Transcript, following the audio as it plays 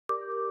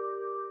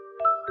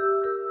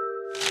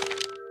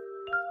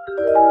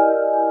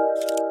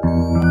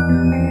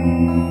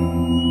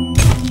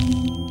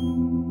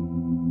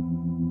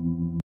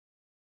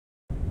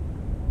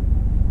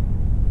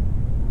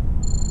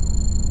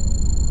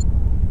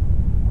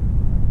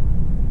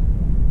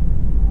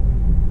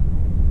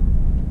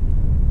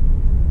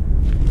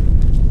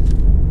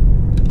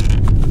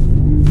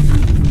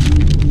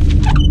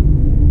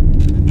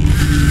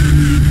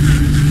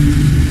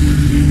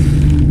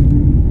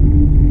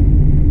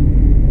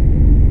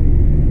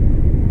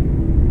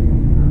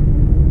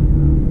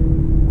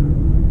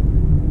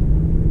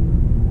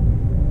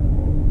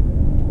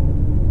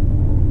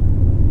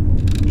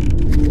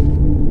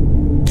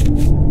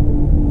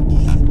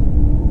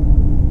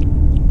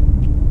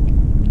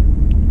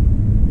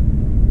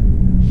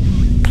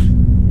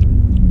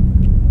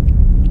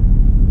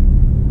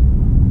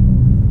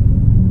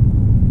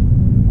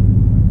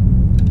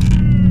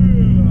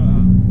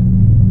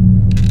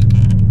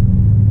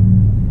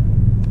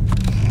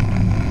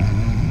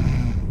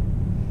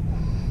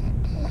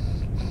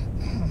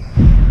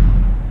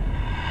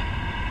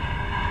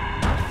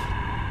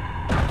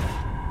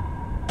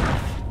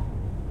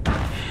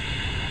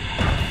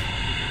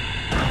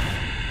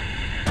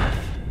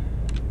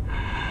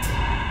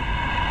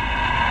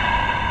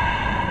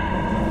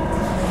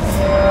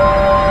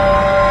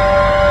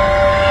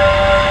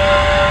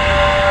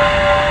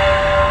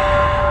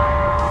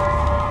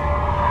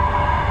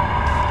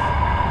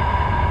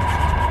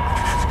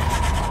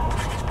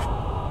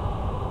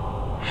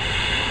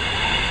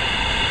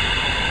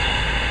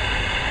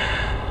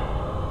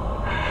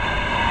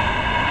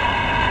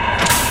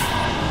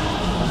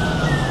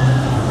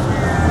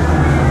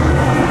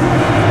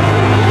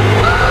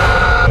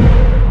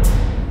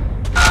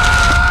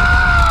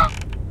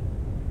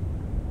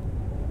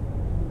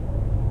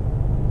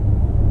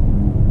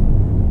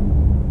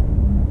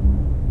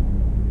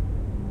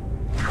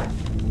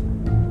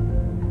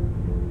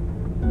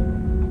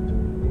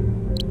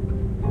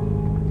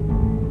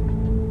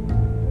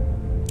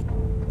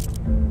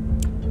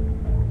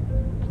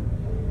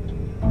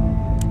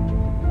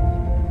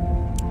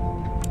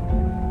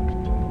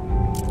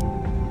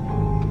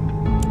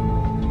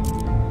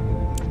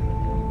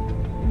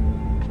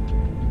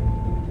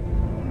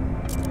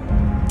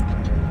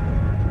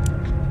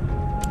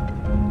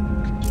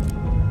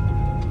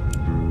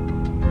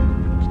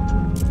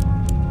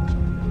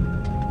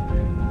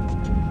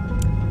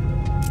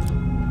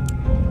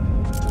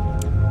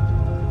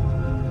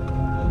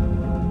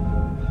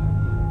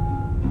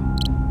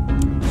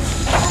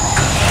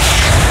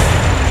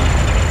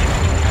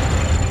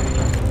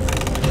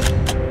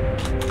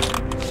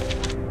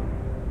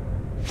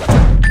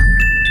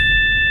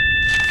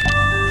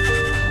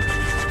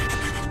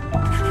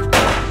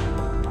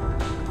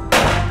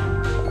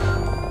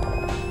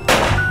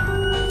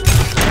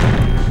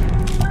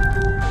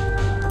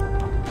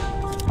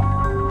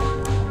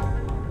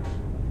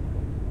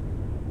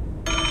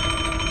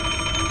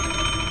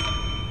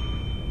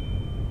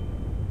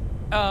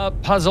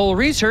Puzzle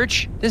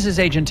Research. This is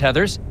Agent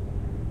Tethers.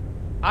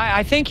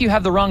 I think you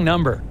have the wrong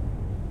number.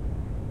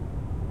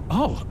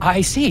 Oh, I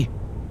see.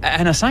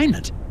 An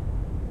assignment.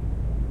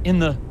 In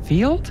the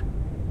field?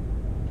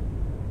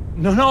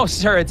 No,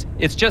 sir,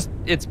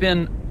 it's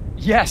been,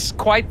 yes,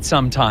 quite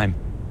some time.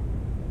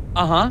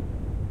 Uh-huh.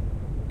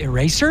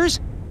 Erasers?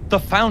 The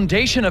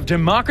foundation of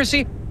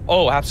democracy?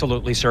 Oh,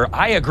 absolutely, sir.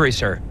 I agree,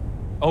 sir.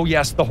 Oh,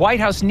 yes, the White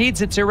House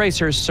needs its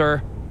erasers,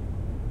 sir.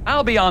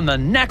 I'll be on the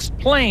next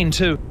plane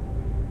to...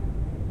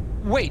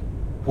 Wait,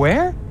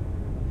 where?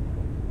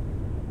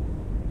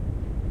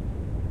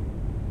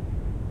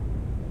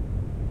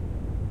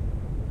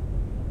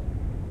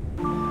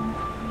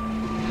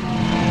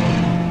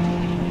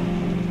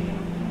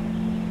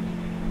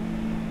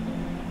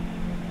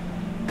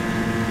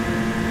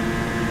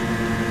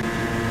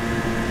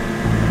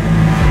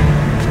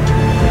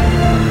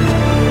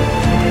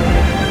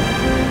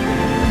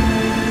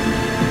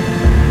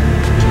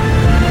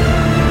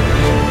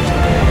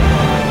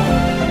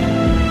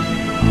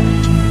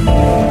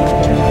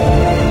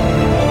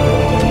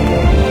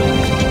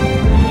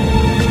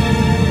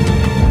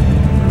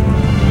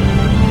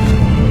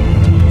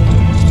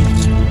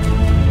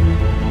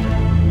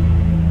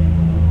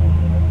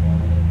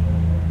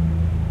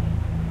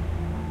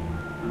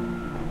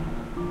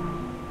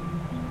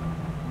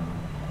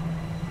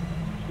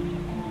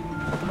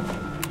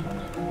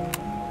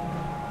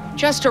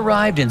 Just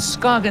arrived in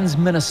Scoggins,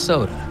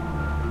 Minnesota.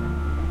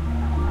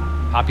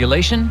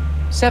 Population,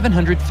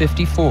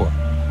 754.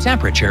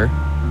 Temperature,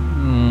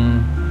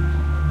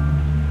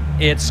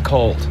 it's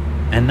cold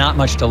and not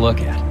much to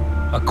look at.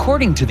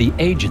 According to the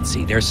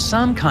agency, there's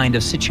some kind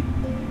of thing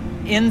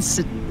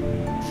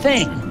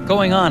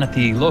going on at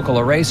the local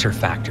eraser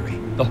factory.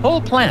 The whole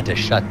plant is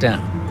shut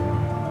down.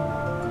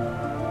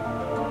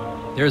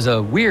 There's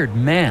a weird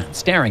man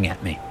staring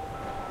at me.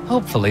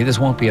 Hopefully this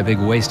won't be a big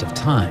waste of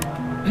time.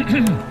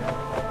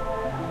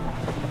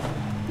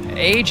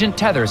 Agent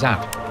Tethers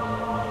out.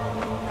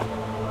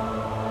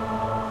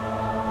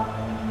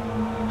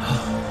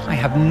 I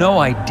have no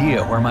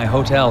idea where my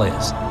hotel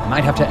is. I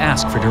might have to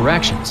ask for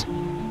directions.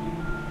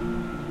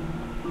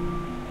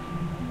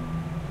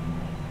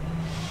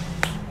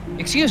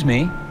 Excuse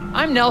me,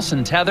 I'm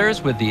Nelson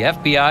Tethers with the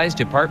FBI's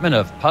Department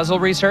of Puzzle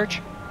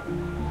Research.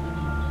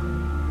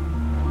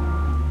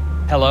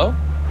 Hello?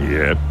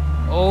 Yep.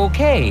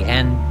 Okay,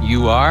 and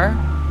you are?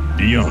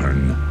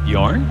 Bjorn.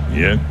 Bjorn?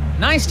 Yep.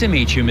 Nice to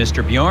meet you,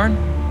 Mr. Bjorn.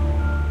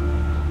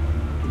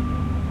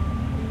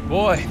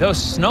 Boy,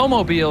 those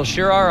snowmobiles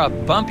sure are a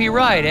bumpy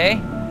ride, eh?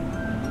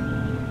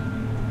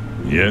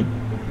 Yep.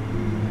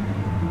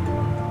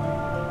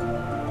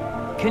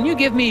 Can you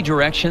give me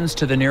directions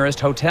to the nearest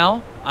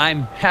hotel?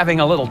 I'm having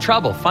a little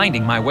trouble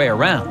finding my way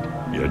around.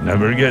 You'd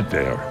never get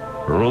there.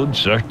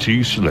 Roads are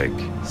too slick.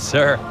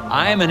 Sir,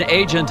 I'm an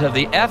agent of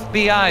the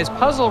FBI's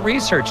Puzzle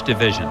Research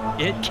Division.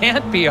 It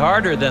can't be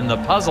harder than the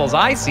puzzles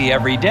I see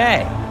every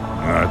day.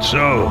 Not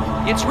so.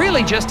 It's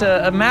really just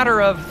a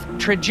matter of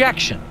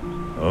trajection.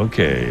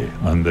 Okay,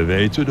 on the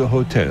way to the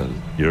hotel,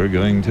 you're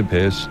going to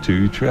pass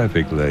 2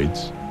 traffic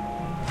lights.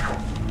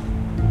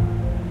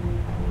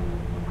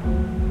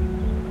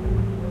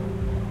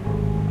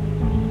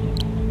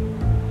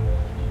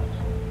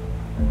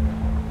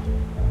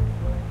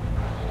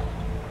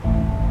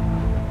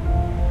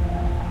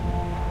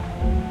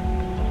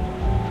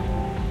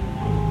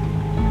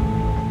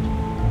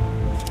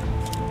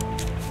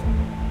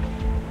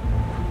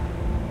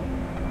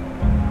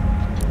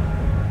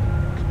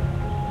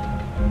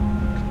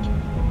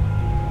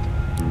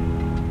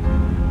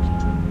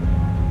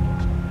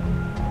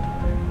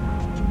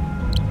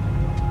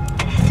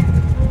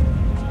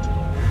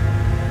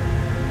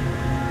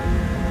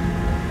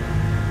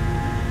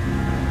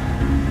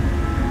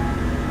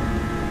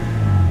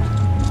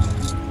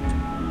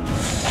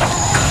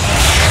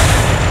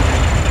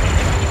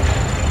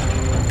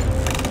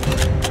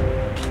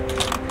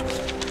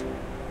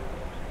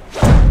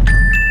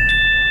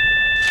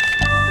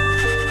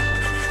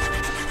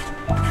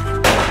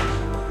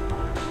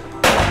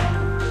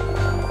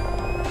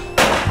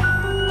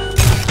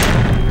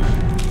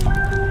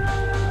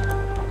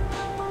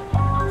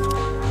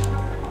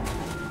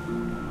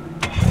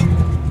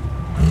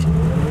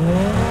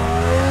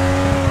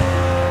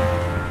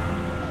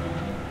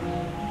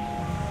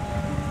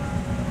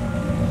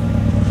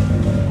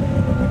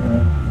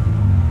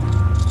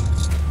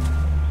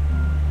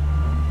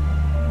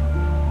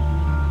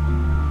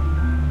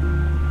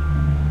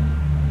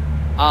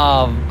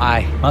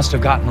 I must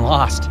have gotten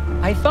lost.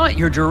 I thought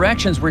your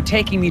directions were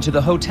taking me to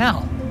the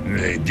hotel.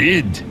 They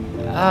did.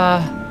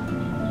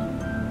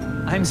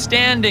 I'm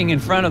standing in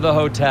front of the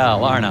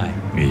hotel, aren't I?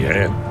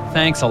 Yeah.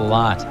 Thanks a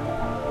lot.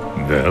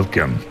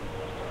 Welcome.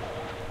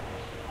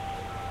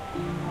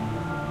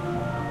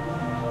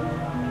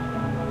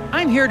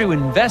 I'm here to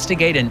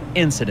investigate an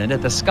incident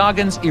at the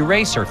Scoggins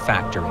Eraser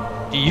Factory.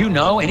 Do you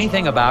know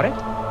anything about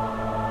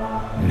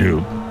it?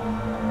 Nope.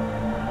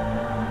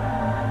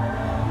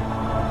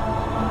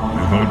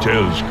 The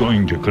hotel's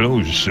going to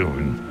close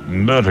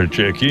soon. Better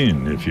check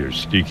in if you're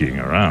sticking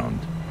around.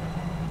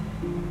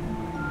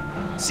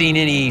 Seen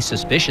any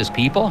suspicious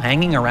people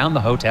hanging around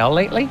the hotel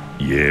lately?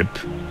 Yep.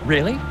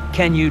 Really?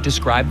 Can you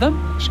describe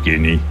them?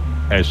 Skinny.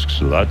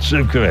 Asks lots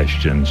of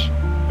questions.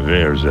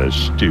 Wears a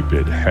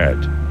stupid hat.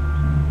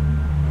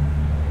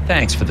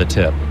 Thanks for the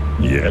tip.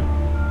 Yep.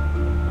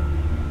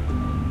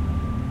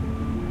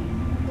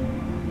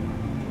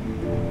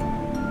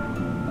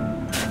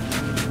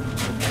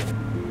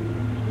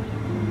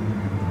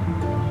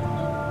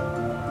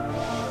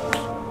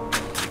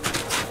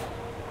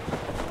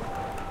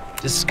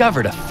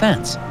 Discovered a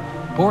fence.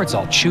 Boards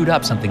all chewed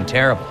up something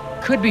terrible.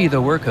 Could be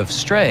the work of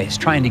strays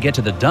trying to get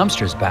to the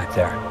dumpsters back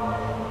there.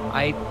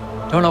 I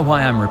don't know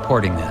why I'm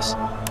reporting this.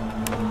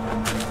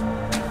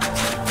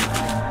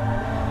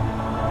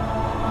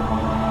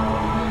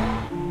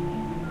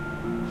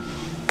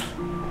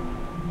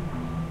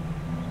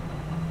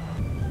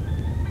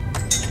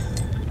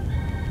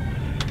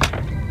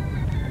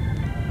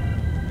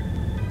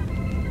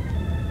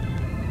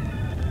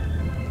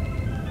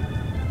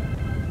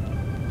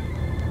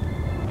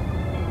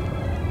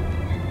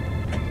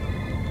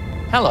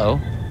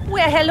 Hello.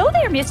 Well, hello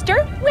there,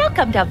 mister.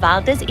 Welcome to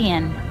Valda's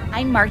Inn.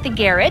 I'm Martha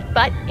Garrett,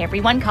 but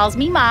everyone calls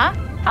me Ma.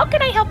 How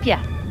can I help you?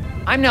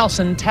 I'm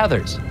Nelson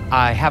Tethers.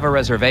 I have a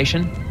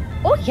reservation.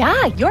 Oh,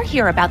 yeah, you're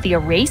here about the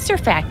eraser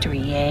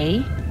factory,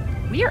 eh?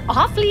 We're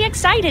awfully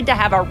excited to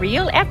have a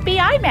real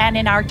FBI man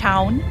in our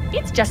town.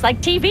 It's just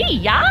like TV,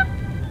 yeah?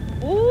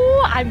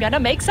 Ooh, I'm gonna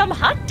make some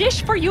hot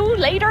dish for you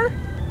later.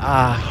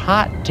 A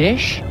hot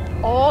dish?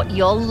 Oh,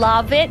 you'll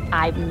love it.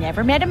 I've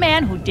never met a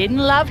man who didn't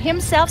love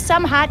himself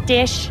some hot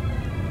dish.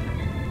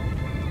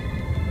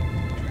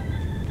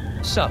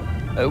 So,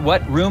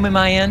 what room am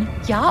I in?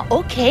 Yeah,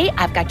 okay,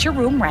 I've got your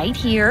room right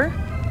here.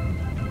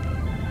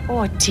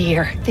 Oh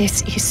dear,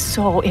 this is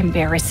so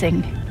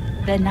embarrassing.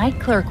 The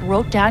night clerk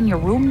wrote down your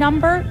room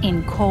number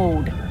in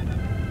code.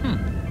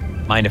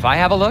 Mind if I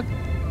have a look?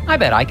 I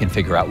bet I can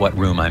figure out what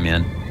room I'm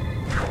in.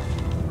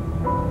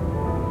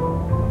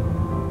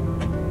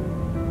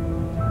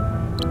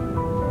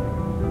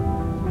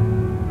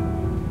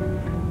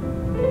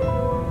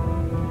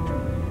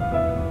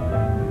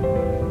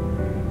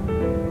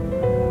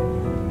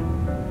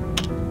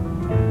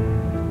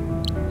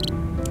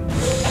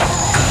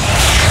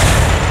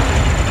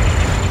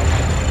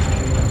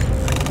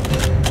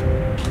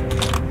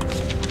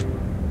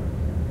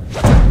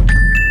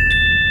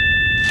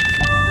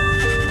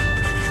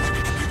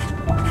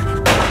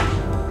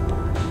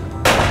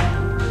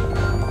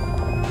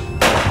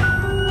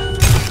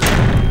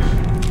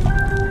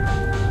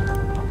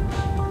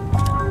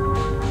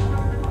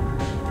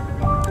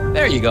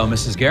 There you go,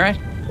 Mrs. Garrett.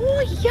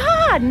 Oh,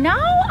 yeah,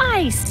 now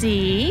I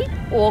see.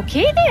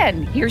 Okay,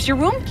 then. Here's your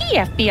room key,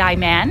 FBI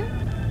man.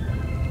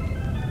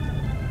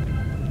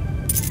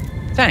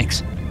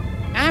 Thanks.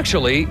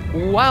 Actually,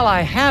 while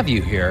I have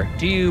you here,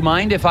 do you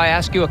mind if I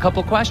ask you a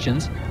couple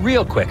questions?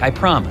 Real quick, I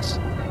promise.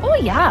 Oh,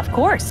 yeah, of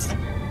course.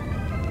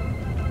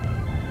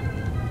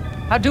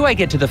 How do I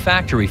get to the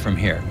factory from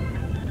here?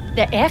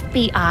 The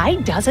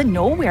FBI doesn't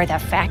know where the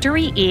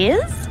factory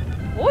is?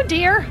 Oh,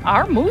 dear,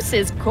 our moose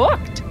is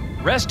cooked.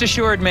 Rest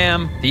assured,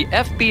 ma'am, the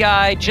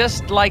FBI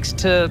just likes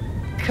to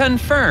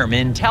confirm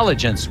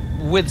intelligence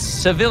with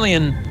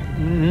civilian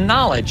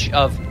knowledge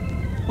of...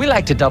 We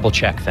like to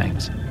double-check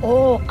things.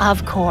 Oh,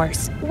 of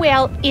course.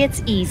 Well,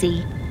 it's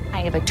easy.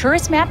 I have a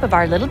tourist map of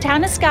our little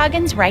town of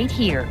Scoggins right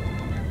here.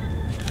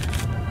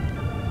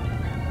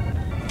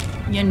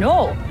 You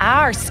know,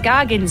 our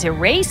Scoggins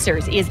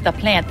Erasers is the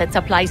plant that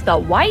supplies the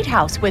White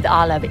House with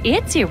all of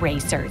its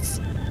erasers.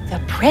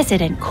 The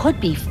president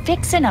could be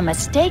fixing a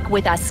mistake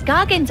with a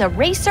Scoggins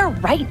eraser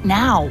right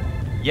now.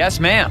 Yes,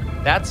 ma'am.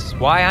 That's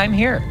why I'm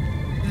here.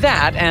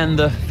 That and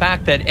the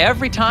fact that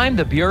every time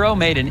the Bureau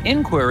made an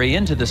inquiry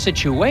into the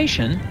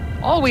situation,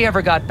 all we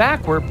ever got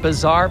back were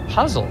bizarre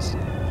puzzles.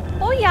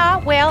 Oh yeah,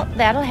 well,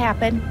 that'll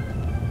happen.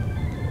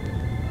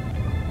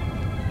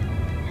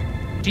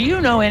 Do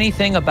you know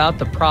anything about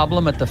the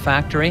problem at the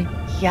factory?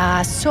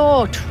 Yeah,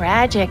 so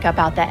tragic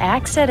about the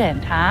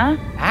accident, huh?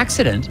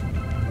 Accident?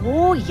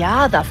 Oh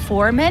yeah, the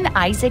foreman,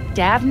 Isaac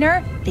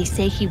Davner, they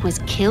say he was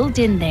killed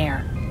in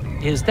there.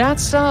 Is that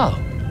so?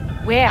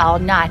 Well,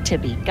 not to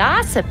be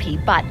gossipy,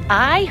 but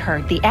I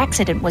heard the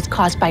accident was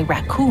caused by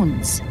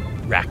raccoons.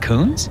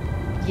 Raccoons?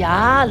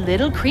 Yeah,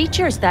 little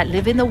creatures that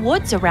live in the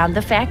woods around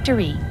the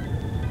factory.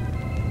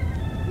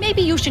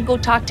 Maybe you should go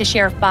talk to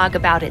Sheriff Bogg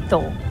about it,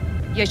 though.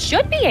 You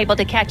should be able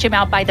to catch him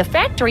out by the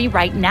factory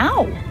right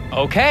now.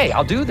 Okay,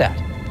 I'll do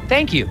that.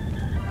 Thank you.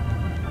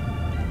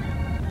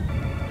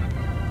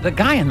 The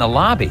guy in the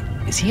lobby,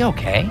 is he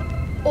okay?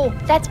 Oh,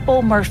 that's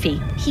Bo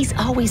Murphy. He's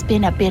always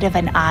been a bit of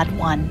an odd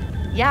one.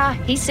 Yeah,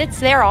 he sits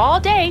there all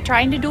day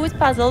trying to do his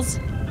puzzles.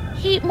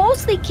 He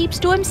mostly keeps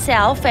to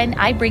himself, and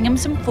I bring him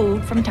some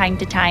food from time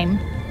to time.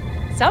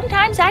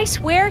 Sometimes I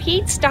swear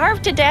he'd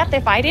starve to death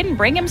if I didn't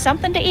bring him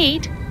something to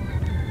eat.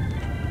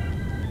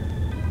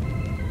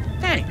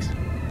 Thanks.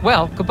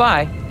 Well,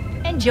 goodbye.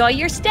 Enjoy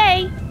your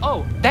stay.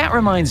 Oh, that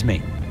reminds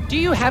me. Do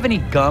you have any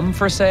gum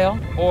for sale?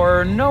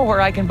 Or know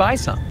where I can buy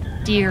some?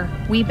 Dear,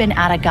 we've been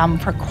out of gum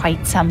for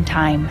quite some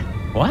time.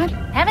 What?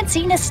 Haven't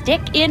seen a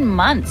stick in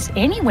months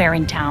anywhere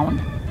in town.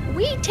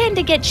 We tend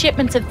to get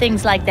shipments of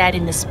things like that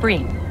in the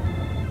spring.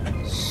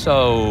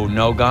 So,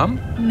 no gum?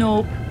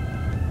 Nope.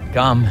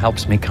 Gum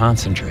helps me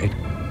concentrate.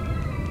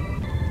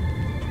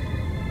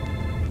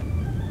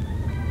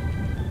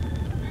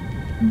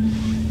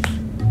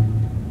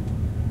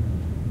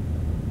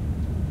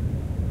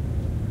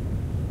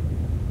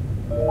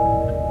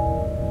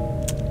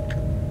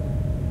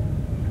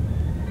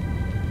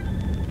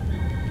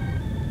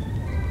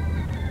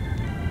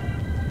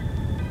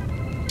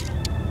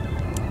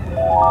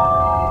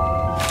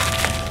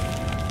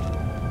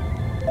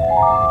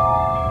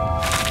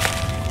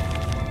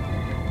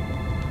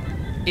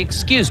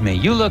 Excuse me,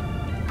 you look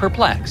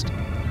perplexed.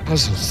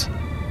 Puzzles.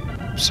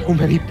 So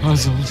many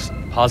puzzles.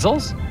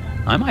 Puzzles?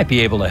 I might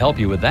be able to help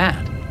you with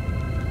that.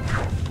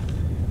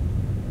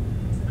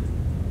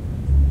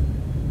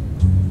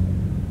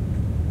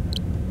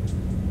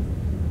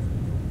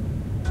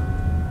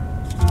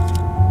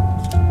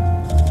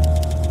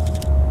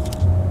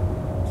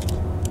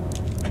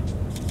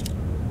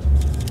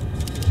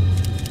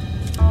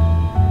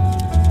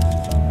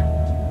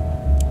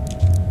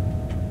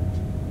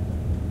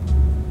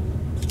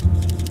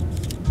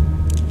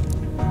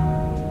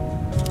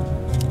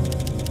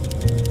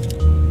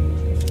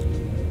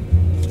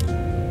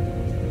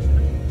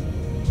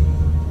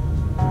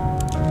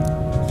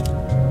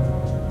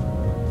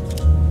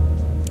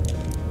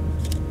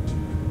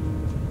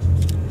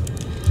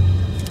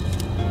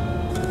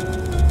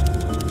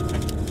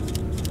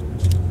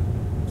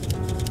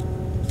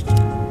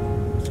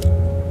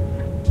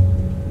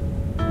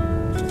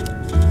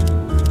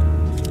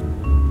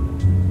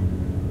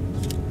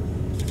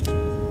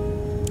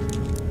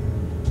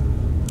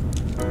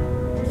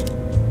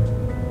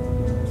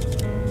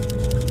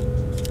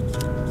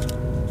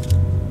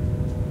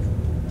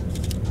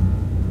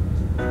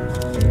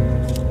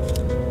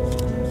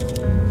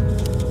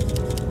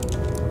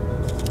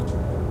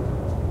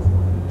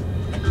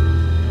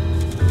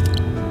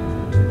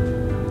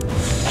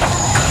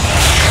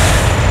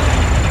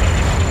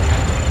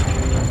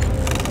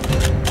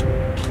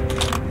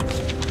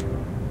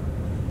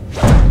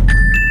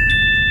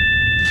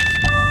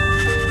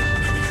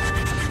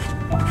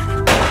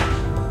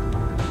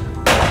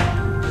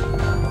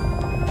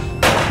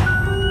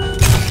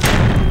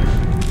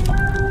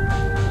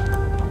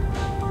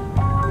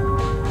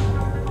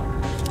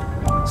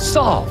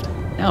 Solved.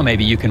 Now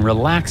maybe you can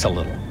relax a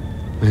little.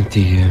 With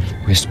the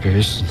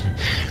whispers,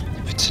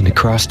 if it's an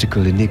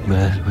acrostical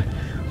enigma,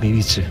 maybe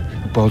it's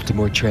a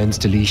Baltimore trans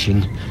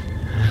deletion.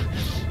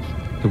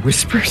 The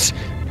whispers?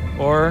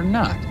 Or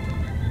not.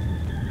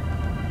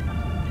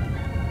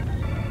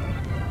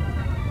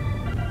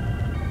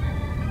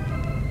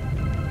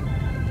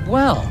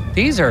 Well,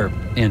 these are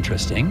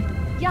interesting.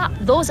 Yeah,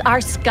 those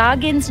are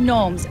Scoggins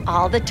gnomes.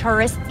 All the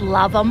tourists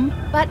love them.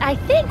 But I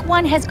think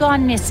one has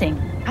gone missing.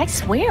 I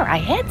swear I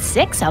had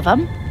 6 of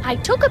them. I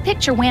took a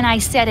picture when I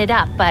set it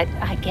up, but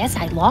I guess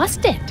I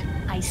lost it.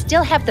 I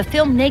still have the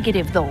film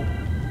negative, though.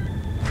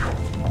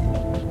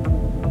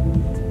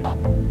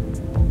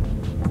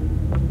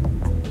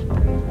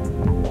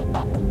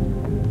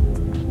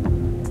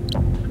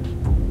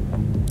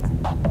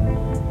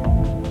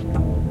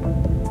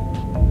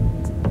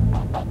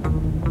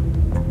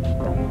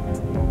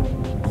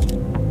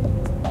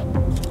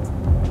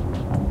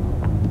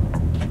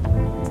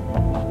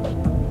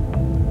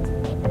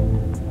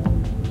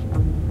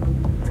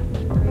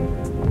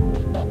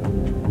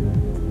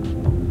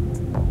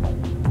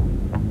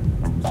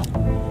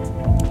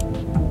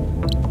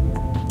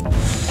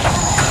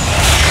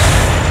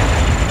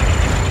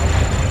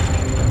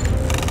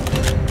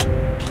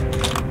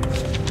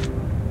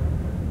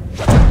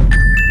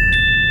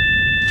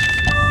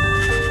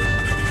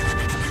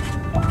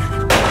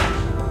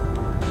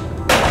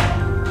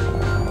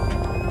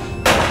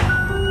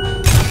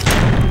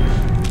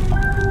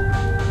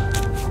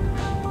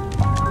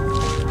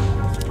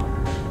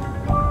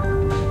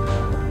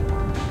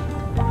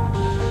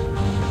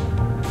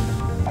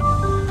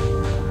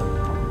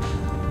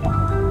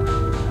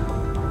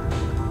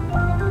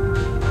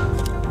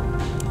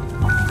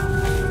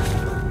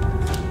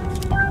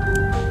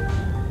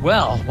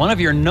 Well, one of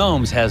your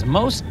gnomes has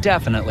most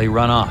definitely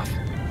run off.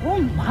 Oh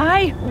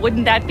my,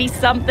 wouldn't that be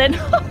something?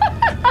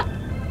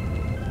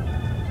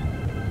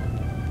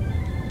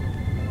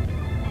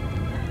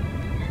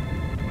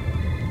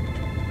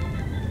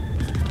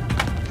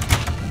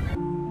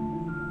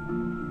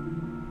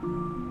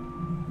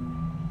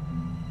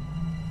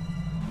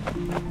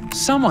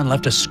 Someone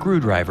left a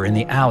screwdriver in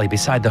the alley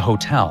beside the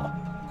hotel.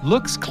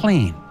 Looks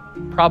clean,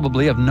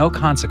 probably of no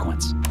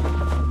consequence.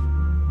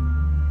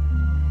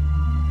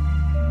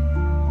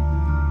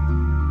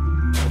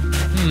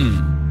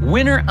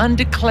 Winner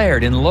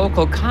undeclared in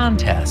local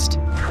contest.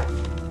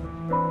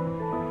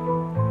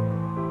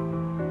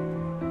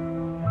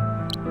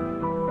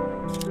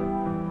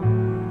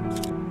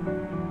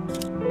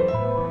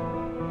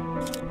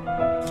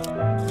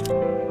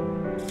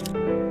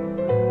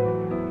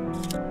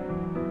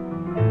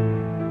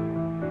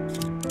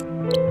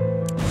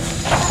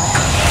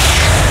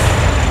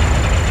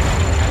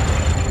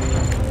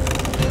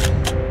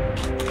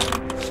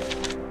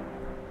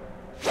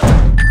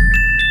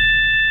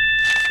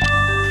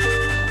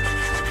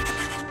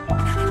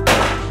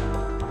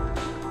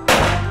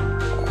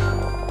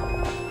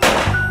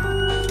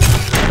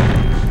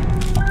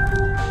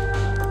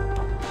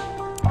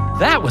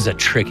 That was a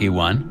tricky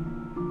one.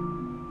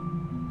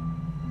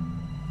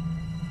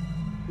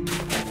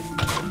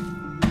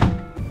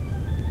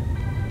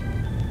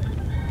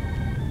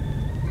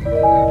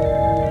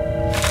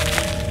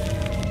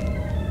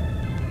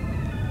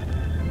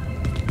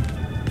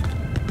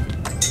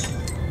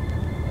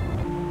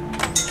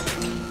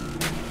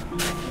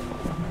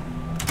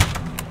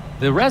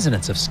 The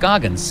residents of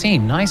Scoggins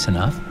seem nice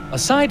enough.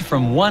 Aside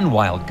from one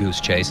wild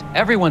goose chase,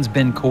 everyone's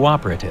been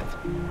cooperative.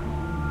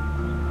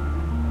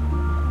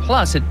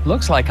 Plus, it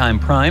looks like I'm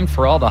primed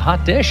for all the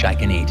hot dish I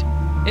can eat.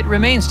 It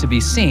remains to be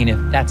seen if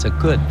that's a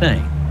good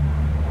thing.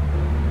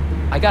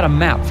 I got a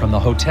map from the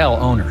hotel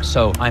owner,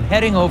 so I'm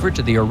heading over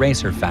to the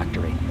eraser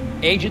factory.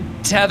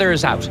 Agent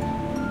Tethers out.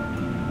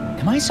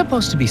 Am I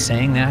supposed to be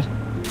saying that?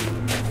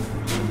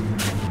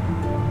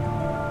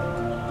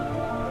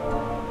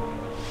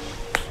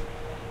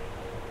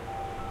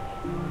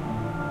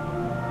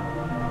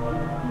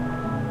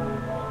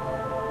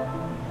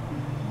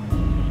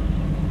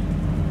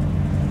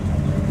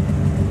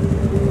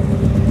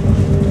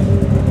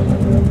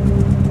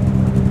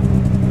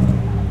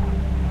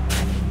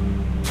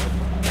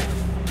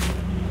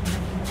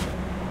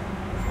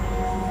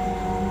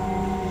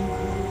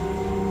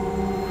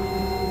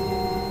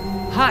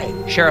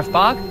 Hi, Sheriff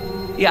Bog.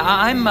 Yeah,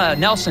 I'm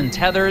Nelson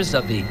Tethers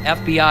of the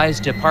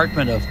FBI's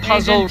Department of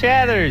Puzzle... Agent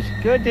Tethers,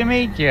 good to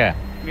meet you.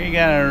 We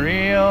got a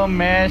real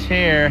mess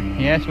here.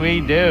 Yes,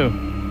 we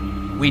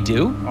do. We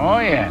do? Oh,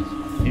 yes.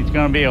 It's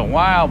gonna be a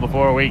while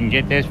before we can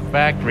get this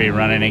factory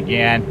running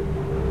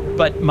again.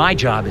 But my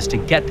job is to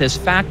get this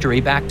factory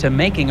back to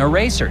making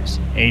erasers.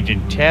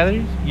 Agent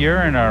Tethers,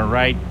 you're in a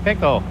right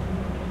pickle.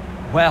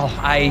 Well,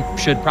 I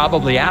should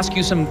probably ask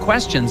you some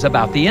questions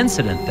about the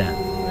incident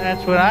then.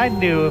 That's what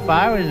I'd do if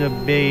I was a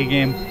big,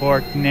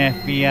 important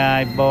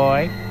FBI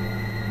boy.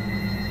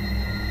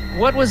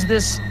 What was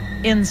this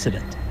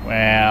incident?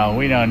 Well,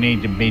 we don't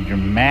need to be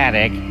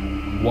dramatic.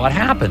 What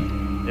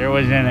happened? There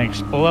was an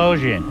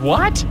explosion.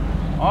 What?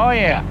 Oh,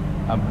 yeah,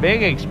 a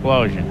big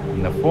explosion.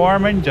 And the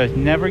foreman just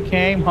never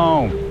came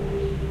home.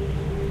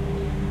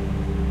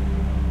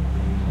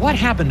 What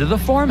happened to the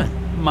foreman?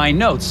 My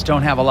notes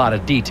don't have a lot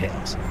of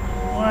details.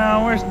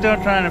 Well, we're still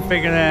trying to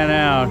figure that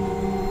out.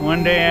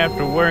 One day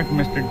after work,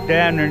 Mr.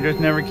 Dabner just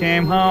never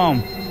came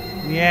home.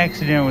 The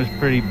accident was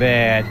pretty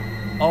bad.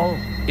 Oh,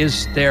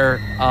 is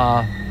there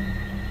a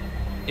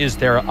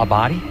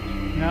body?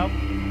 Nope,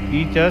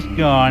 he's just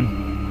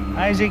gone.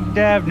 Isaac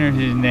Dabner's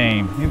his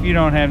name, if you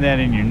don't have that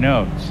in your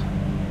notes.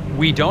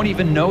 We don't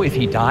even know if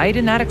he died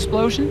in that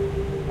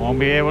explosion? Won't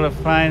be able to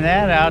find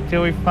that out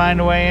till we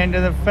find a way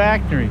into the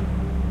factory.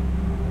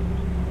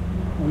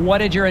 What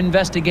did your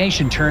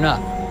investigation turn up?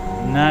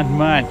 Not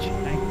much.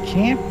 I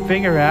can't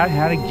figure out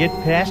how to get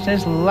past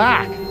this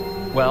lock.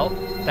 Well,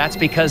 that's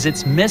because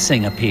it's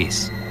missing a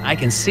piece. I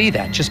can see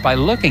that just by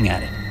looking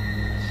at it.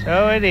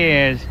 So it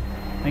is.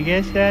 I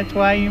guess that's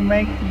why you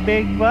make the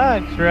big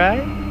bucks,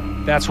 right?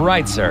 That's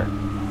right, sir.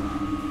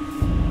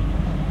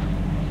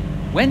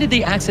 When did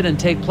the accident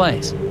take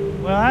place?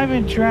 Well, I've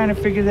been trying to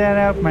figure that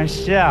out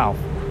myself.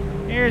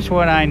 Here's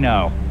what I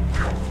know.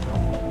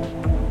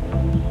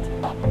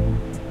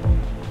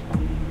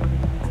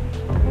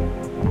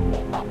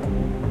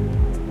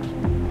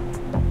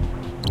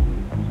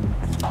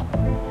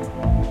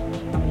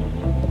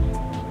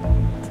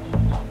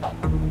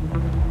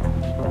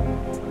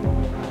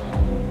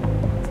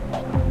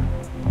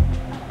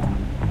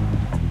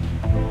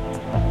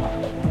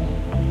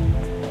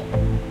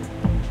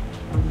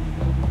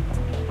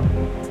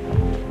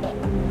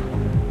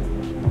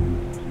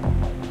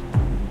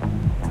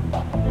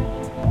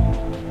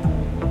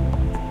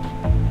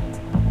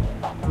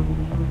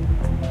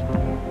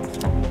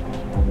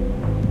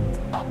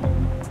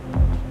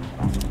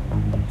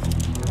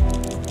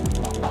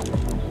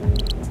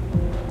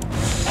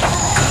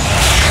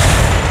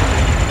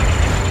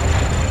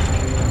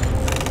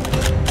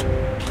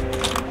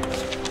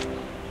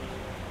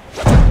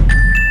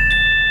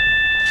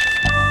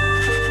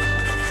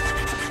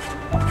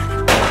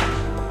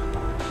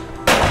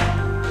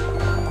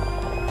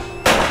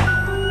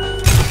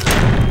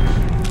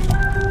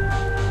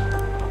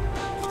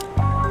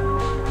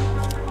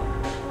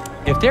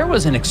 If there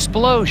was an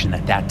explosion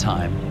at that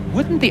time,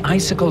 wouldn't the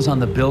icicles on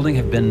the building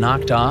have been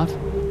knocked off?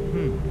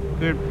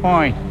 Good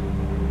point.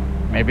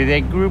 Maybe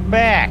they grew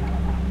back.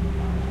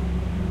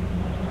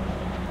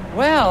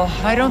 Well,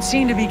 I don't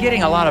seem to be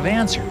getting a lot of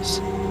answers.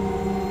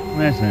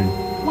 Listen,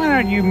 why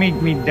don't you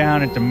meet me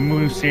down at the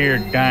Moose Ear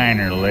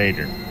Diner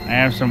later? I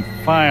have some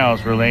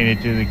files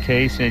related to the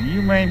case that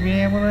you may be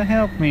able to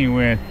help me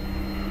with.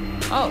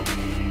 Oh,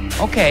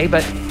 okay,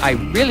 but I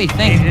really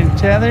think... Agent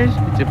Tethers,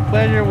 it's a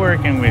pleasure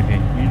working with you.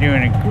 You're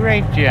doing a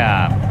great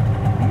job.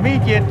 I'll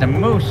meet you at the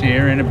Moose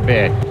Ear in a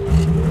bit.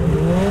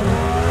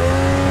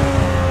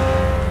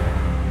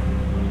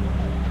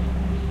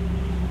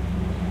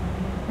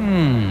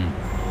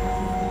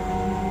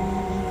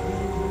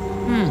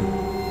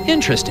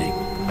 Interesting.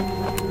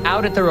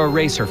 Out at their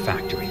eraser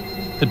factory.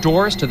 The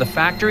doors to the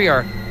factory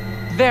are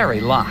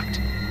very locked.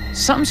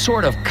 Some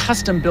sort of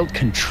custom-built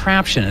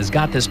contraption has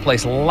got this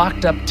place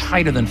locked up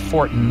tighter than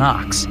Fort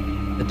Knox.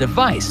 The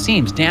device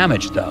seems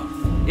damaged, though.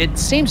 It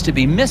seems to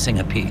be missing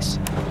a piece.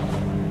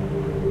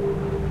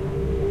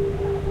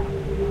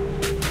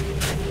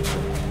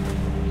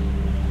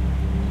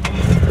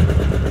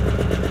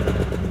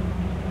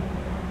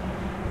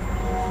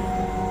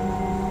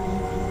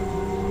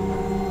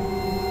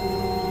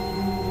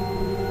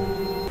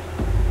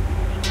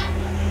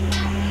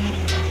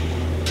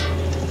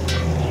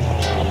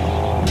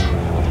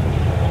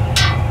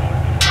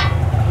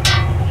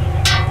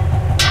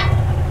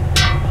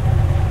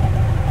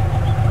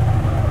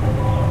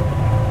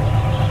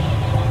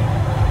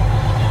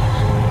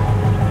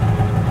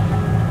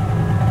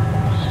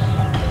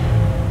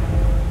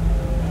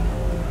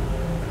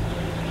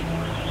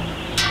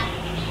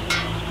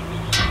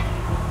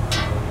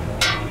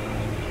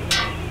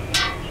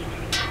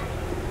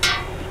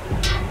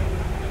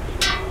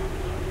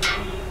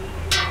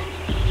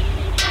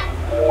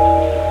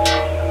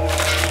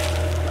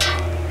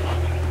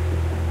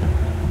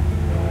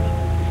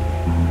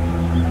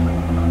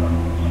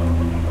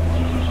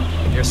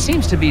 There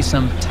seems to be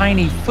some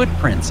tiny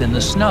footprints in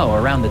the snow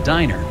around the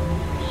diner.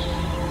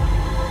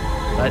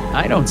 But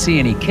I don't see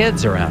any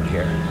kids around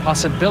here.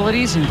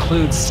 Possibilities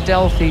include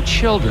stealthy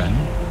children,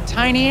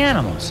 tiny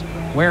animals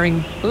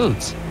wearing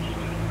boots.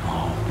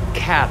 Oh,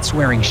 cats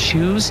wearing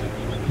shoes?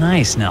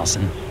 Nice,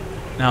 Nelson.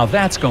 Now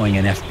that's going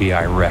in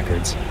FBI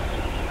records.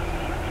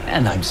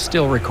 And I'm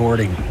still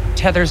recording.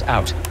 Tethers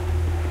out.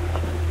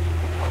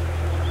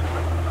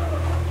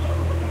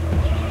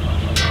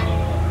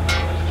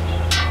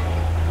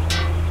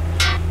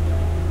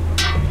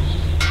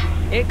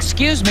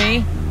 Excuse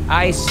me,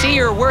 I see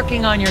you're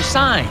working on your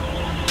sign.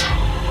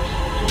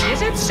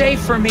 Is it safe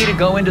for me to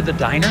go into the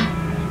diner?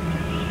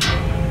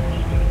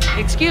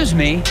 Excuse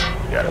me.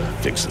 Gotta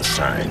fix the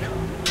sign.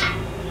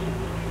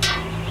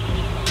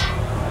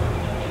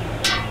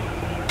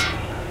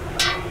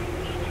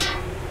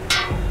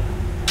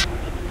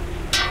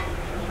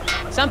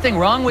 Something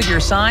wrong with your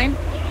sign?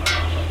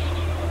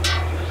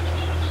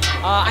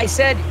 I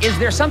said, is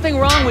there something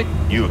wrong with...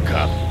 You a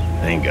cop?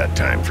 I ain't got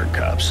time for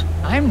cops.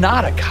 I'm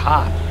not a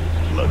cop.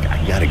 Look,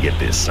 I gotta get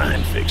this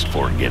sign fixed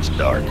before it gets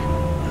dark.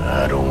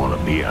 I don't want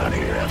to be out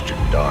here after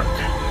dark,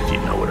 if you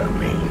know what I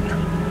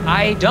mean.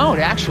 I don't,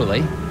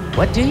 actually.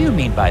 What do you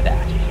mean by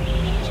that?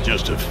 It's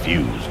just a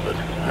fuse, but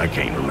I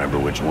can't remember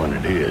which one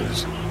it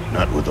is.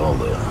 Not with all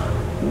the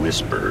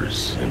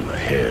whispers in my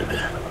head.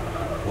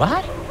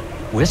 What?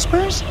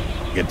 Whispers?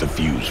 Get the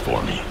fuse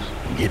for me.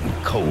 I'm getting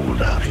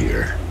cold out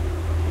here.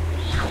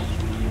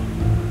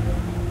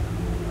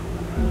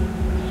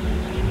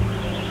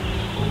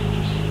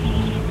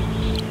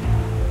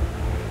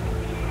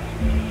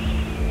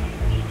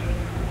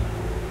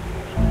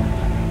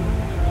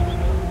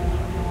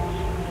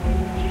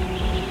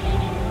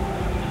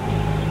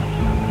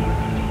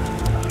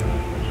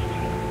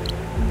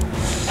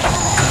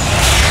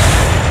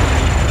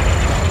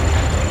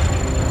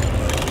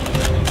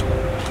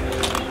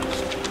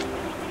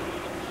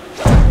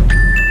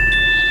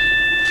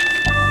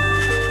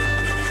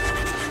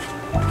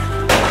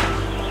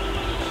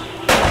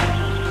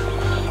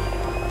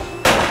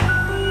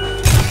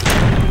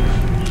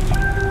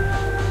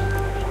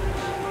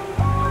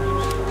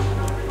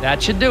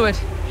 That should do it.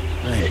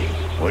 Hey,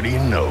 what do you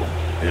know?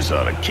 This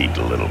ought to keep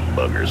the little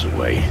buggers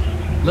away.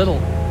 Little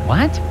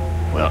what?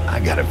 Well,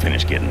 I gotta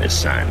finish getting this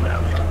sign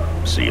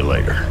mounted. See you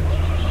later.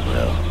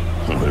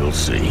 Well, we'll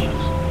see.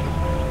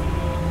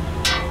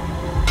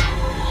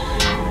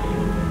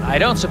 I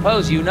don't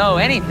suppose you know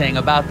anything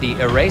about the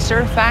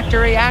eraser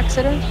factory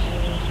accident?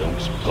 Don't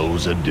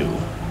suppose I do.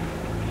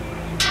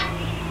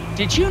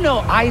 Did you know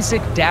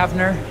Isaac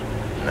Davner?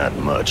 Not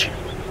much.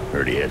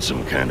 Heard he had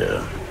some kind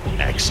of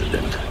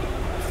accident.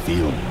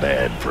 Feel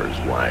bad for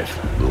his wife,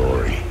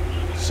 Glory.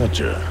 Such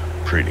a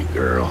pretty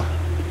girl.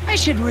 I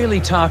should really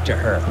talk to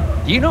her.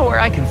 Do you know where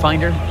I can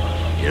find her?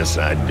 Yes,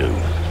 I do.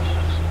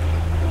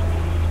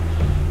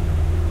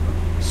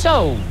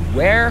 So,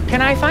 where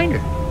can I find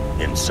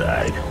her?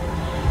 Inside.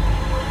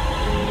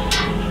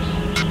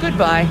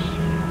 Goodbye.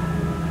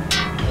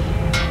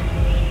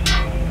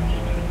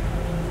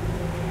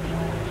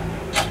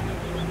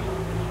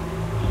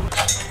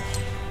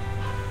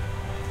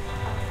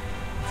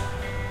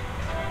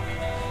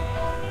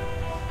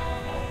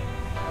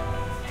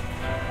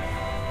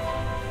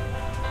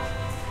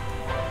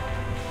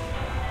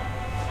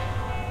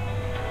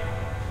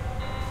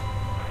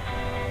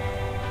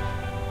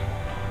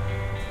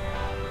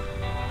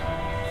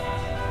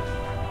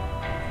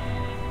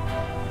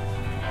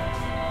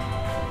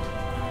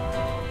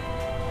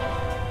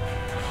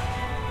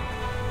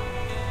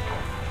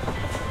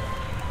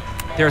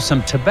 There's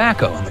some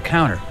tobacco on the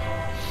counter.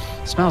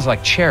 Smells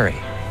like cherry.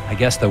 I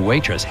guess the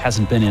waitress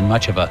hasn't been in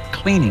much of a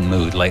cleaning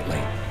mood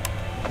lately.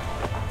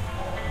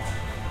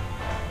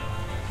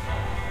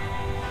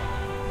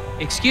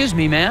 Excuse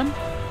me, ma'am.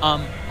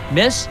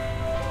 Miss?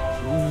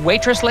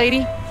 Waitress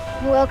lady?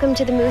 Welcome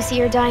to the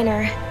Moosier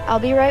Diner. I'll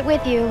be right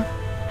with you.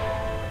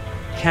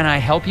 Can I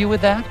help you with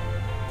that?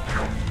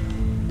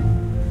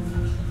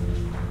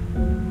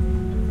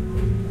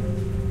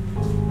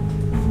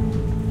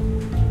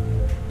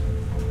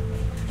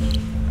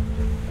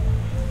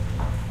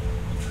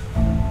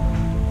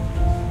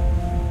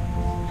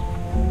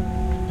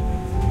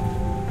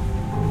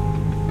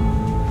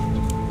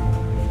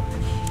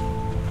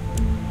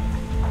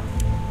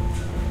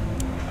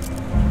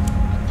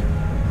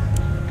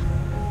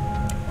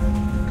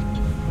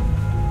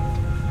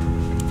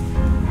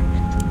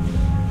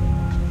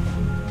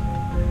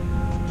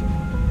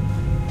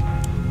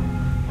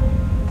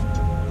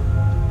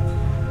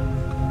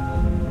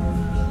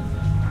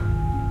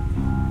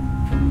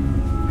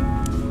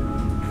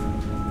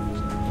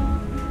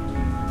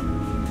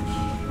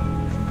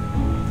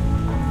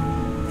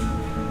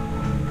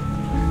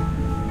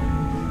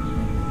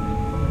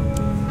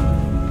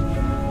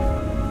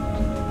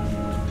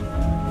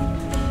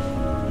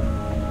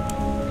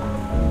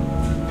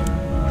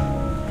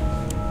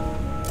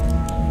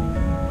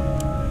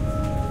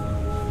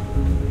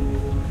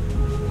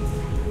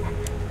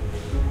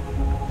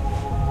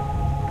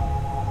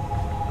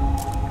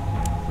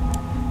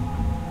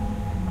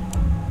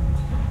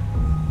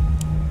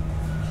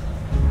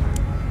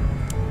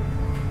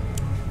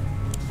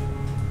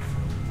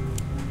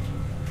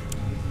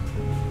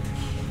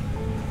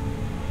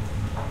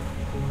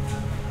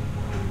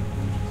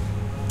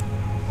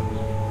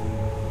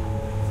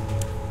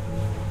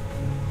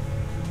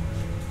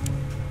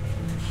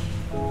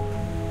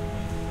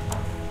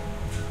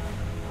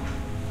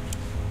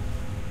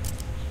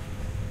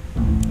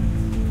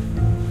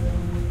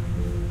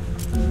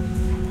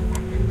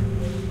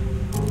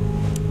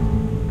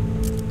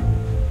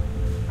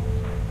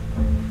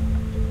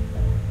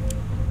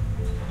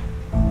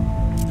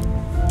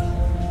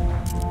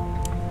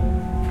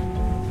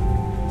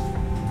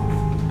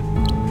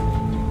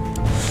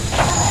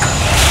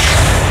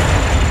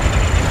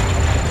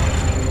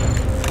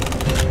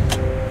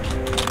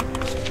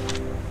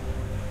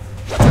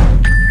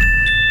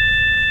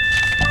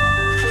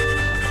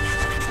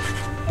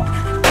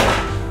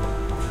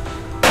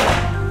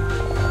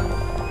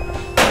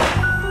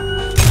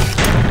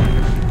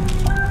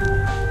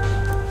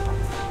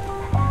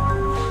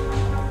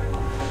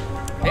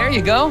 There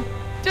you go.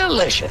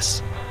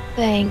 Delicious.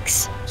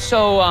 Thanks.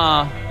 So,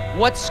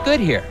 what's good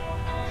here?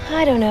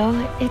 I don't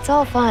know. It's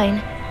all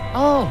fine.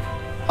 Oh,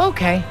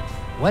 okay.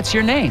 What's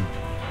your name?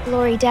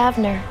 Lori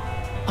Davner.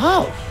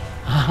 Oh,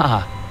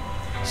 haha.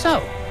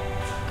 So,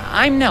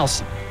 I'm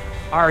Nelson.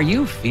 Are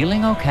you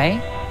feeling okay?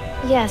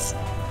 Yes.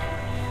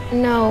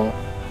 No.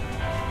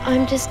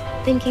 I'm just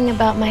thinking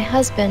about my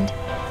husband.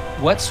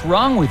 What's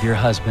wrong with your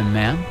husband,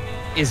 ma'am?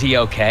 Is he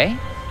okay?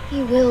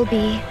 He will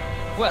be.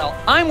 Well,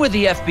 I'm with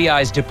the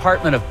FBI's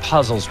Department of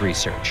Puzzles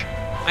Research.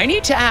 I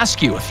need to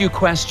ask you a few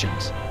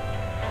questions.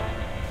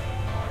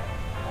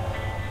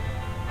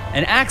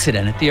 An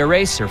accident at the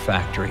eraser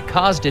factory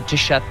caused it to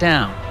shut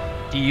down.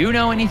 Do you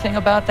know anything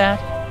about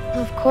that?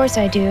 Of course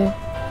I do.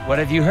 What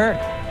have you heard?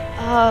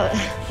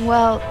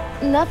 Well,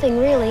 nothing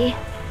really.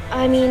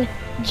 I mean,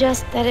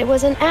 just that it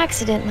was an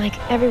accident like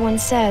everyone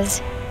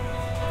says.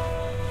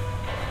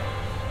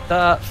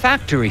 The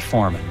factory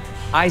foreman,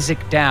 Isaac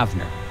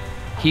Davner.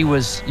 He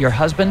was your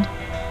husband?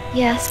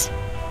 Yes,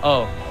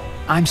 Oh,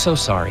 I'm so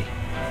sorry.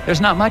 There's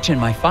not much in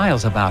my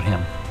files about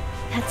him.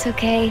 that's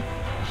okay.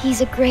 He's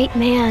a great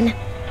man.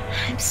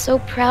 I'm so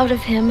proud of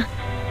him.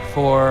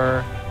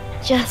 For...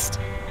 Just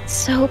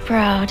so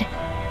proud.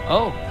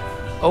 Oh,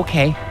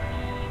 okay.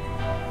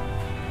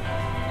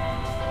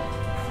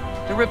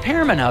 The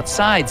repairman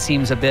outside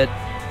seems a bit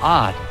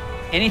odd.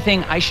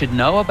 Anything I should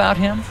know about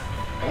him?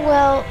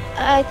 Well,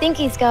 I think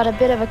he's got a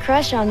bit of a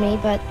crush on me,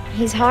 but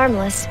he's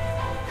harmless.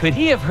 Could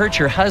he have hurt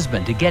your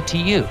husband to get to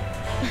you?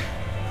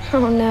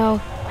 Oh no,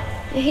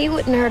 he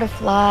wouldn't hurt a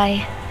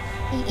fly.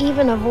 He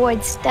even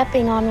avoids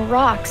stepping on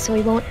rocks so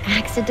he won't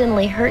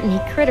accidentally hurt any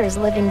critters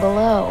living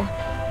below.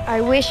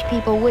 I wish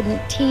people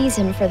wouldn't tease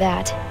him for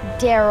that,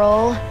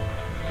 Daryl.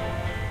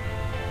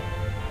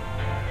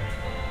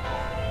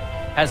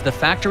 Has the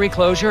factory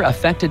closure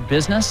affected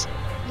business?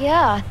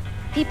 Yeah,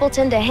 people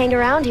tend to hang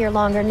around here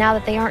longer now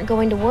that they aren't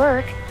going to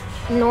work.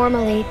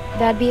 Normally,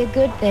 that'd be a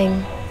good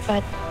thing,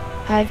 but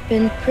I've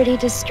been pretty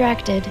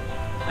distracted.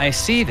 I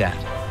see that.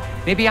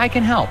 Maybe I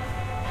can help.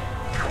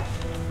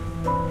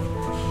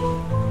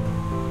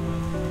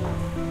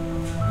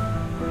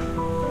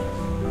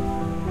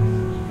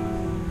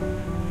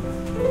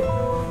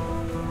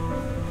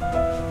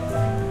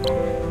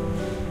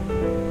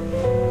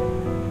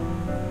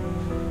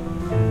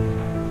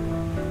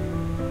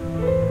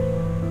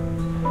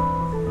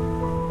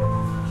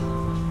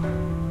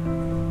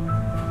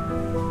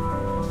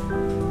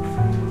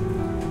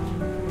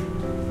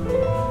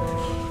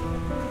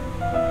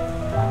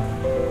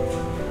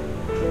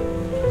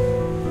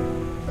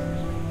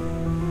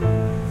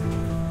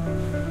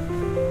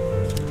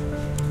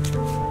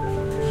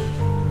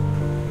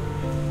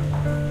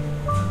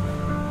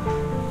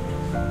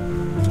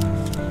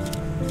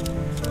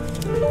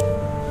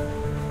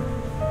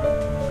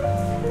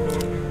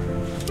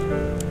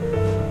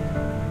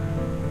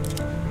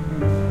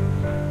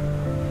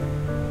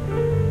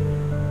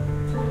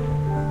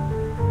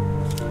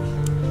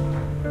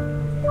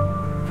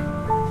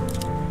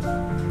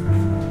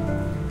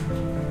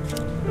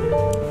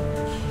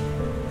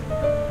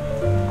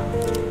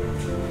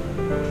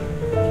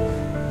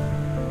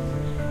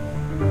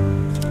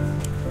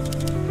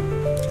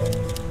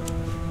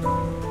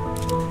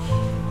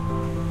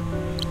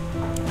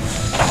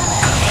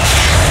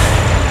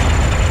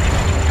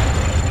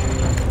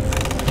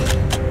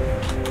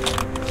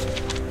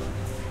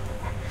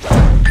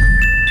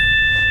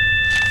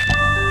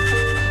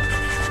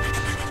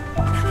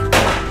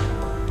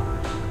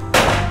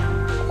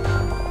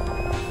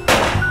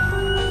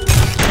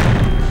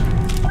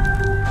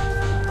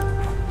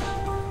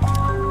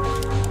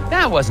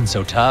 That wasn't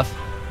so tough.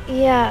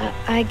 Yeah,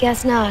 I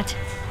guess not.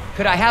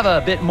 Could I have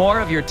a bit more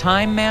of your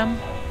time, ma'am?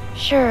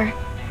 Sure.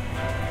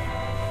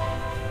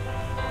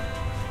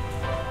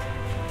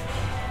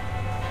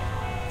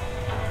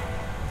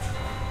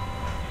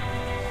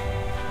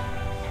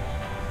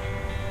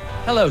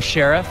 Hello,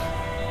 Sheriff.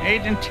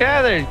 Agent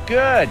Tethers,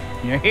 good.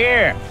 You're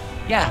here.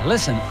 Yeah,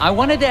 listen, I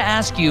wanted to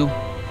ask you...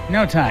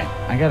 No time.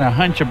 I got a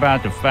hunch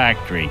about the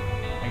factory.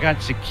 I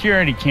got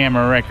security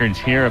camera records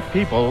here of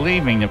people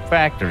leaving the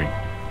factory.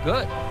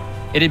 Good.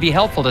 It'd be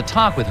helpful to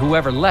talk with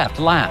whoever left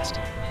last.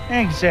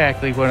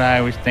 Exactly what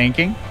I was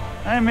thinking.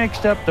 I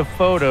mixed up the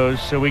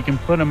photos so we can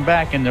put them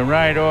back in the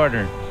right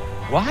order.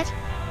 What?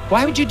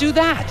 Why would you do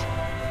that?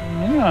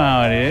 You know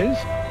how it is.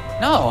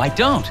 No, I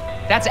don't.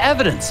 That's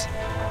evidence.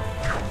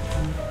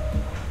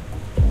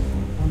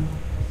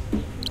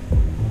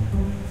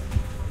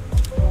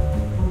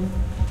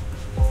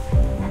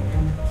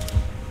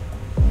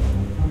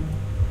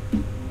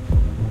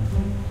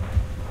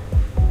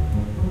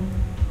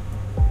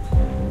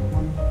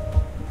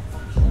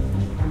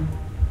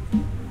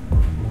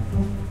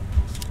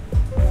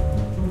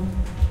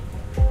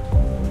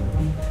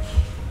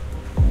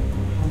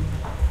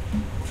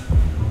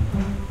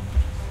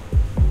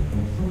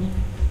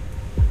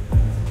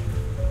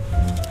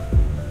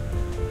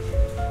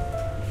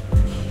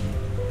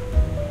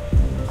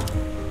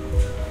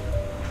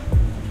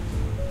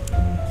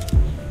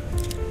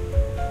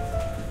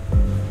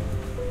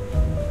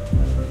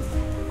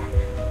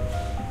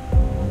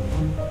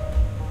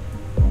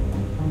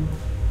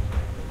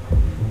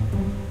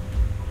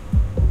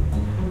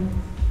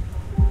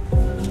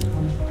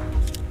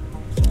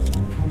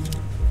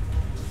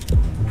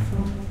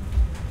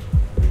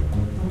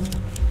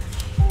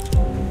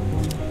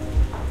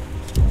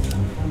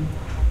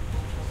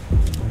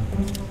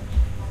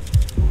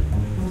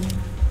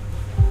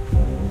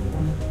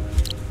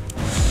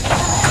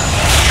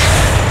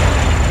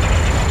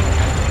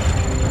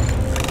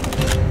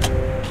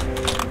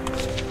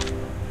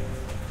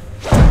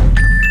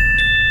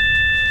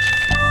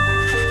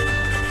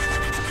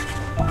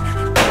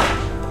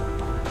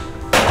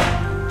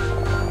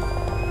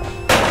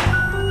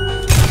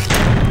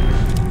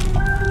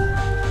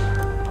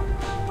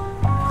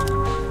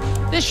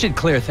 should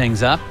clear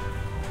things up.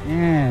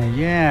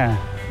 Yeah,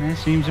 that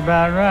seems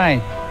about right.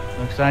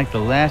 Looks like the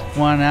last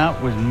one out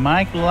was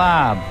Mike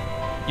Lobb.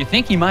 You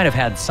think he might have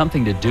had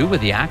something to do with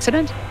the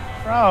accident?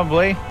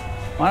 Probably.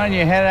 Why don't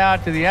you head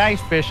out to the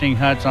ice fishing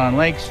huts on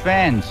Lake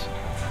Svens?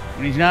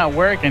 When he's not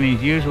working,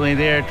 he's usually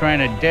there trying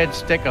to dead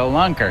stick a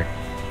lunker.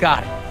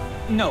 Got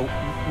it. No,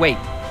 wait.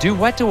 Do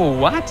what to a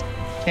what?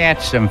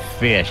 Catch some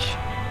fish.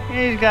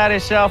 He's got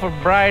himself a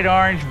bright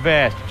orange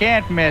vest.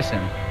 Can't miss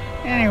him.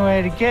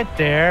 Anyway, to get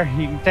there,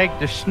 you can take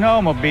the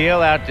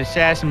snowmobile out to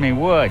Sesame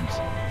Woods.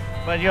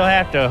 But you'll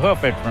have to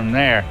hoof it from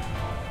there.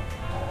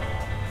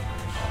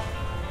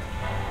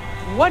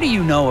 What do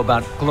you know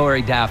about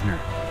Glory Daffner?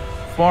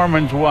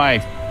 Foreman's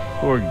wife.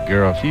 Poor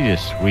girl, she's a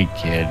sweet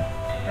kid.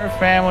 Her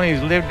family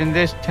has lived in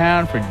this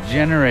town for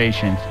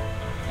generations.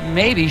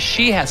 Maybe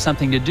she has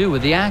something to do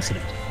with the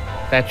accident.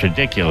 That's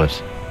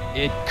ridiculous.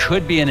 It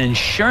could be an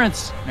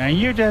insurance. Now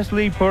you just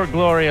leave poor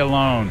Glory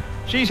alone.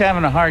 She's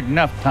having a hard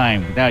enough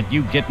time without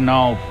you getting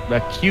all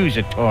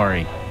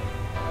accusatory.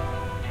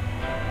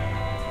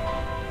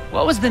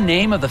 What was the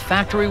name of the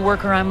factory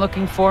worker I'm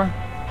looking for?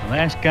 The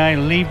last guy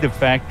to leave the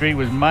factory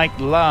was Mike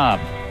Lobb.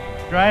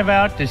 Drive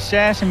out to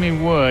Sesame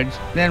Woods,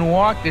 then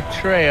walk the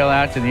trail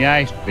out to the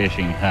ice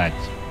fishing huts.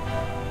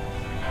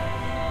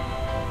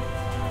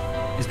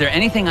 Is there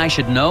anything I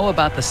should know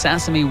about the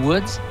Sesame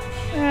Woods?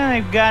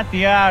 They've got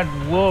the odd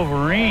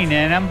wolverine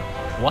in them,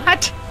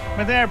 What?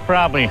 but they're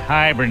probably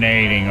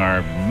hibernating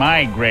or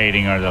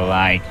migrating or the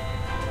like.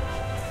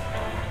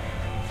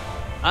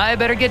 I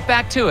better get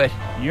back to it.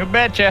 You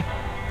betcha.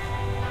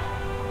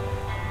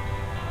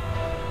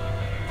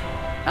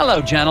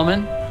 Hello,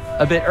 gentlemen.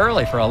 A bit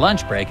early for a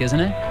lunch break, isn't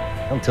it?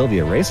 Until the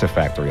eraser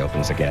factory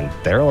opens again,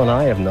 Daryl and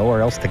I have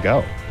nowhere else to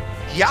go.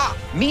 Yeah,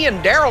 me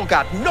and Daryl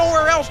got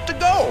nowhere else to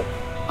go.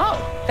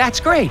 Oh, that's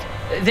great.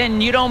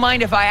 Then you don't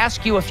mind if I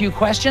ask you a few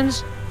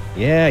questions?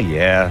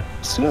 Yeah.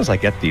 As soon as I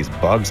get these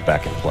bugs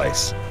back in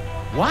place.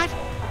 What?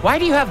 Why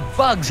do you have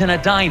bugs in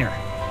a diner?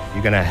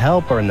 You gonna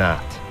help or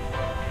not?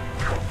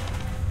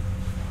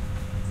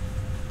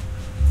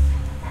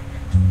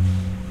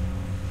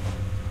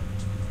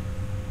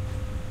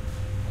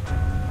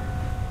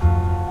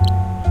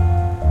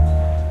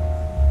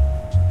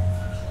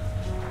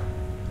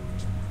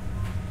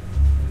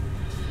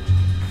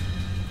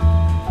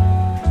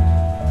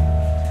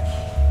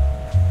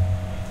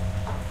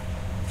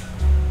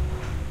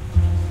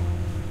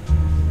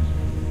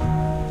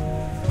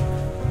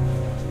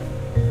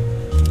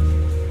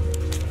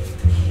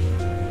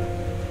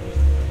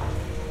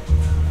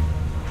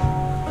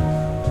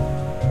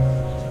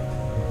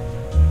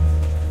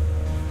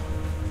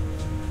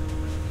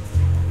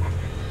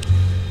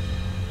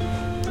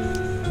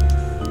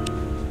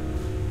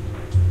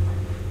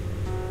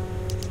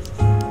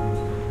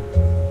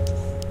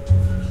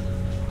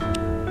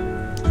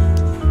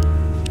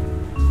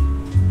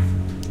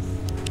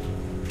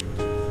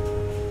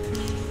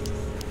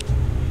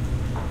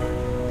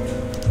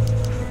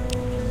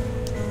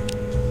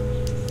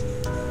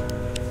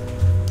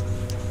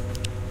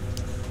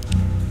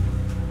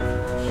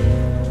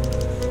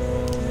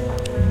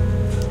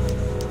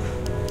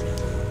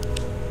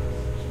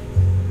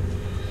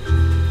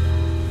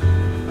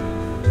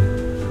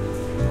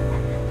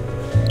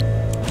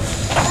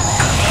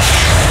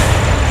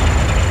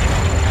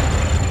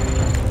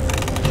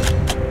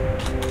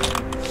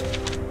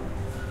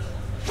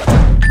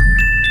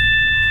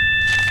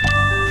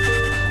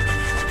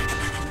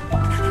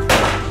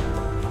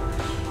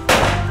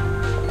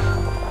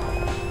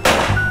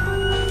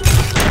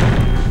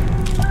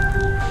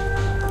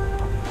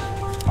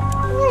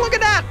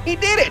 He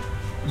did it!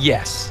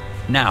 Yes.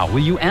 Now, will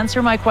you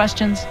answer my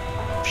questions?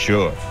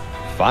 Sure.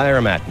 Fire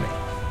 'em at me.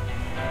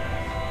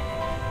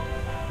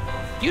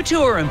 You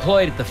two are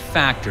employed at the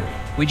factory.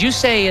 Would you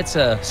say it's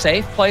a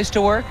safe place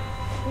to work?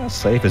 As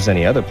safe as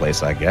any other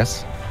place, I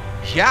guess.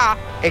 Yeah,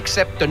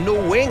 except the new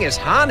wing is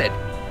haunted.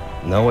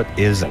 No, it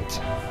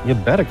isn't. You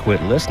better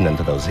quit listening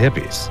to those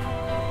hippies.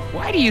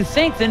 Why do you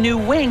think the new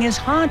wing is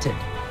haunted?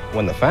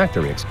 When the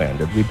factory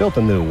expanded, we built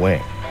a new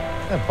wing.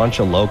 A bunch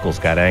of locals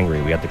got angry.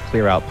 We had to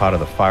clear out part of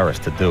the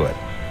forest to do it.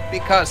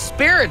 Because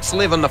spirits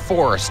live in the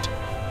forest.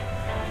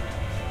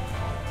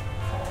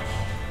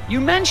 You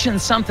mentioned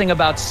something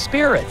about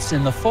spirits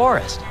in the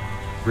forest.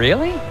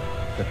 Really?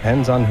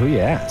 Depends on who you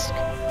ask.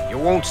 You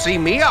won't see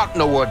me out in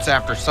the woods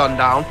after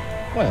sundown.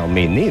 Well,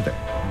 me neither.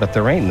 But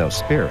there ain't no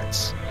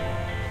spirits.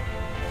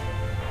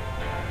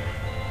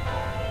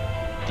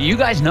 Do you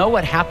guys know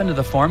what happened to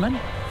the foreman?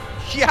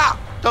 Yeah,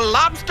 the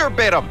lobster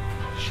bit him.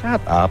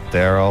 Shut up,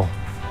 Daryl.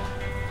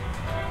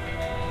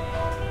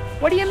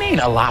 What do you mean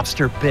a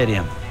lobster bit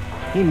him?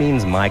 He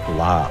means Mike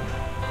Lobb.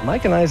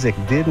 Mike and Isaac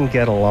didn't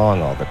get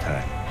along all the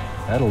time.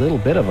 Had a little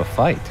bit of a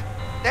fight.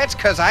 That's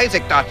because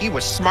Isaac thought he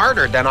was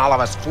smarter than all of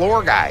us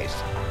floor guys.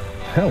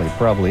 Hell, he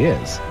probably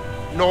is.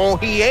 No,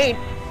 he ain't.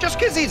 Just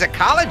because he's a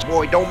college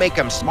boy don't make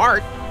him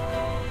smart.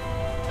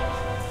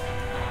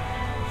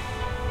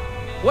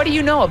 What do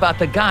you know about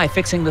the guy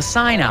fixing the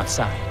sign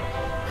outside?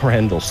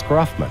 Randall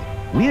Scruffman.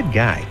 Weird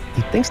guy.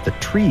 He thinks the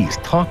trees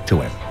talk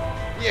to him.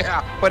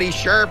 Yeah, but he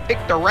sure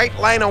picked the right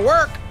line of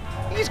work.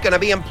 He's gonna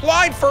be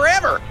employed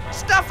forever.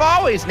 Stuff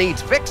always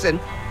needs fixing.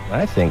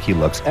 I think he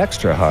looks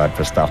extra hard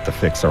for stuff to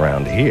fix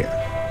around here.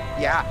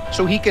 Yeah,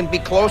 so he can be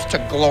close to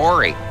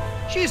Glory.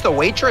 She's the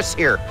waitress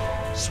here.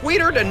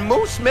 Sweeter than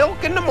moose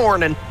milk in the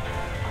morning.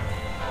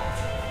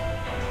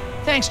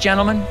 Thanks,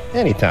 gentlemen.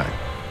 Anytime.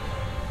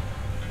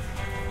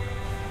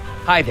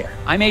 Hi there.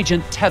 I'm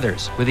Agent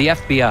Tethers with the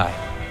FBI.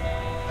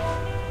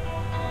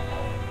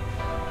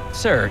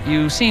 Sir,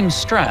 you seem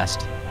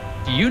stressed.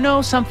 Do you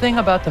know something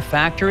about the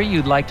factory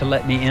you'd like to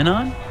let me in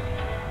on?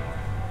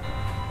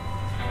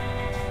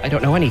 I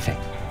don't know anything.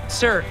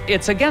 Sir,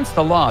 it's against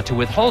the law to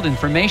withhold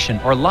information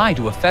or lie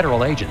to a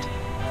federal agent.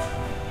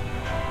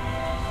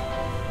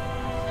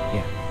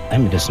 Yeah,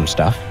 I'm into some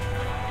stuff.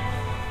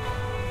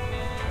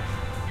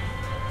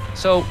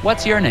 So,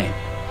 what's your name?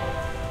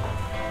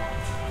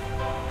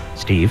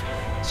 Steve?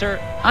 Sir,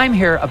 I'm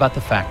here about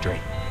the factory.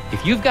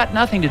 If you've got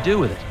nothing to do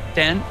with it,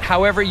 then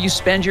however you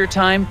spend your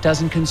time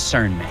doesn't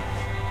concern me.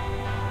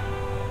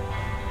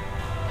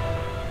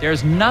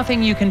 There's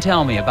nothing you can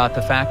tell me about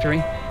the factory?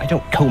 I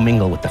don't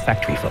commingle with the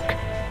factory folk.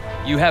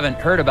 You haven't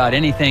heard about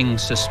anything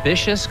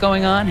suspicious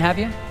going on, have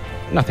you?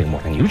 Nothing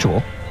more than usual.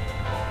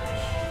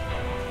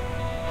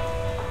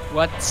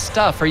 What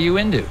stuff are you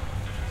into?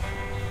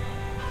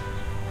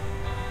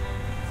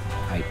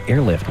 I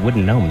airlift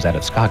wooden gnomes out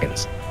of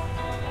Scoggins.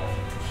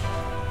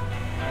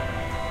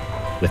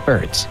 With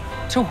birds.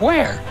 To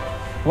where?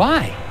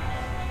 Why?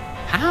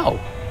 How?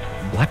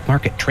 Black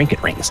market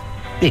trinket rings.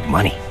 Big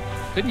money.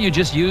 Couldn't you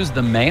just use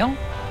the mail?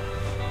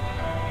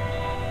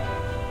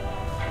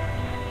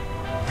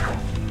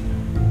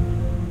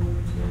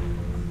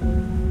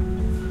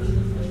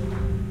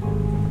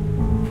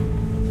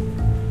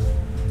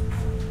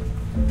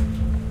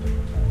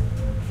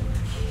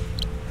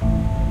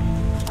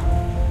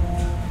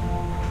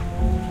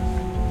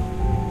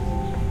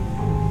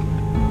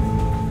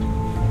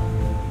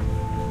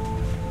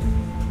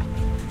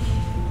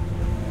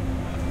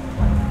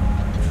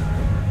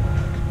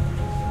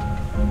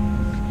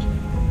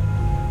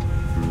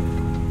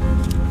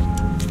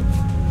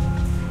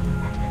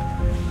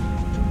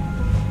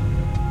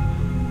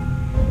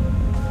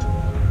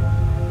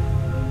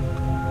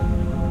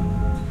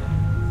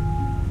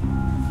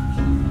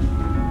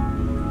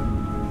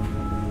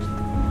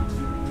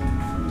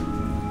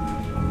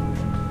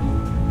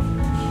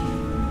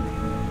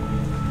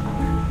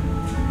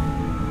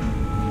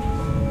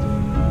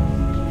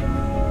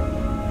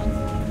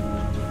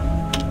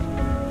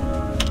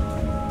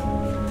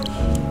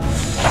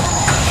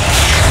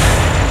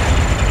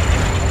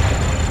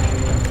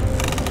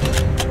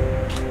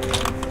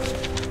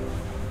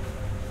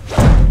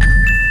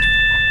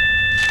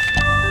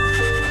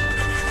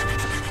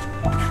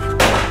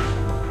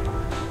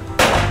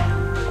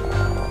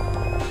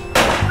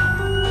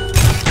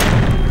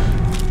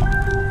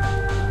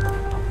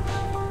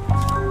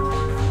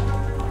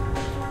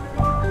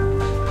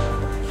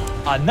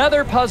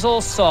 Another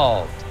puzzle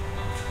solved.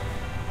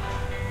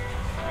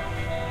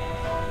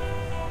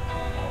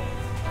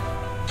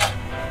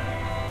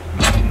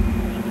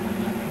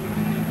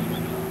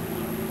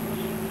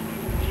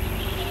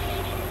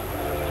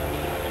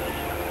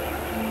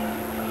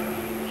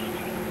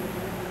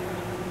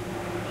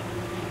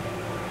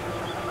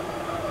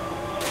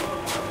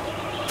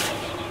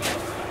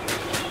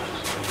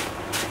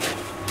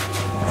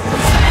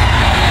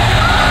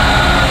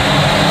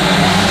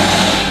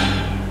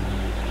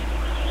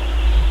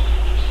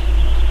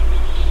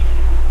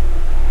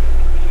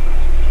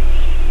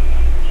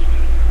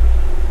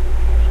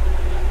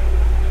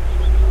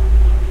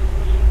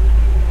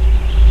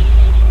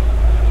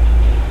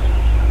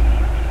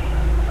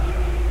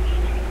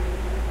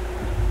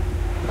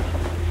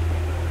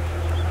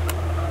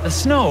 The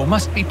snow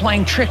must be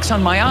playing tricks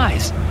on my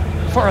eyes.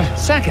 For a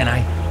second,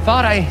 I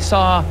thought I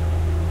saw...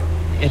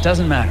 It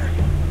doesn't matter.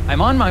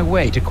 I'm on my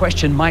way to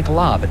question Mike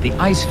Lobb at the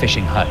ice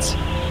fishing huts.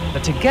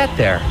 But to get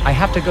there, I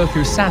have to go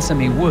through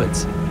Sesame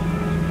Woods.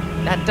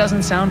 That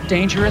doesn't sound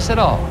dangerous at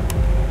all.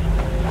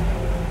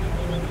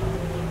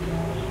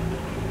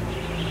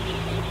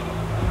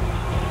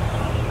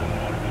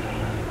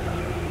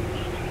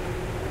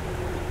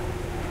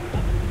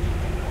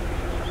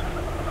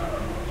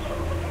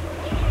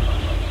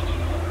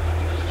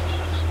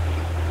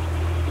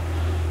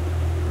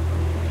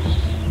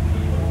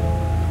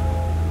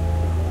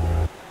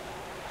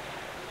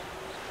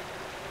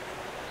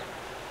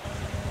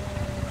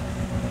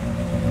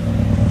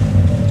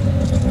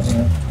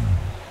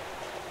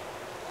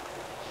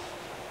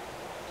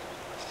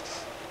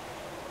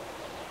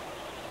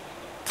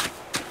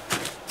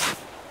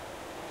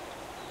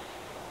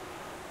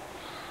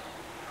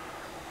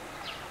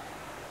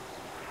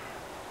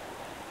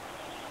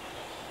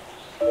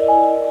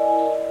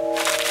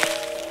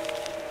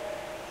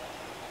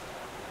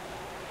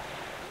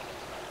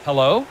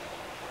 Hello?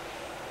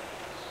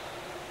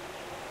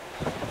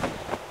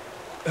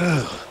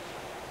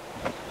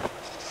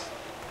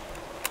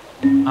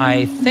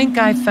 I think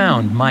I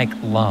found Mike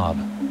Lobb.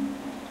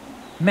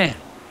 Man,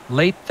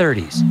 late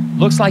 30s.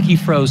 Looks like he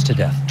froze to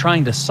death,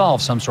 trying to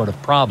solve some sort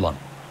of problem.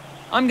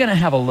 I'm gonna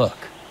have a look.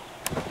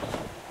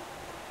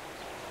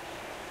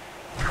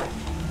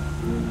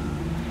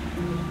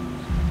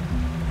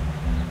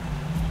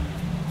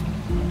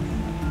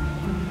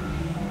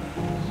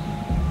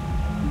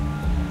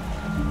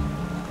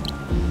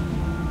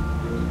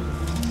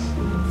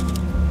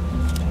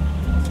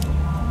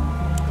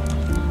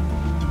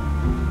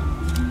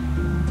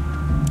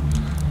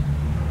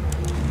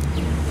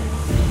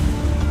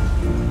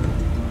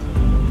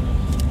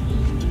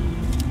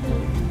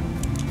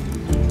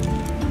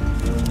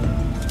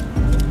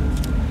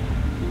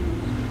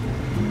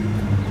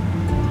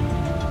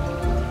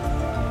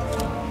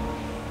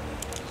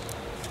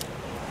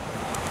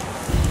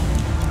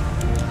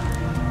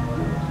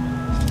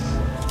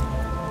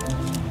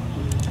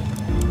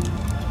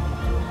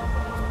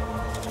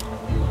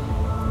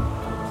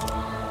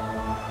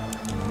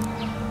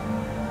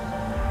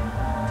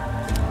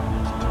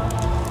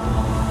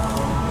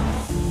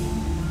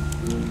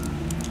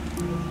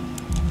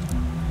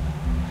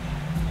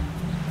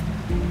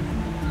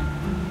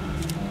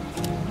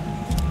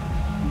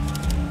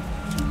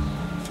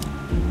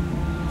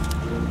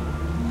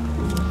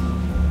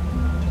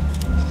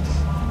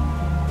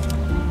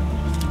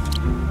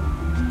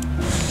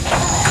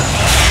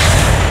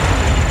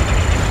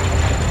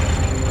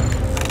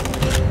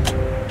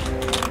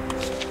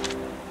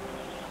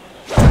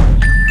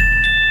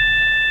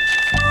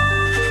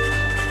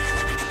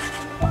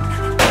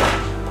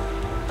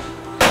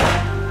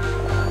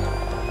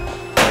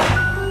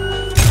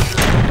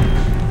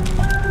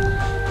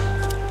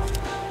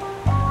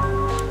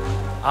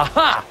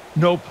 Aha!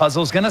 No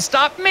puzzle's gonna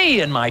stop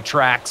me in my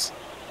tracks.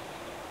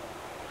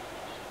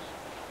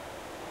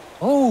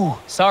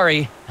 Oh,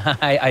 sorry.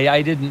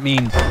 I didn't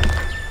mean...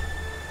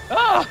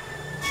 Ah!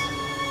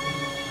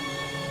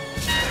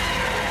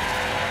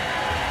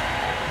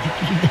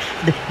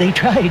 They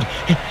tried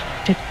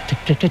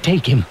to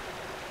take him.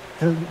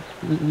 The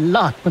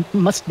lock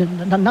must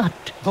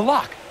not. The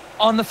lock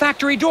on the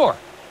factory door.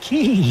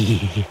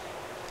 Key.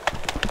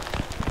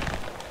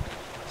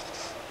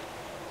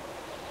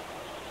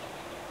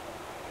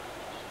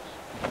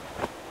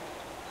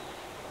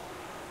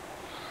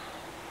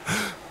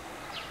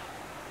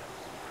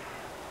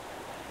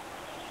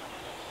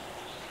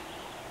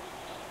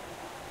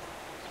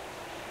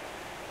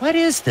 What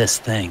is this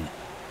thing?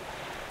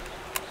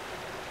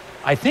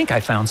 I think I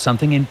found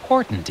something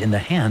important in the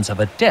hands of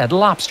a dead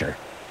lobster.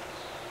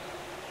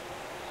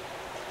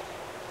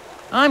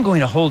 I'm going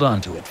to hold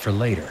on to it for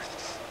later.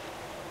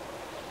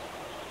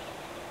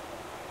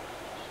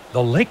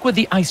 The lake with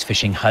the ice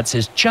fishing huts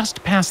is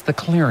just past the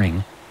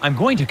clearing. I'm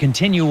going to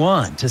continue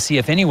on to see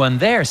if anyone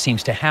there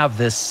seems to have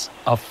this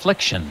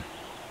affliction.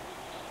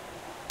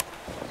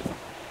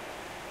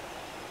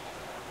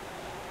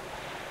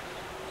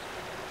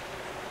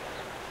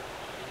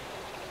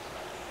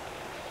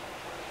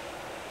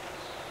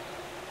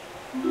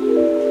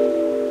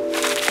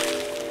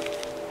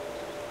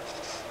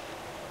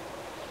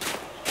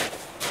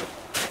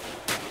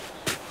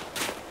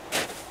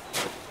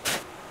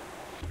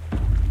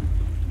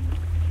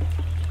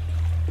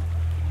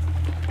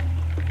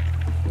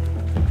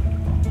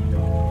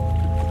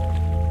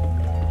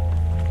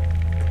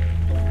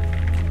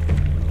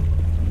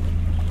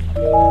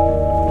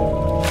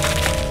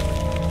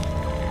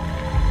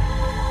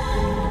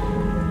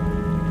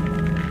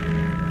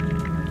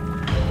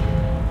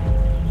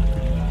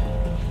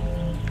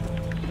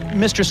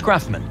 Mr.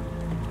 Scruffman.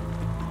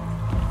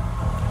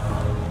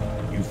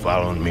 You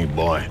following me,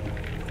 boy?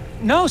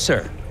 No,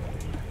 sir.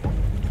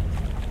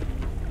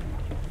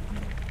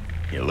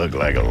 You look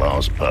like a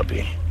lost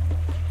puppy.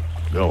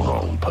 Go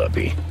home,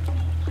 puppy.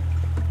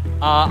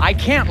 I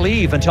can't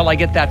leave until I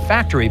get that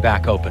factory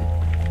back open.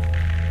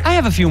 I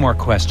have a few more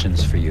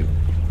questions for you.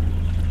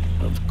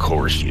 Of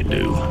course you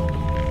do.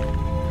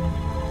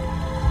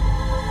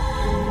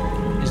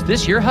 Is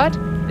this your hut?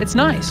 It's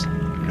nice.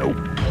 Nope.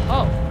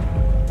 Oh.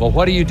 Well,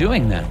 what are you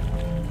doing then?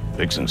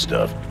 Fixing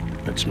stuff.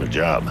 It's my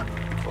job.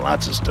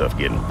 Lots of stuff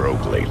getting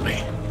broke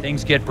lately.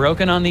 Things get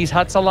broken on these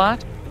huts a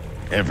lot?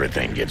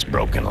 Everything gets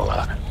broken a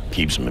lot.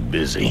 Keeps me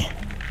busy.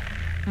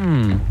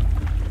 Don't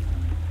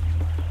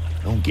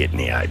get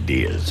any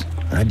ideas.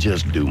 I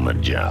just do my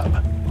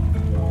job.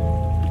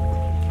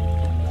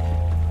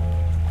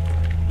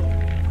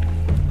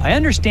 I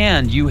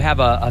understand you have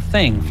a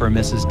thing for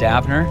Mrs.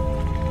 Davner.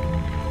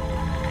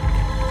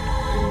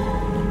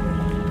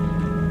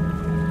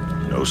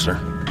 No, sir.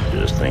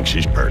 Just think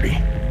she's pretty.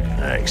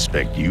 I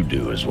expect you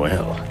do as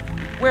well.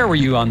 Where were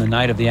you on the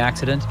night of the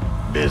accident?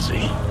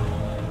 Busy.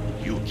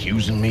 You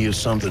accusing me of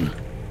something?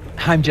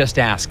 I'm just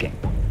asking.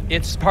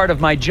 It's part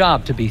of my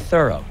job to be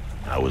thorough.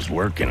 I was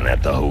working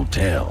at the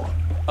hotel.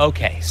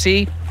 Okay,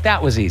 see?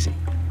 That was easy.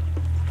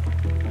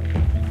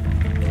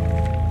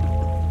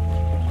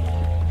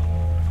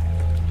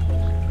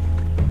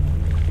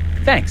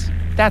 Thanks.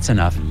 That's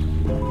enough.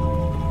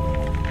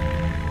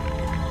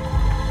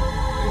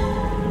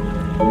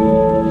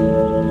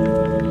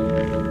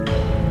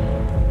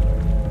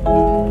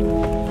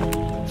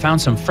 found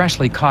some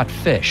freshly caught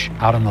fish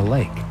out on the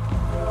lake.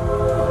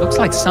 Looks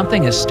like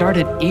something has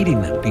started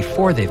eating them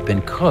before they've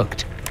been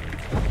cooked.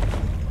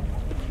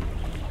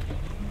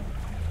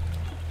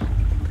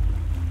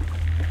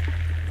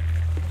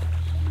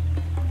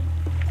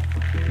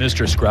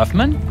 Mr.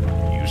 Scruffman?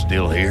 You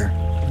still here?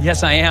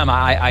 Yes, I am.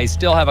 I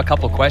still have a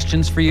couple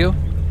questions for you.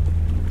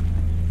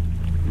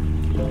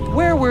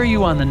 Where were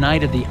you on the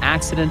night of the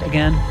accident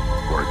again?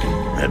 Working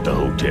at the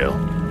hotel.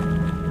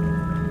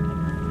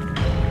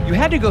 You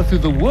had to go through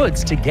the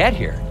woods to get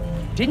here.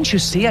 Didn't you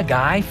see a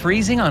guy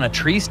freezing on a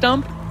tree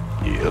stump?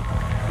 Yep.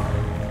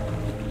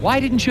 Why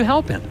didn't you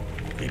help him?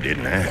 He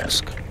didn't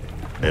ask.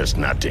 Best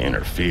not to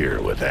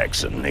interfere with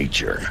acts of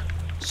nature.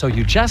 So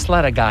you just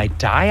let a guy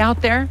die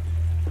out there?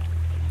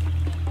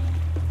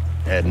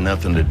 Had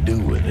nothing to do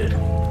with it.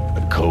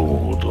 A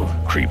cold will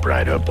creep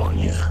right up on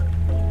you.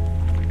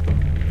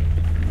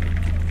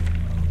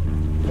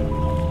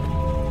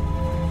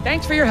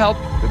 Thanks for your help.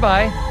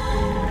 Goodbye.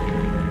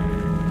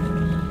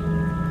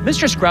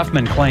 Mr.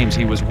 Scruffman claims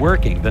he was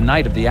working the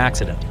night of the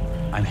accident.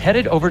 I'm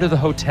headed over to the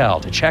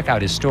hotel to check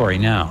out his story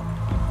now.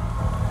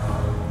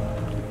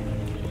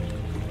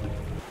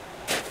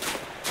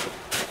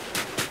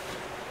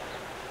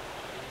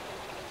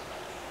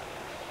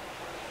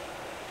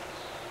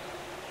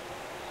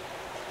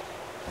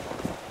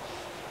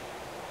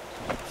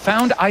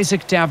 Found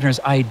Isaac Davner's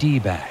ID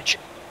badge.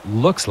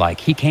 Looks like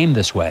he came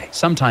this way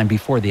sometime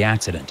before the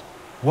accident.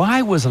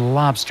 Why was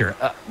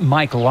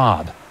Mike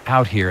Lobb,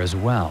 out here as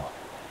well?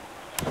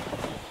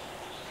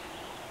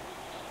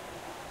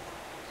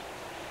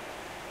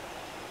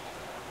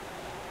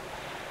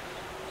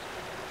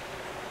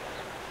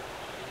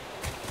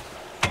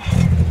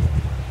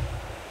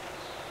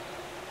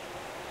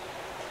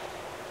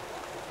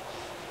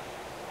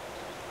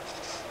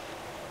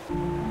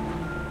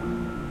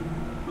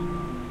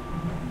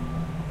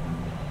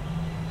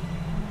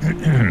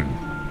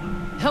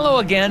 Hello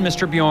again,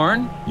 Mr.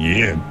 Bjorn.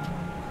 Yeah,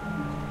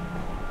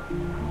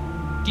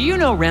 Do you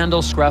know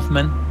Randall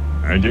Scruffman?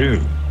 I do.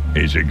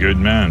 He's a good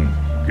man.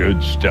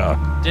 Good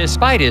stock.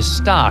 Despite his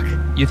stock,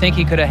 you think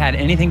he could have had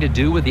anything to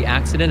do with the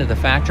accident at the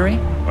factory?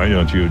 Why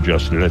don't you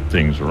just let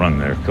things run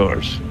their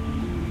course?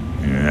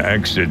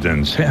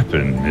 Accidents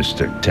happen,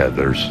 Mr.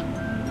 Tethers.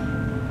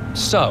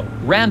 So,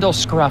 Randall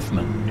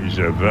Scruffman. He's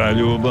a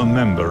valuable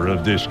member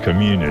of this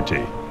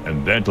community,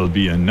 and that'll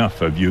be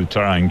enough of you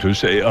trying to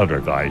say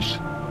otherwise.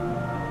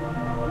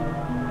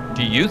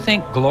 Do you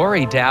think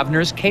Glory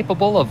Davner's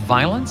capable of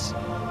violence?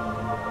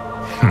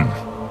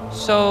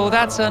 So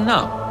that's a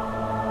no.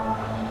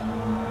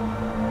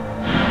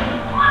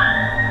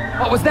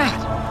 What was that?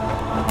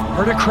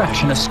 Heard a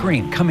crash and a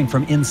scream coming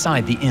from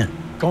inside the inn.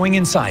 Going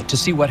inside to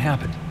see what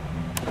happened.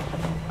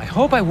 I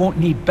hope I won't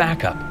need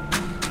backup.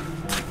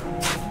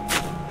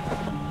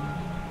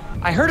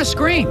 I heard a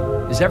scream.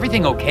 Is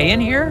everything okay in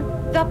here?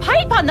 The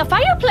pipe on the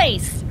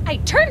fireplace. I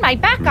turned my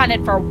back on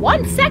it for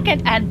 1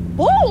 second and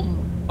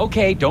boom!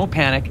 Okay, don't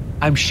panic.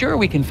 I'm sure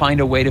we can find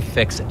a way to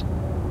fix it.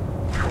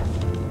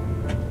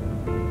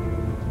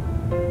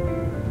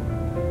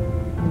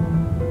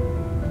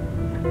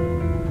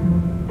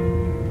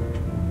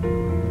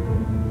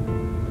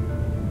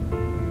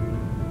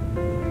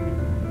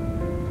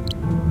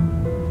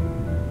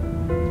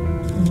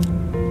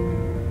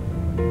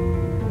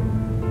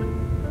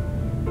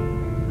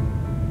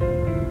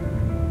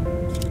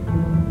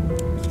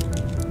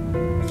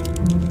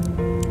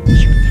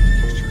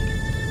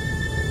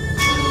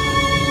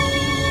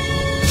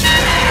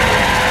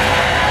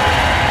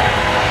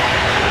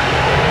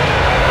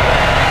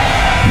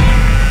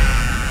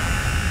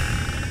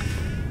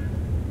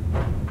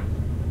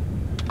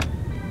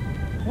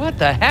 What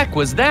the heck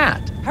was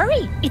that?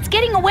 Hurry, it's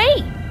getting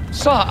away.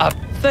 Saw a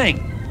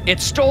thing. It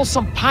stole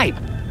some pipe.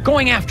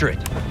 Going after it.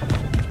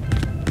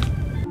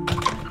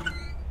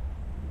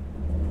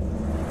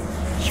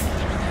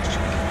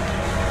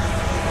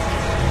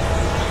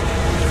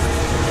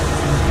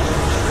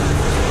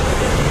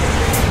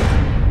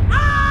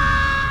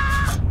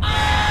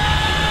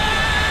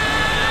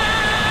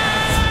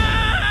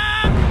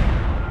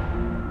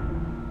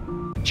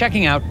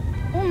 Checking out.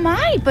 Oh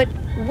my, but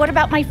what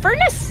about my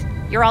furnace?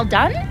 You're all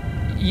done?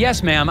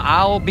 Yes, ma'am.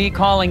 I'll be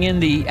calling in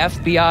the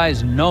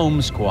FBI's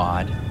Gnome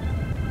Squad.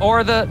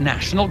 Or the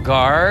National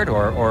Guard,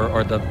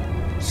 or the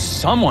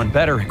someone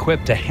better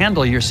equipped to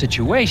handle your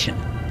situation.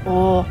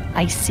 Oh,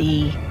 I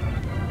see.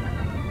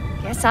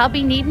 Guess I'll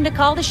be needing to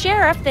call the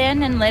sheriff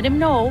then and let him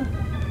know.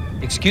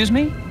 Excuse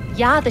me?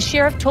 Yeah, the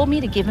sheriff told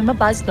me to give him a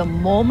buzz the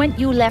moment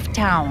you left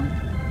town.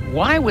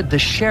 Why would the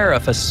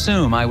sheriff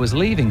assume I was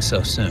leaving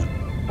so soon?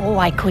 Oh,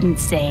 I couldn't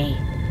say.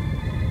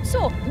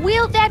 So,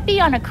 will that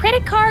be on a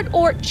credit card,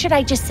 or should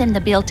I just send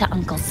the bill to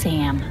Uncle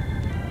Sam?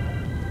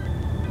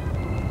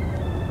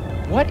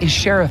 What is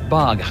Sheriff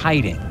Bogg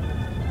hiding?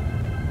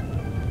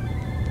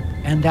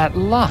 And that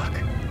lock,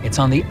 it's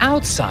on the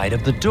outside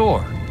of the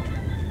door.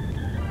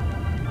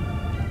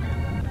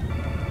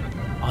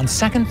 On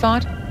second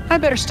thought, I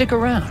better stick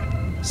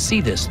around,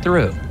 see this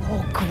through.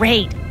 Oh,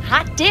 great.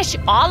 Hot dish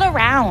all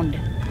around.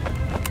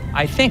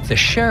 I think the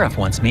sheriff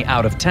wants me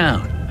out of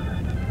town.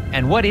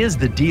 And what is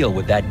the deal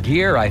with that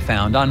gear I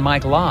found on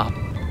Mike Lobb?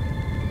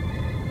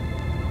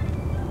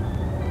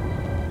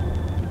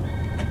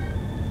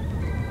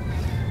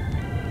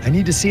 I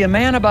need to see a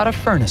man about a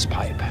furnace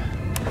pipe.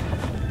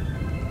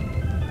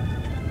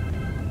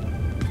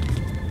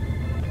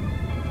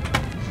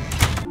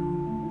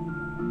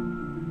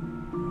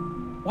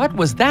 What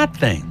was that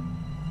thing?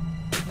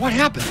 What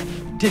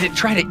happened? Did it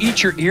try to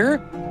eat your ear?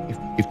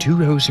 If two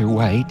rows are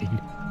white and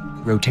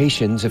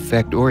rotations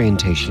affect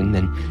orientation,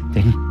 then...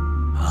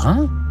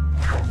 Huh?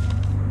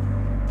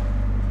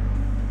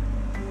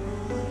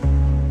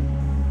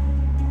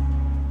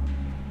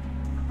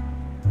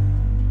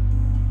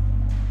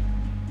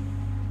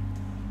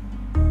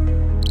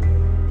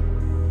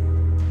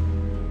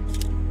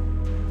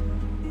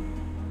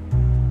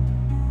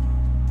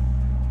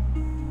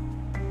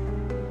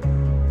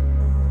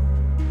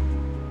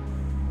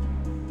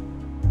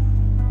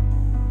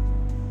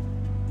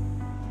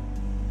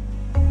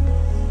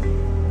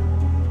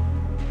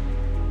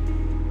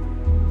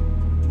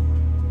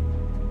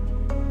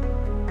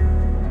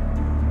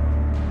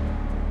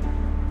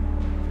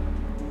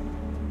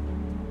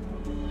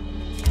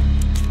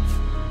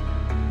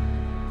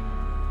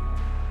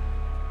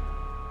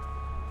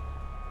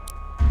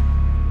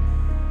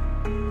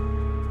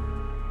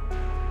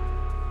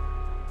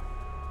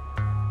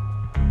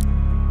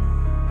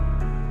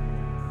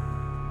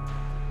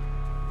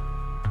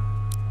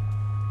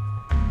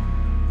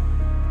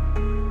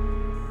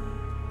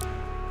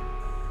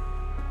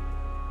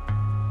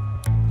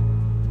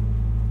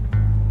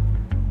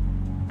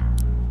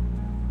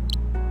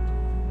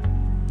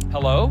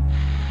 Hello?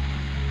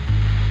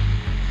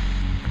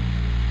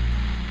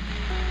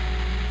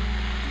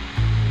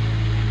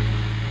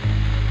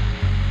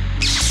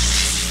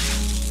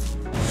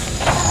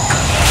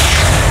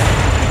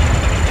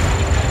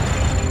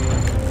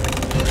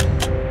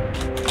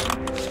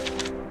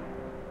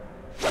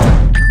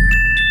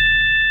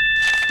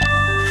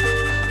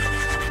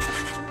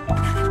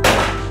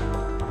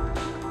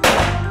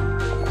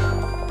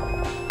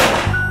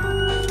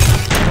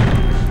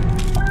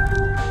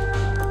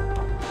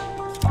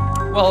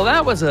 Well,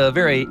 that was a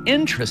very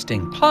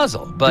interesting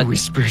puzzle, but... The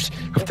whispers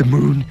of the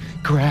moon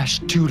crash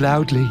too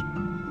loudly.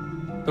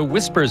 The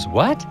whispers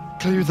what?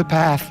 Clear the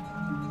path.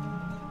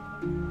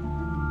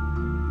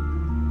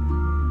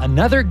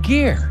 Another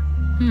gear.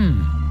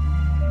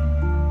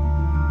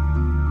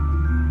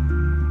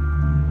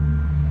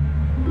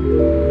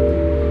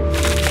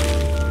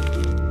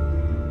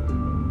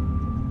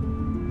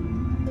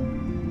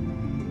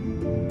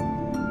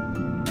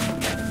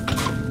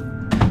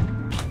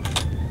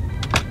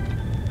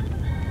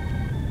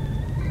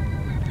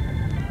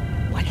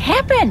 What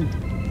happened?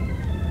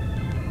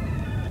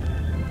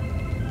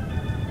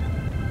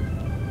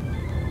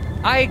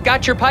 I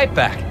got your pipe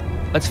back.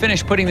 Let's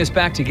finish putting this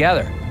back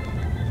together.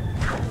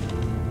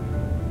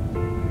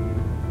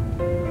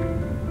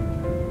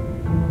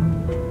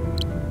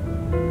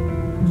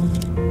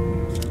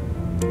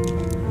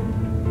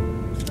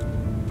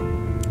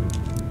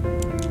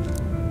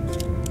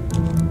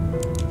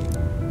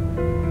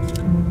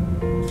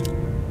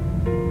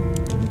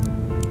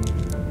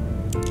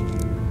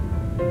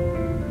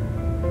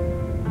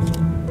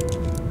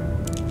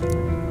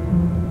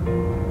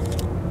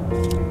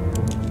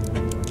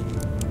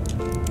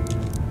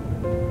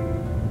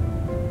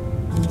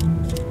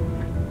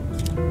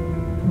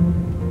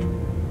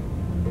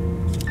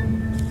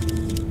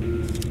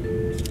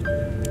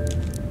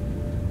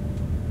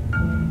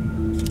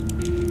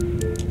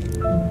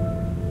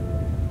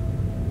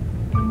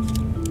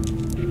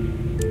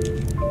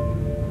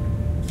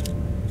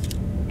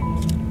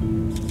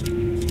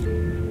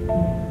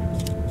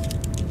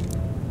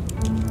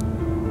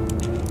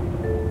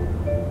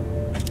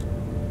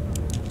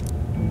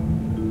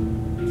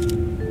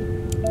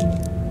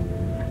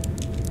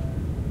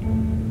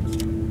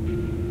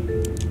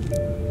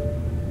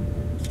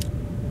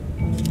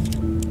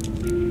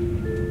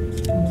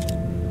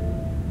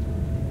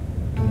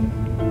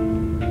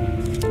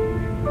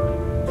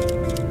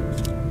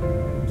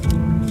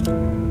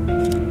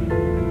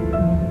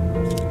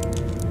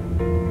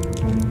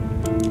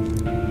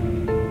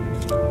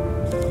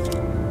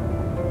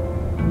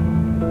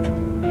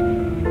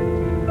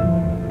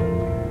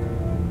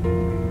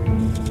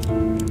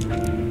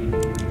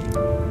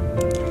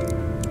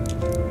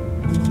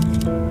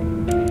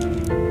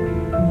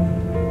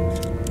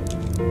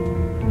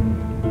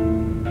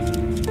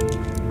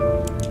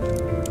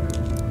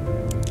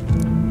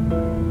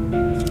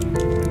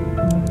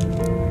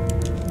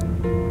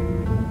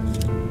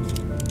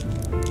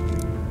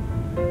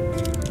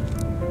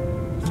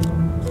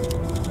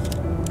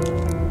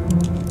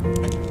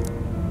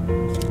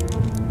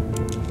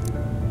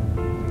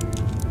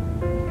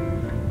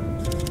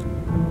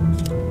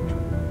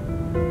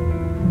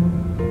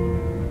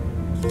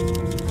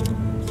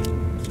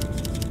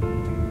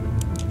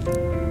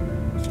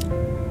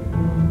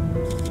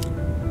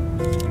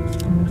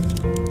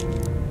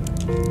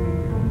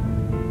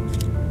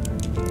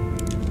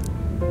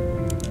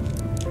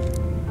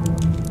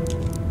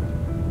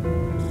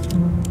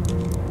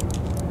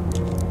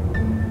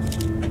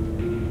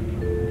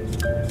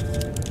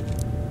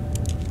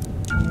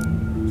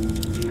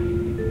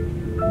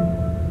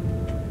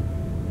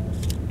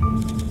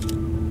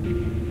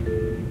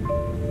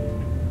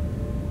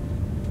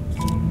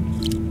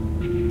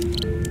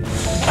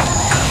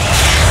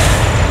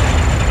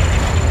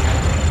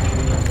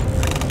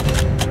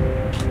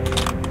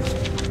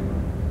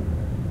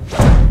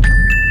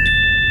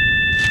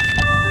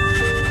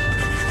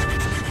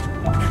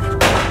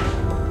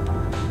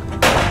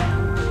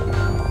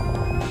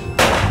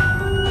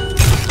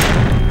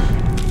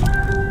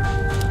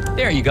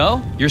 There you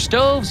go. Your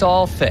stove's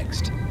all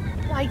fixed.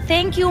 Why,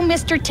 thank you,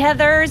 Mr.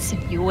 Tethers.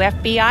 You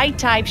FBI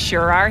types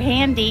sure are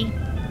handy.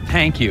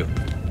 Thank you.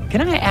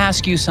 Can I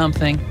ask you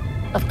something?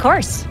 Of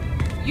course.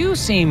 You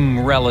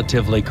seem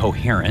relatively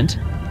coherent.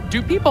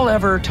 Do people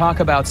ever talk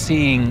about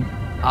seeing,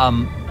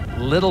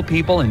 little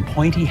people in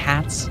pointy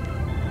hats?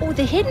 Oh,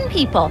 the hidden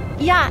people.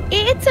 Yeah,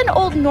 it's an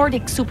old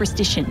Nordic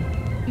superstition.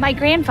 My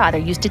grandfather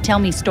used to tell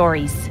me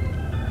stories.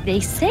 They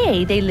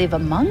say they live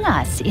among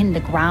us in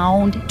the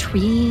ground,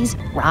 trees,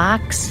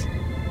 rocks.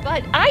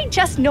 But I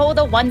just know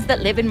the ones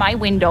that live in my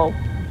window.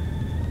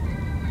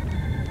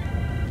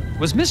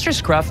 Was Mr.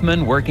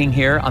 Scruffman working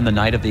here on the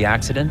night of the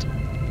accident?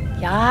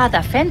 Yeah,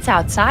 the fence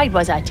outside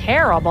was a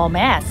terrible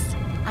mess.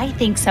 I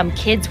think some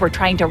kids were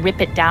trying to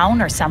rip it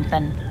down or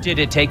something. Did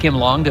it take him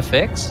long to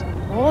fix?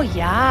 Oh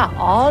yeah,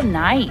 all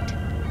night.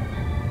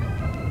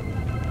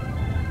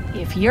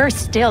 If you're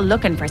still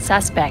looking for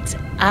suspects,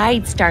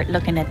 I'd start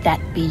looking at that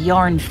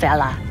Bjorn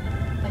fella.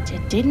 But you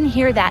didn't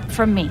hear that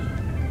from me.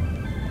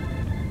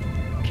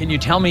 Can you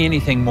tell me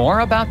anything more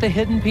about the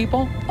hidden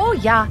people? Oh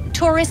yeah,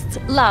 tourists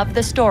love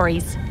the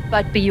stories.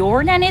 But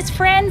Bjorn and his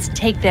friends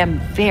take them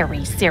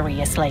very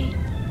seriously.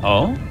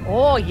 Oh?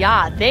 Oh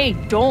yeah, they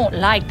don't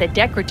like the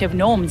decorative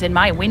gnomes in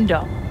my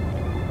window.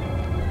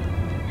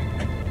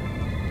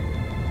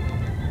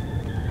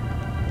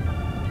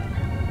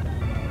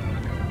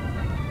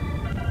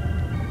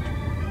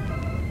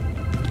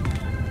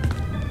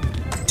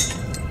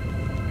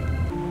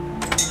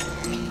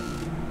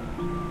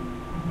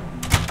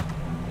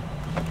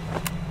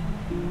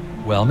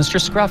 Well, Mr.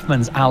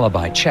 Scruffman's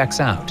alibi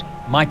checks out.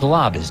 Mike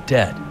Lobb is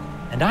dead.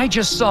 And I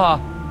just saw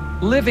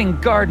living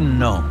garden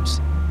gnomes.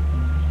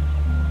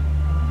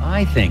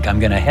 I think I'm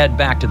gonna head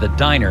back to the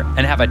diner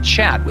and have a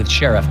chat with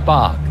Sheriff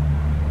Bog.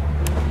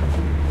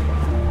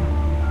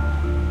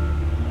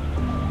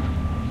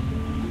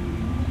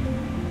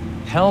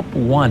 Help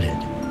wanted.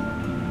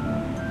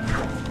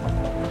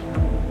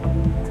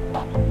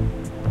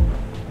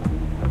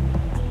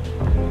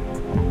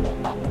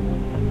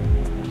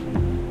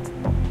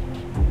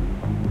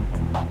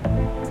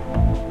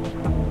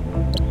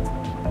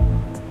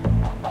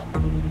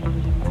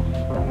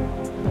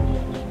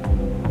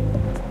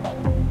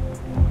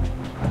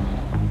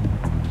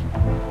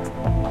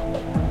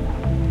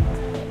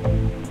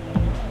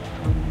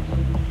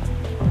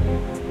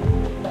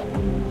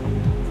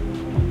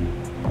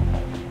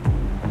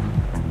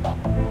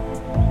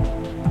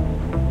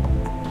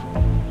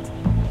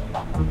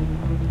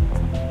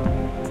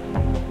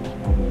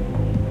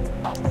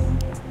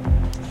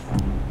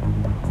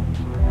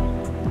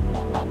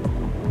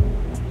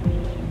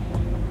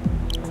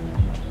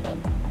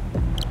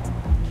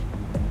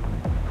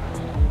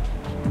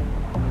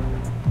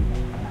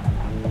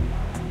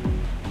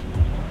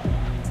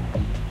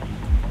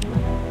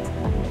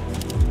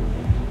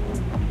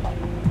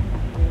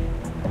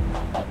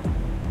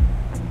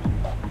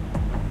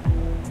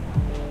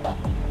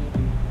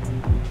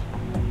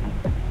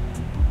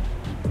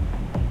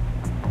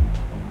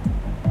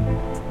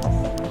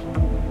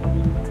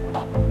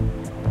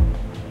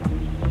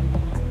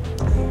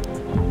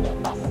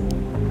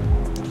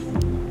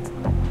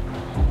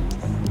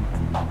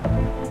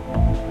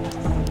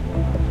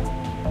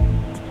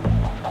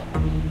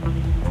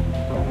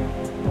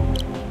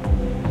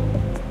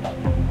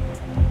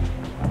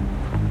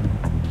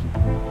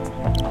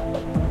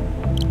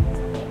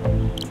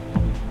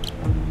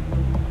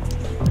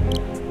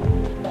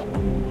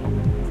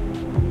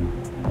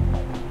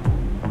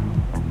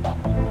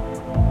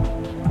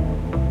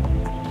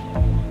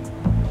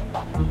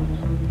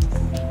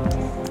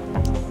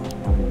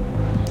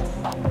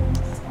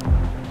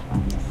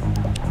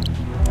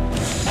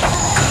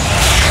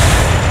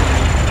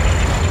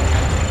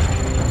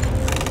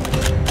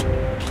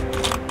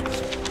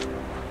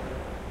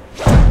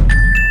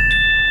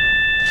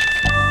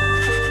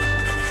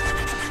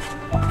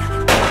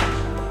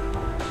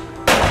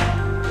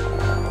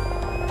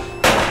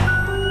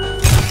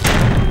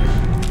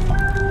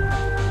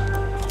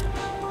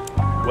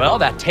 Well,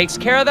 that takes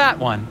care of that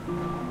one.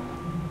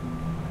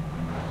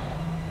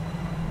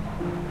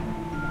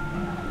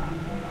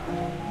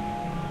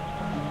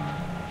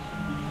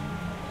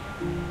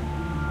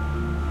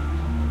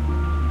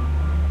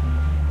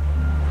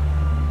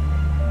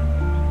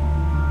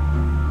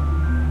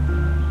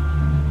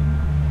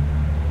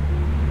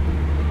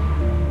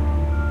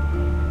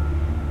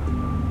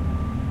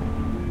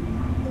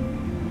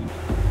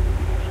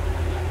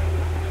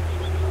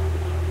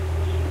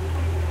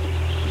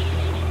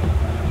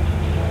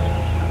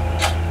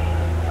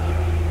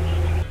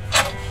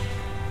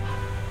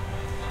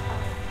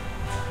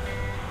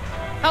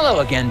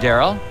 Hello again,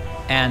 Daryl.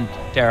 And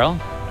Daryl.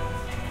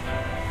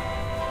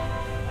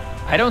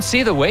 I don't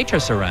see the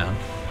waitress around.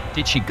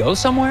 Did she go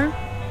somewhere?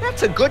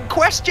 That's a good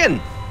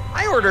question.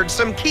 I ordered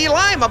some key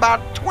lime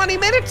about 20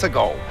 minutes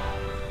ago.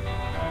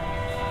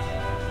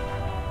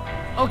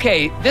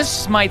 Okay,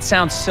 this might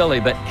sound silly,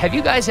 but have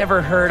you guys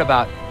ever heard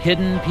about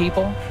hidden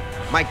people?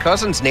 My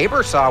cousin's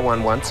neighbor saw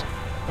one once.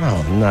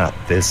 Oh, not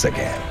this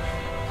again.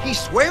 He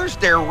swears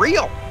they're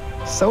real.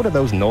 So do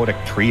those Nordic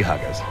tree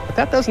huggers, but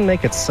that doesn't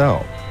make it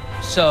so.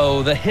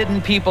 So the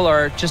hidden people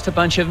are just a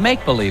bunch of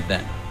make-believe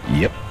then?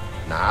 Yep.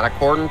 Not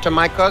according to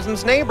my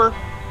cousin's neighbor.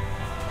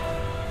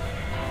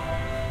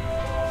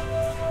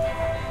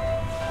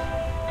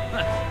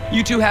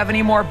 You two have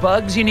any more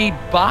bugs you need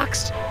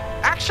boxed?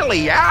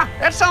 Actually, yeah,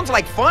 that sounds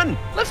like fun.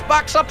 Let's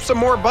box up some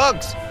more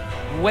bugs.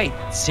 Wait,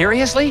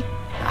 seriously?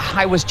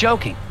 I was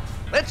joking.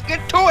 Let's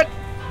get to it.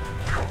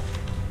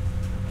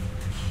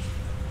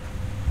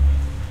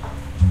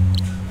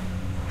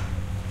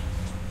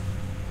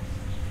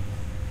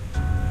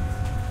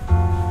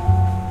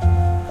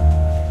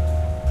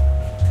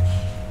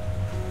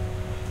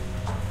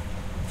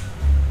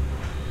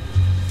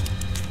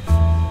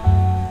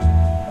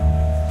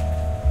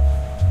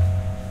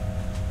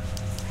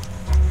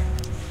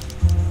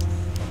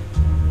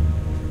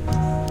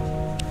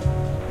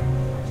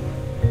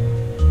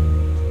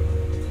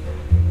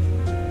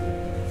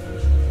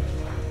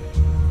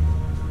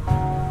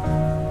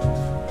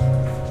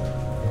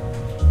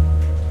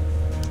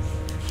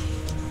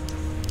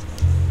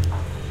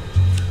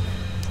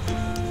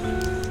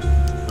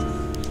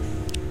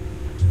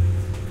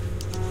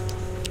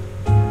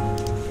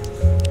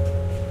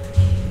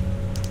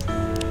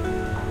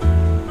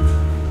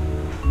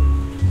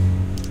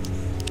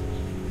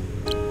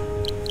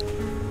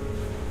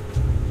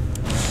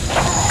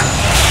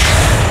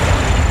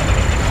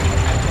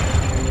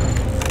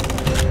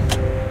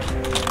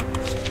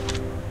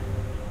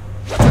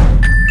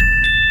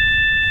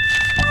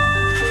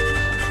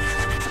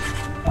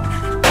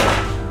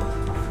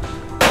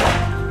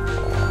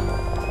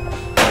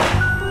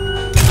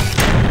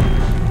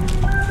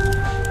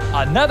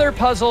 Another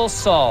puzzle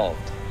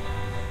solved.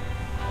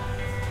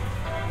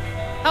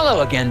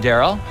 Hello again,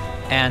 Daryl.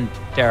 And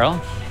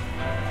Daryl.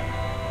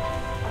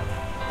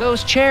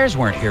 Those chairs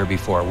weren't here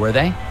before, were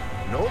they?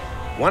 Nope.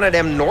 One of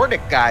them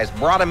Nordic guys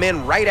brought them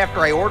in right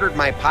after I ordered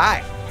my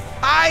pie.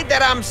 Pie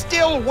that I'm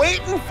still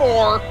waiting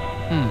for.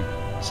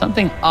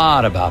 Something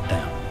odd about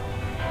them.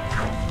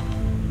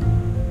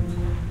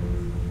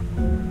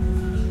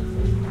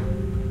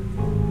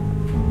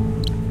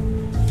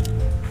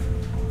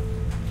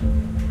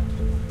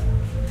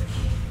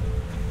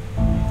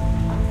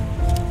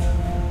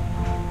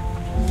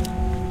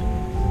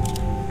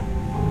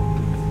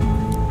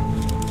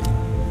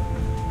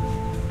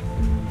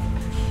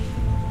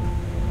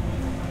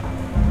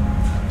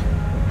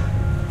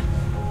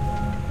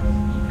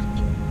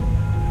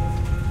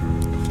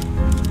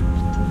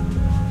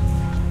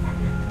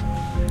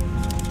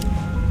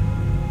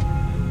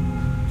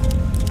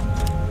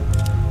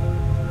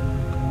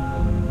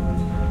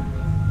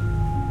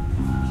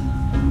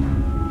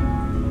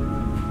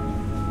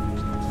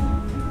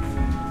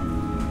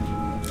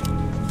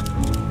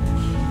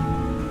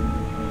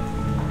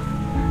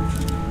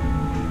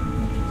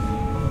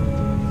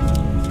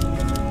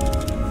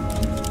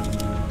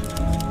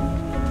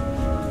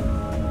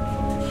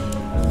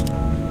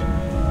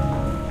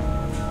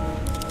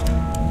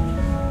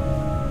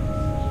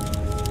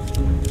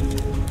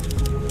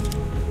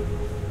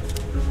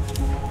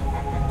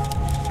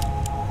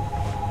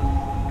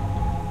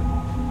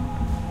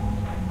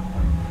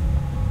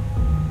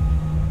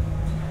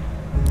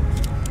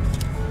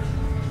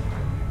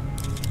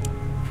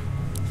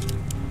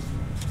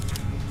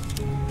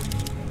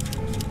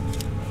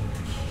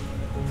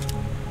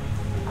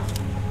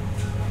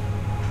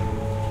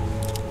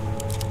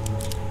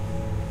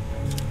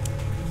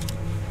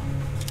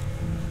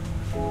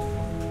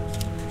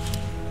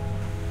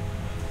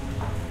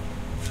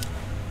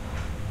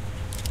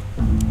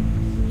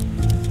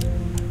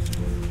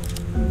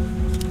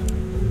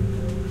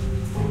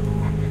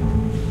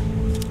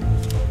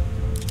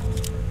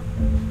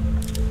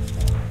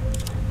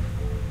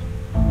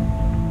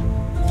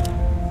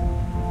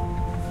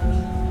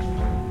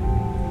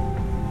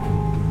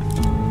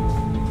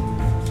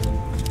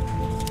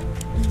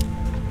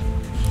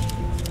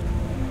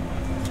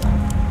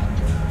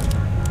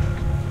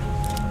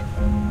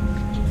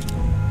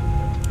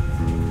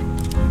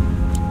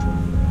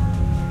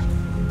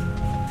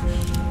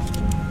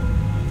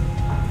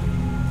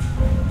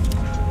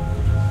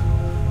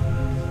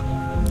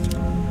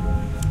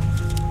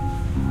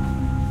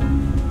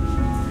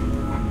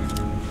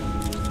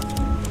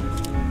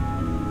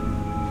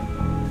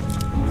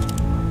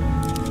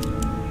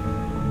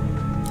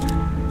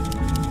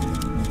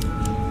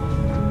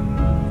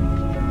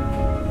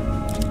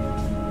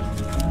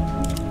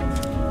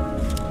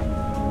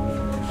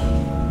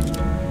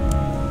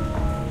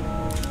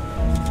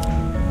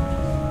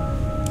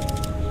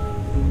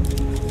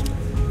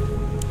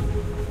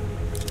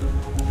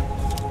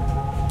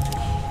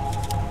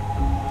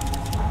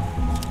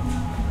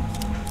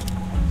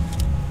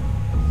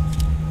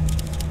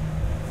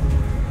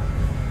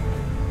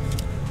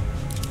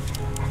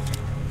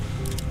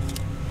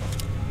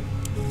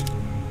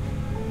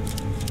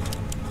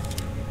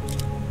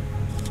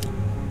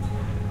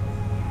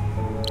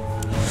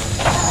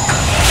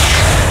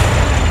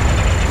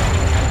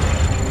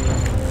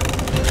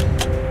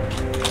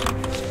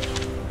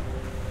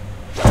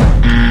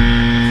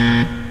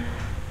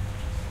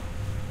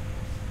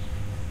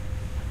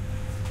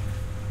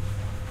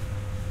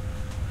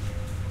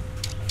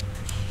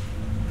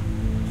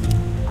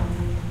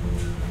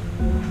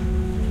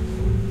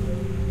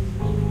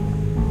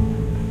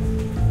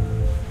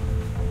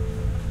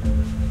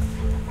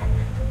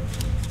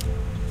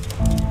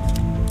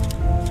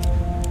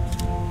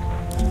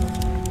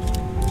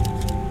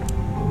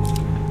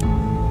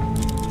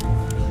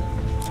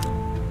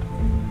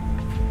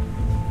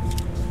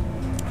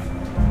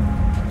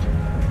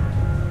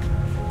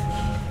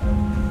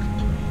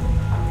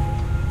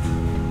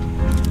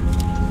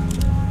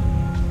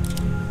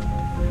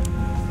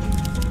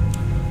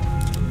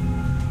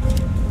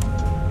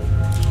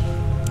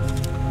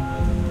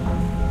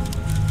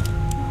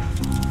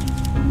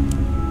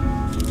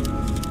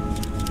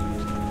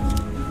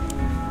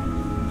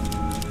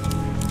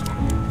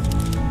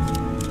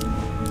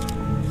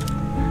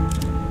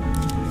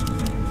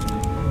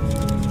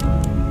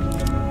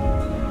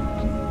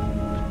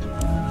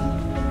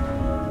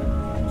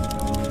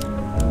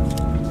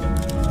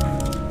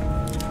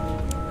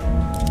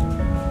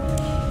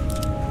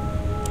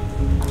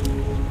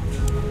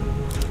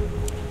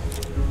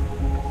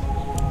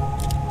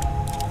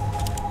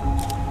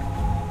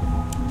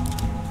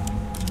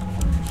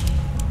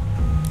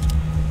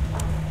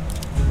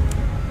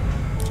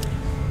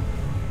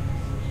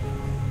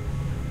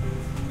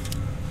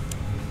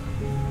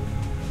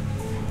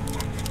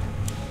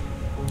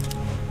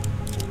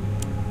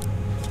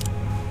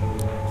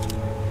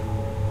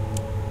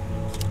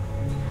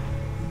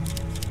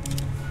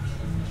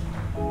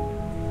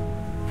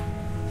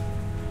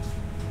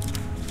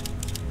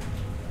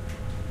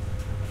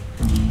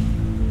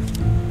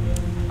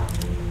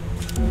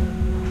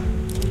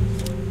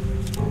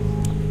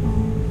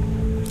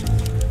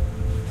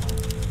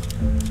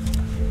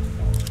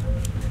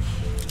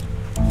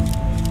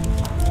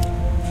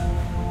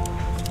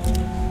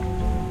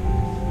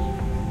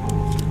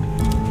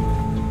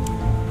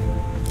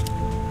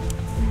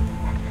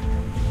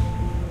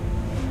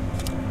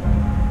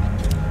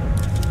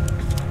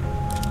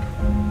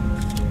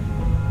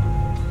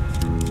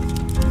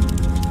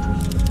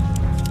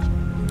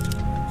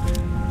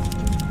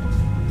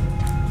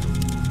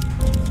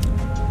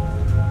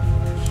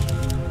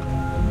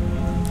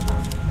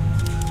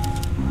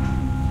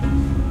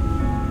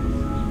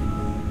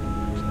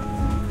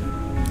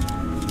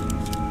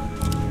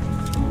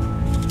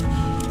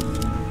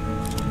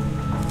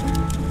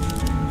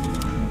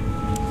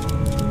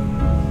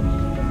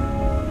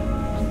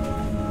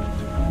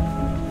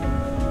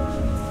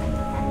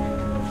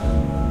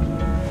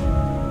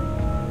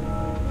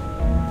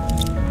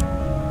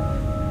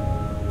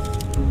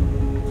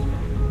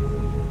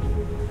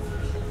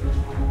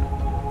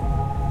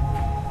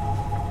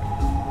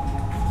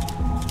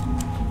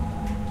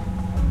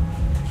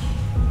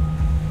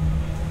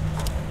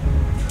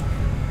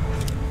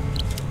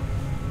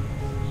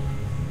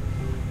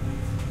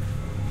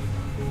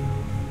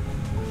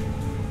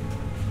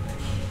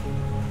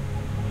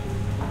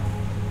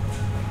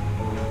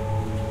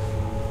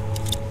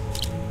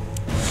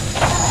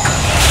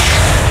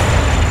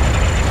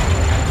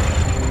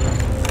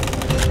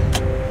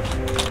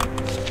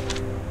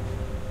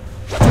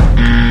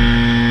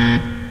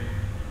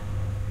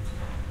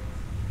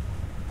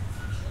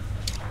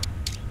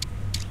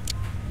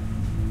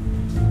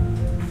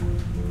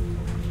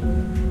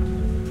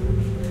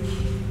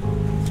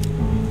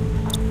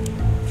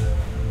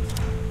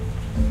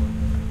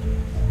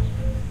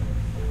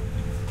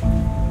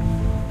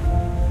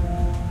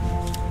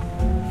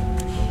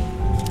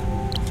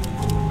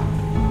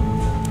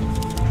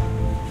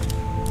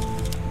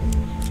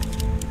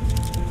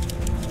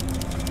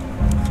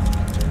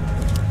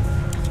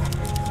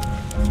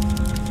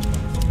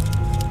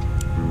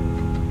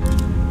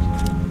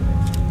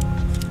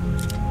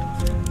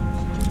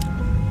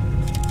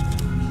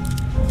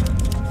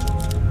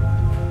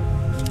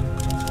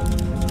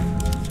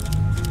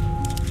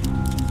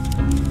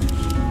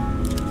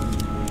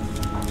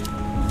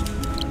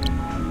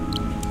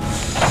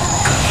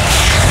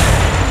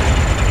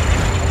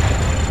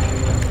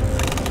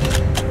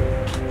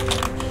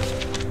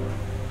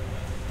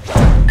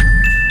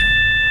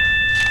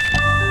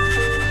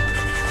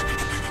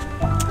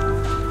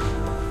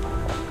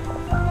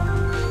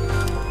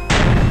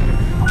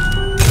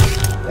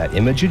 That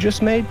image you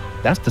just made,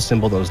 that's the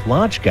symbol those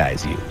lodge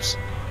guys use.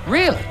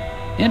 Really?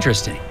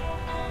 Interesting.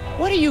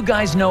 What do you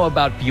guys know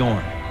about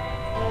Bjorn?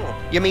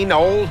 Oh, you mean the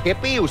old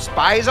hippie who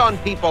spies on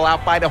people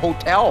out by the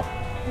hotel?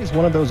 He's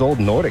one of those old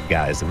Nordic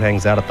guys that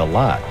hangs out at the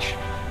lodge.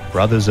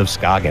 Brothers of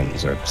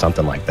Scoggins or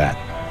something like that.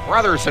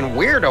 Brothers and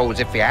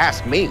weirdos, if you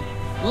ask me.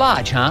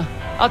 Lodge, huh?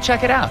 I'll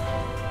check it out.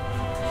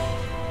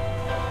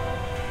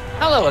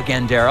 Hello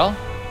again, Daryl.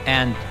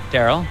 And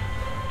Daryl.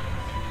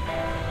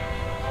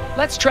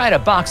 Let's try to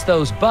box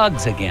those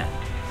bugs again.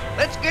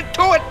 Let's get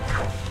to it.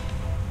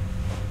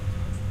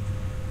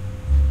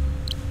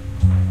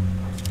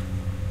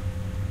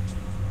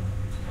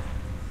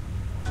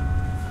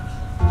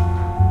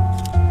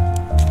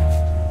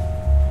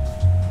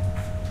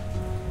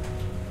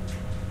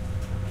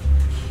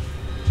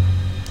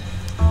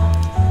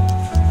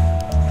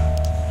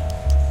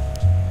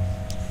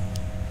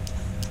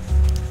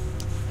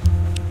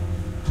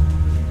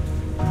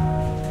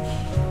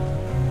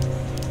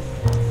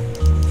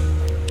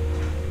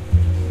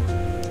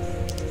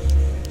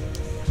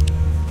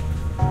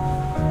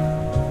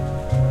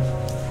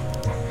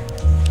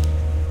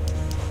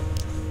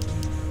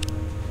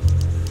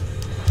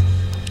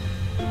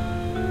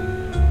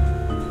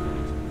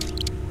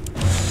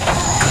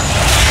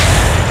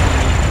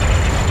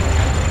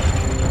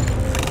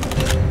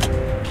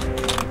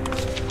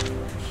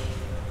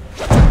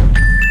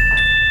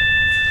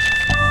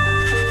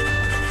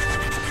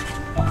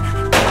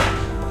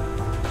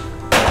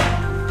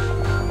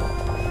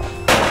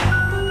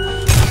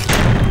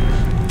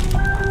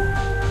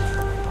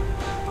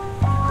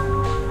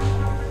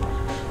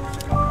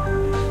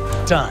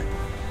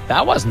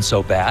 that wasn't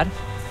so bad.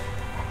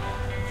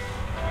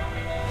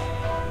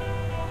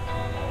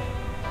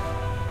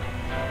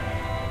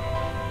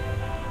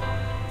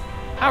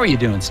 How are you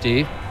doing,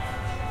 Steve?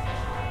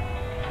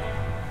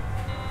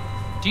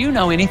 Do you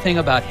know anything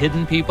about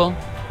hidden people?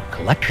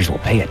 Collectors will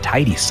pay a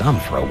tidy sum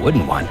for a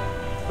wooden one.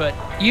 But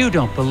you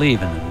don't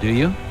believe in them, do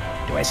you?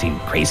 Do I seem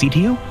crazy to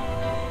you?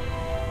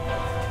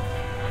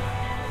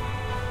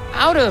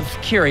 Out of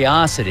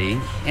curiosity,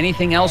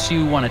 anything else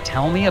you want to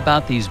tell me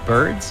about these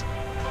birds?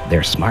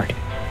 They're smart.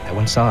 I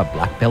once saw a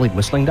black-bellied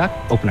whistling duck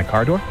open a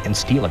car door and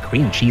steal a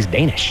cream cheese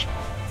Danish.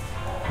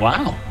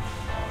 Wow.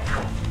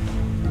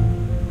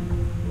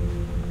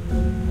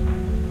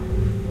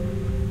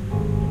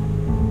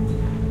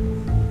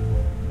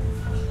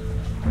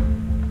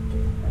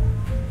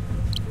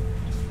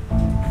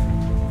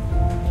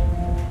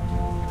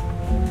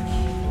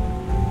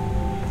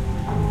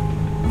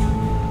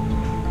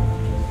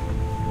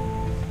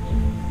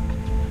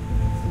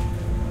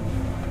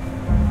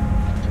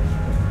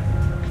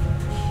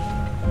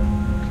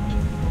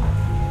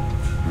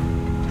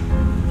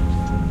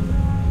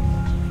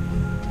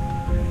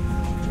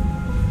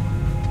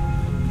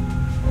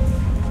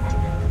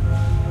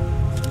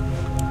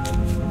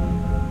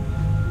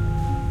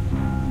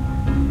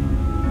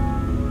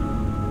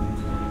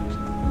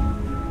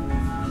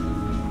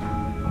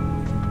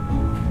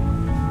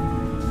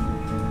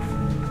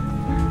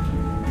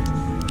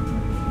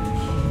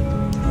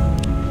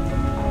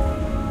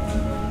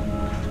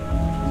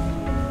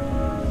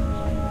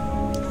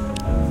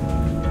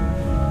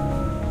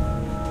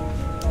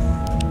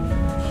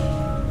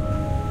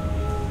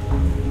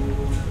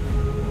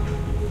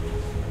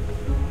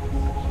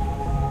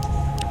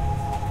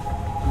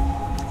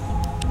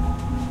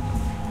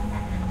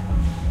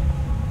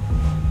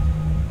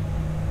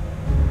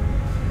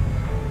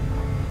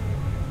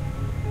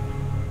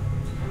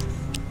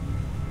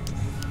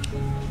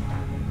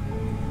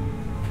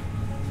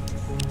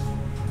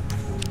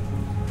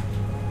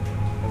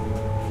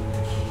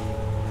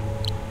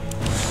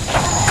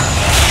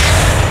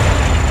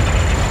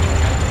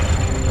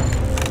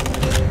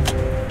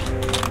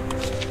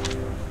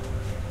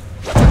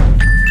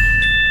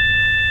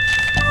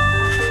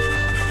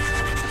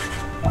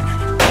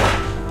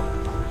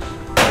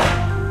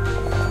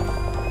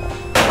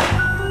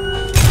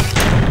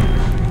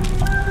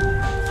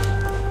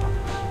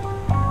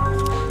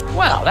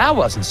 Well, that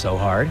wasn't so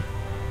hard.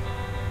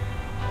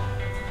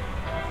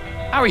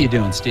 How are you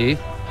doing, Steve?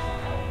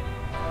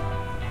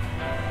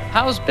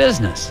 How's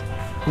business?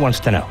 Who wants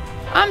to know?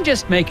 I'm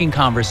just making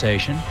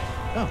conversation.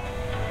 Oh,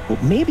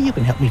 well, maybe you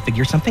can help me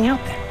figure something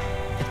out then.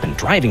 It's been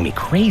driving me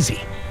crazy.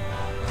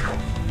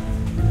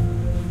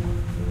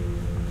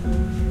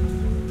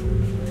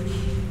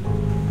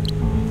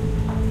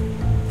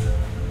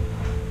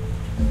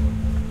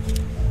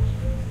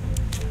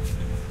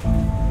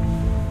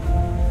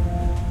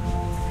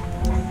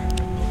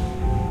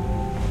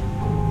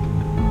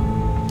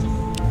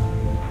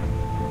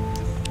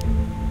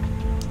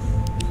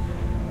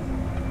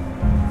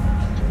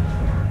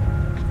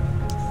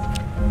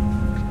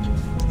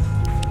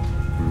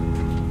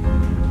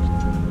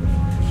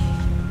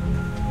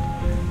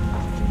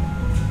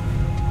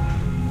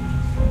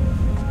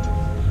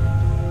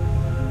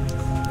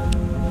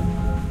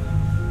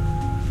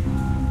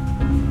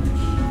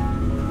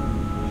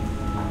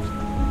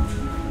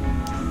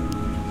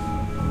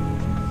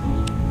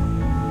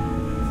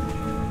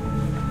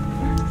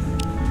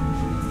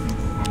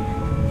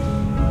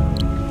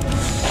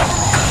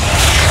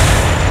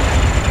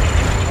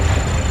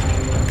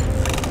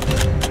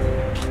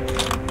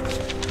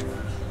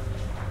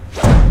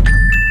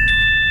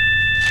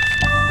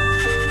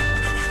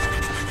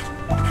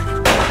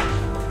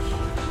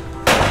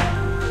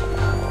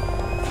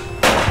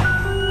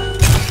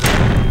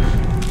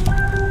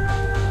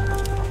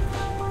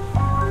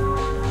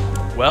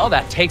 Well,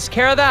 that takes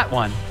care of that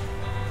one.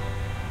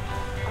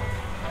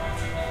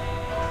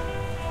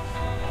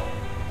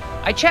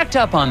 I checked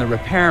up on the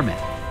repairman.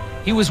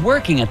 He was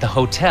working at the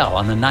hotel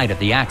on the night of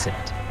the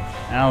accident.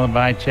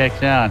 Alibi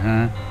checks out,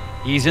 huh?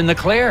 He's in the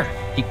clear.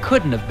 He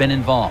couldn't have been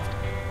involved.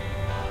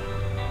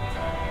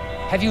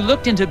 Have you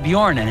looked into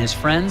Bjorn and his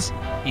friends?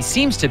 He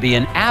seems to be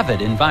an avid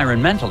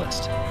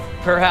environmentalist.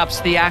 Perhaps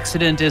the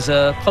accident is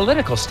a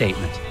political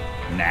statement.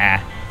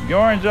 Nah,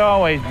 Bjorn's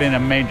always been a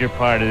major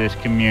part of this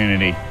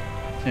community.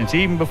 Since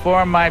even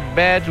before my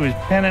badge was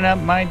pinning up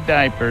my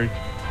diapers.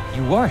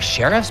 You wore a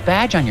sheriff's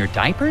badge on your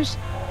diapers?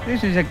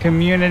 This is a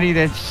community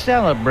that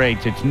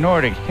celebrates its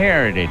Nordic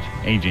heritage,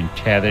 Agent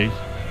Tethers,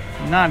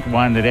 not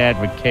one that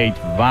advocates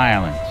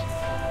violence.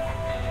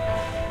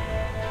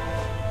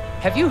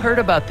 Have you heard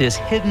about this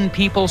hidden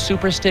people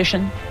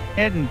superstition?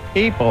 Hidden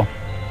people?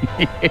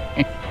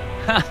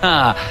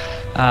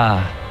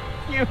 Haha.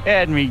 You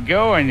had me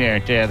going there,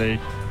 Tethers.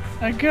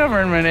 A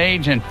government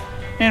agent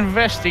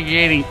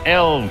investigating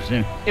elves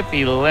and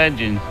hippie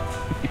legends.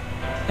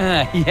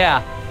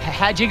 Yeah,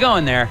 how'd you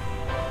going there?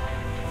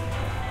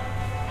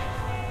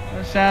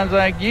 Well, sounds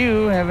like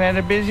you have had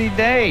a busy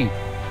day.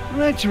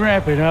 Let's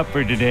wrap it up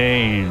for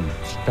today and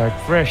start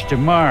fresh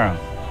tomorrow.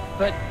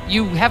 But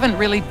you haven't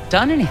really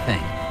done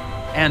anything.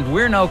 And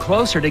we're no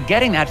closer to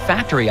getting that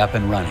factory up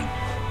and running.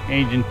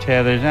 Agent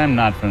Tethers, I'm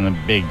not from the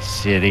big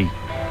city.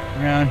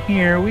 Around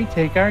here, we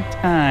take our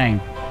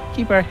time.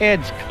 Keep our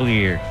heads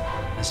clear.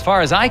 As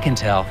far as I can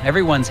tell,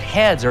 everyone's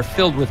heads are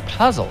filled with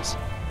puzzles.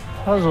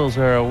 Puzzles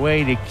are a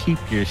way to keep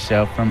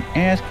yourself from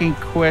asking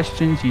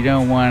questions you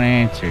don't want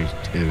answers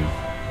to.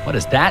 What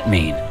does that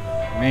mean?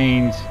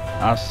 Means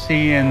I'll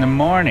see you in the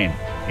morning,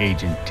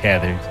 Agent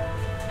Tethers.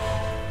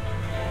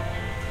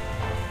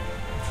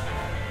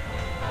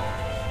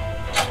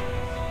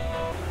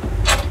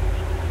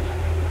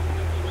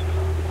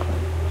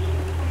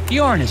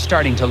 Bjorn is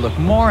starting to look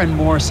more and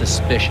more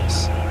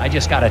suspicious. I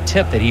just got a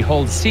tip that he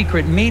holds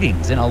secret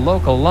meetings in a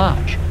local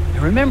lodge. I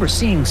remember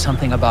seeing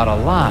something about a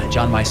lodge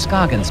on my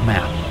Scoggins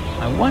map.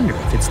 I wonder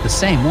if it's the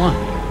same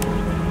one.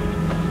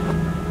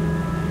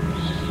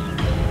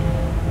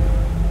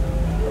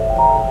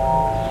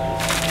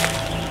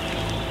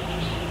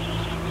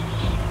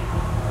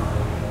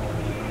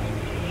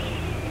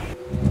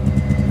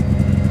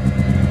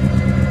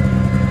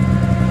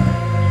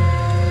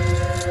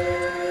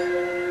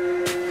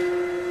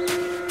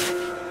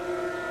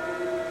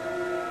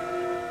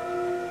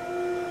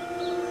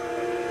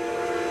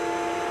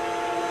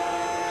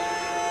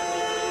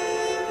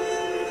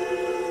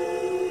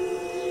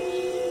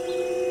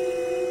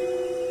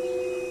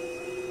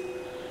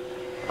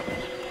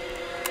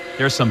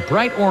 There's some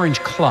bright orange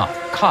cloth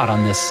caught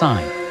on this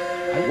sign.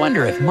 I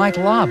wonder if Mike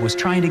Lobb was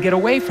trying to get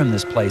away from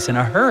this place in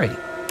a hurry.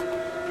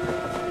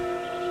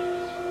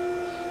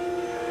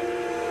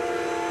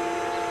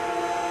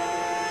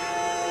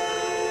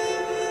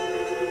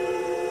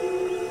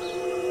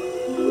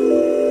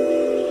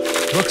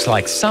 Looks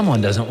like someone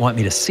doesn't want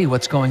me to see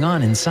what's going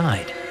on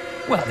inside.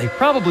 Well, they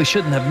probably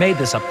shouldn't have made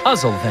this a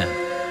puzzle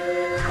then.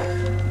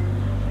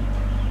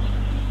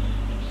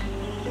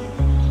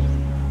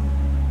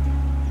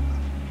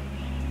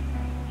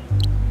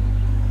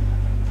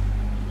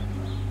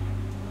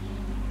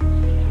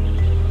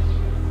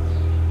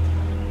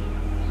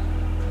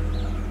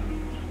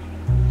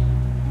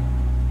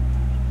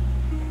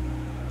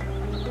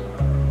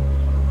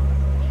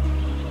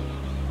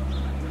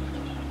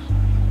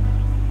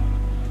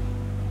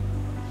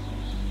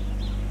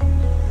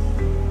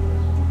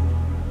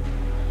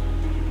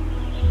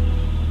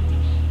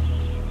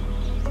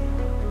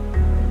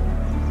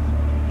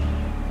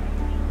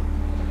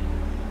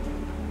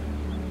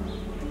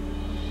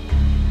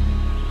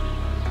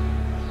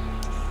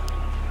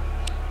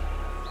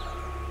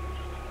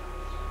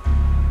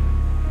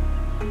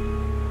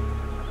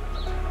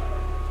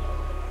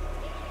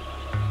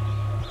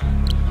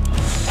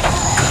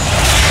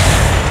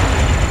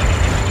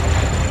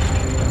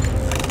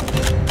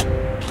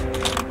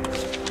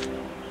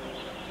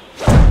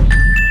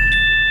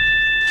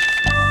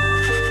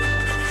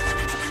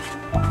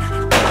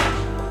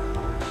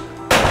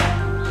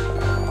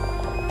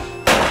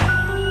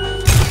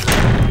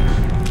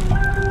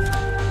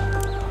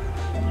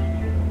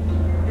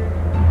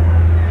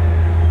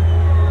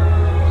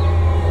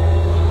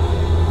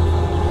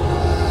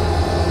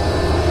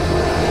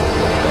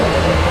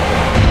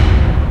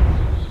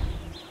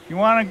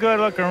 Want a good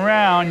look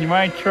around, you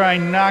might try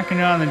knocking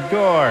on the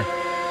door.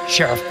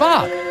 Sheriff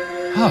Bog!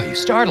 Oh, you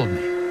startled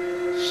me.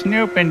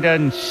 Snooping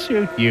doesn't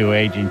suit you,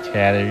 Agent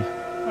Tethers.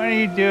 What are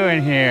you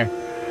doing here?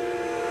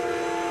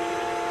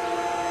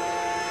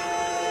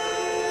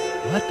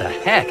 What the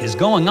heck is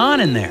going on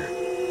in there?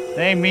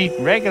 They meet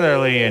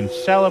regularly and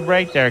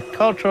celebrate their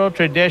cultural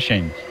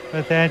traditions.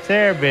 But that's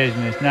their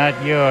business,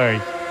 not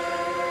yours.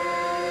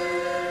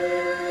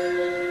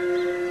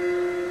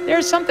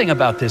 There's something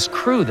about this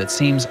crew that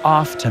seems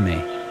off to me.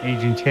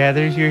 Agent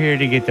Tethers, you're here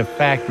to get the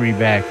factory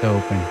back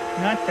open,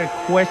 not to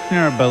question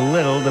or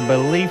belittle the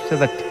beliefs of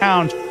the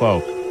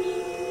townsfolk.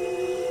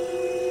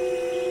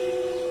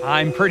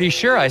 I'm pretty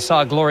sure I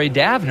saw Glory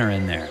Davner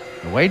in there.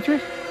 The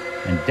waitress?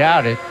 I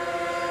doubt it.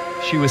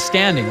 She was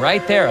standing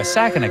right there a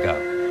second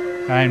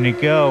ago. Time to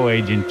go,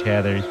 Agent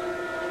Tethers.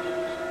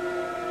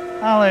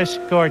 I'll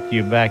escort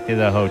you back to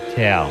the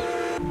hotel.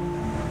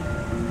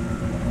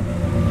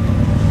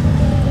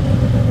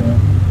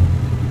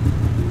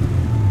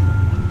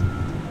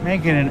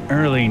 Make it an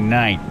early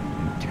night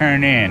and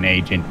turn in,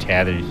 Agent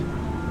Tethers.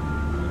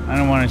 I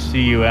don't want to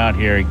see you out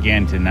here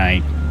again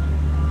tonight.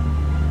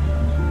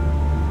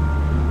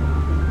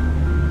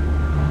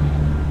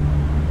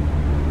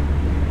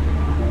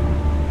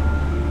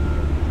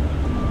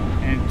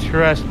 And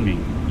trust me,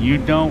 you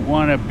don't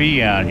want to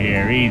be out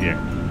here either.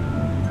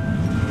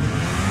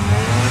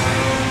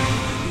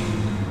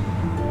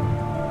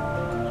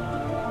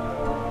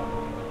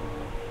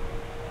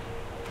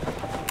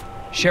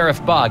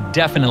 Sheriff Bog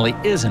definitely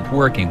isn't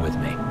working with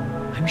me.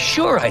 I'm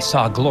sure I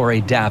saw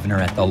Glory Davner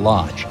at the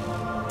lodge.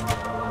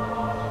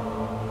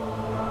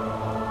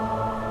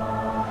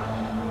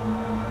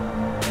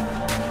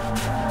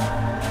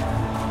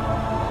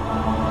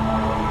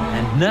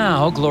 And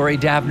now Glory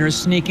Davner's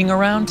sneaking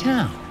around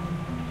town.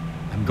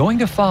 I'm going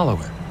to follow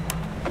her.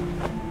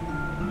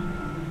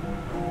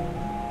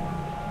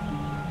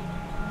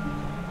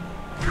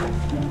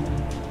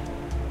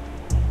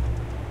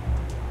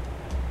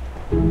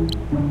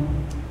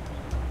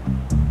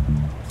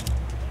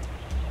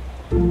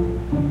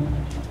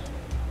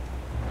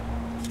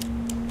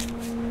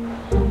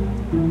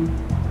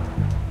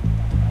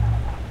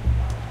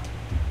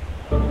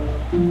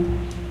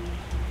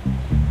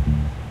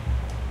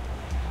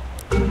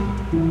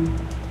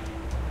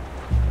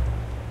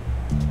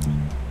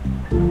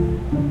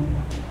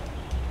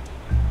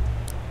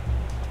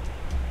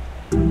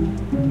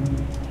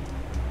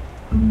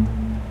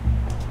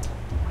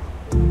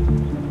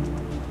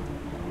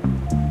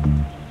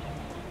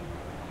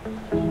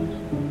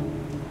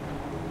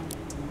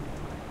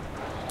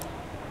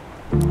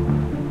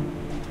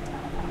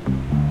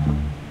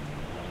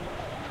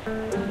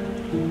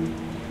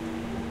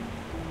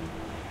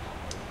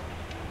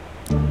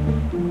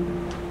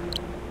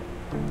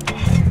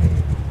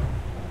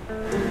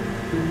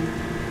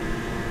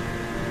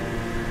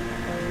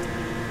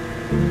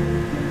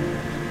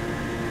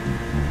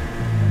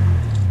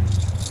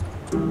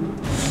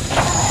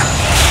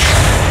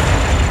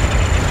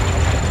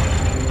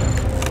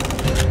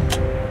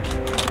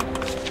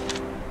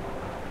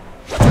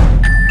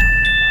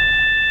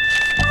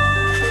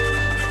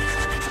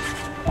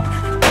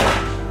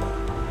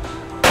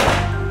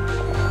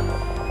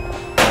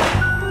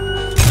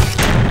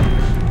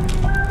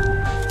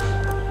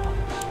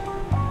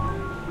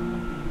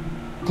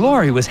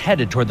 Glory was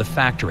headed toward the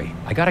factory.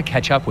 I gotta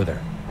catch up with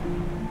her.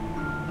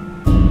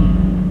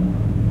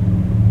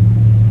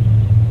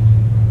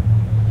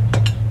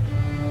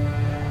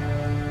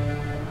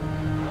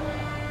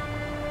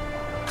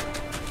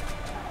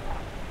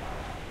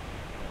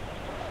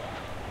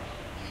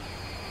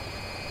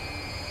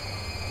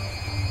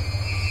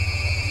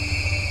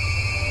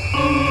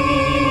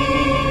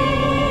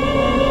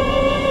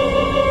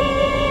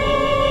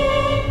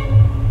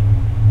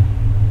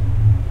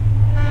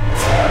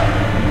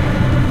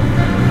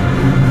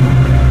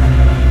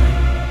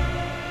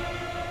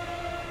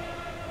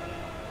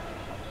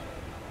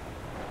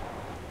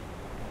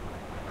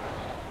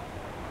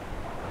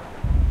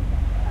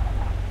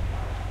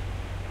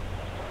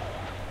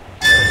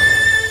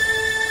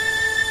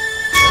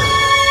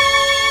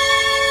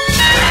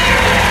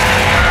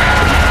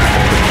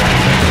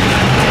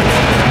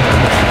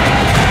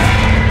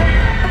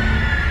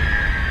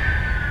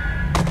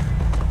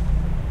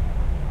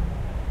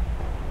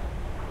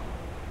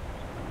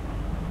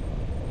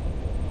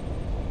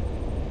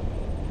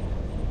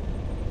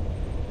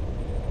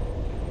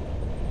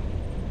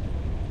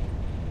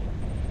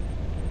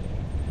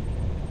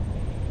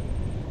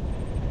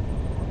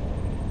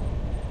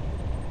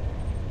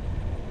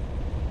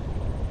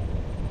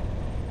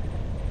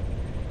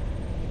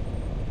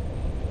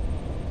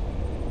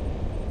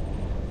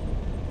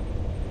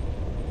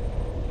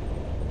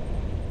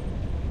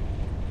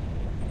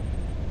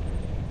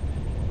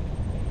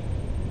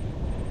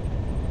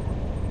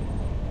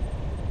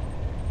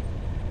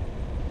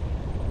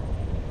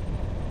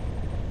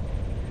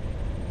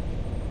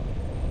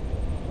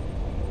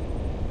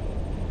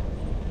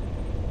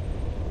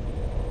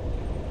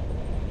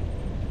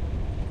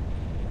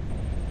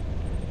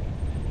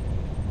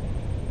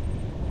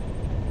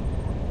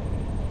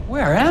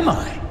 Where am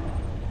I?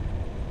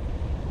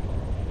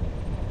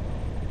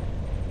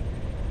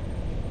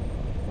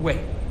 Wait,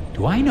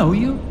 do I know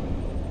you?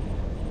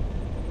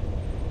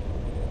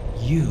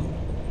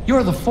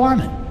 You're the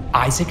foreman,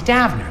 Isaac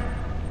Davner.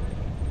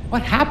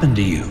 What happened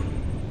to you?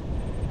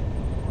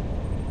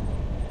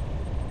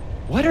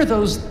 What are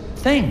those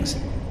things?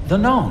 The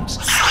gnomes?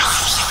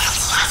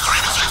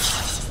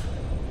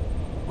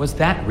 Was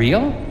that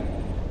real?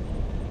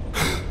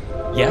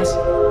 Yes?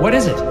 What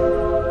is it?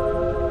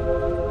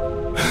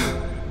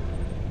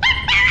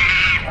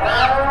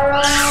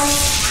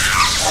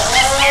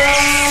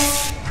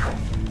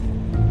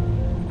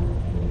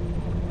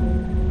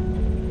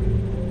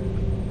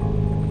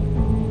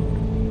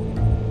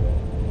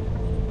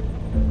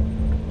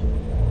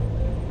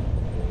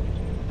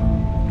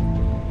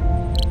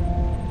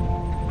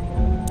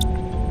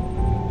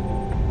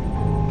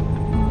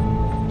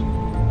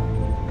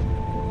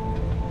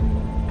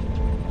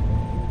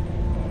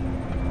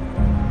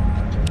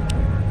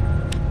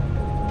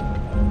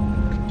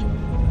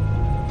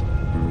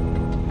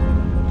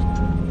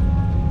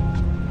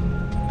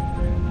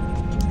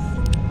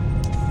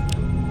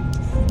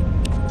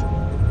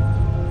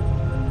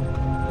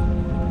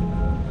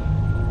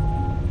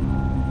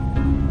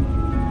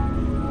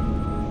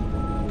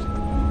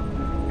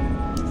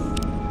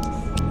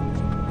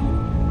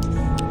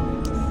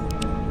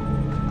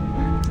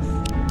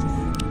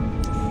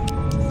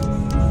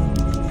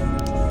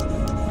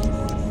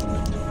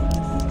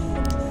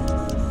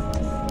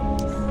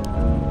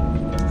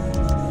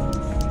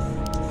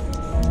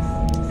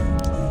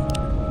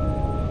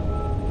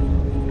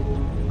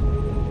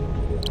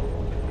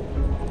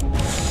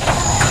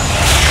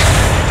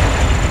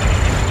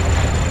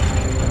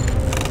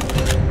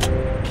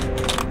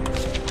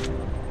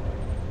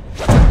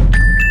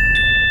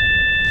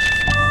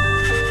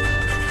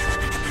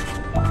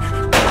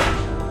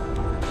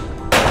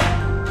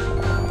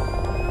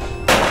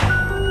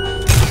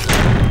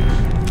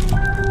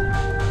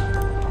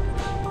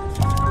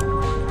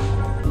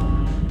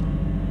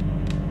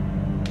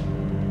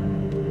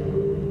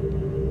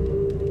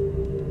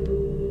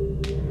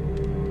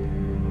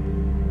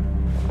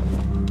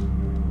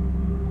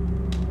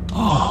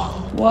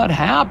 What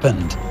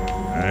happened?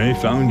 I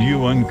found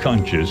you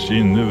unconscious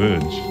in the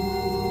woods.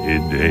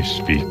 Did they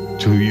speak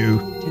to you?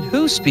 Did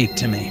who speak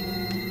to me?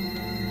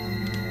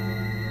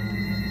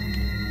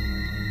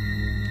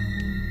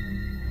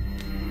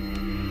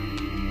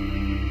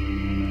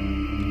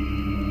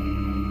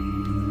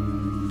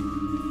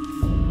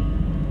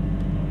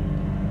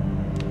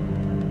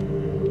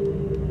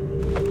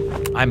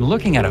 I'm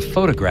looking at a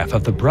photograph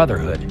of the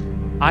Brotherhood.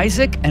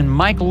 Isaac and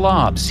Mike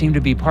Lobb seem to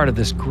be part of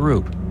this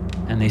group,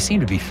 and they seem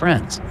to be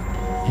friends.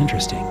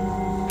 Interesting.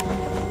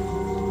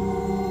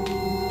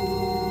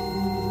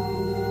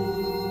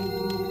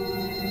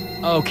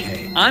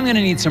 Okay, I'm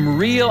gonna need some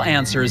real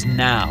answers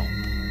now.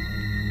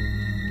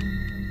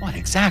 What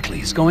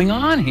exactly is going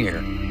on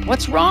here?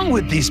 What's wrong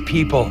with these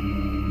people?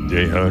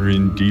 They are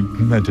in deep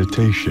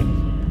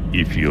meditation.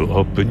 If you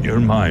open your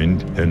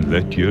mind and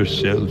let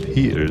yourself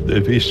hear the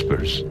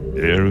whispers,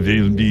 there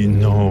will be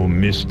no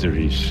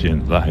mysteries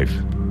in life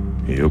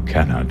you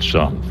cannot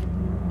solve.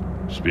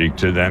 Speak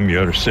to them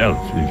yourself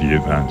if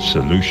you want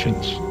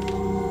solutions.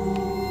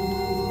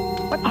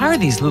 What are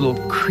these little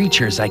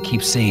creatures I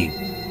keep seeing?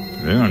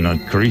 They are not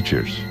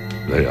creatures.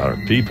 They are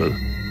people,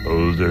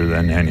 older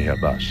than any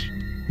of us,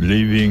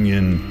 living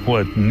in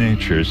what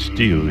nature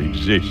still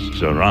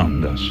exists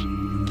around us.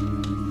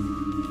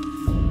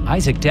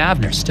 Isaac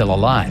Davner's still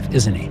alive,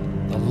 isn't he?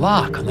 The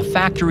lock on the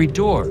factory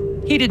door.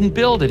 He didn't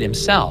build it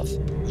himself.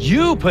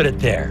 You put it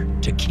there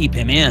to keep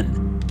him in.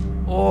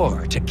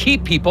 Or to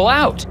keep people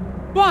out.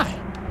 Why?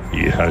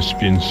 He has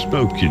been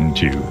spoken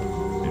to.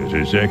 It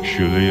is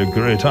actually a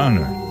great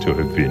honor to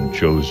have been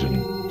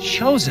chosen.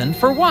 Chosen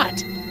for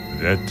what?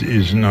 That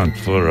is not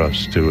for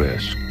us to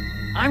ask.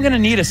 I'm gonna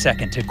need a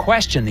second to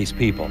question these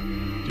people.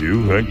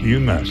 Do what you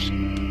must.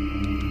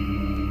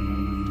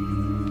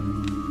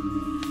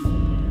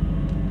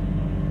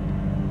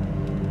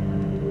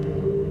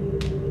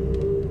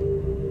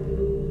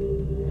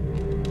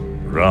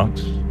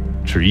 Rocks,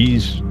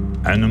 trees,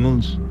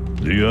 animals.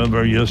 Do you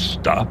ever just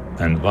stop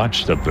and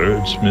watch the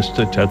birds,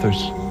 Mr.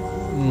 Tethers?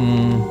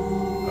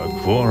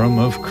 A quorum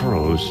of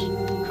crows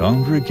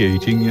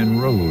congregating in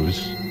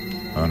rows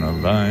on a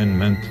line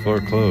meant for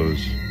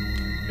clothes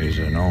is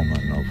an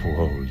omen of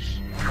woes.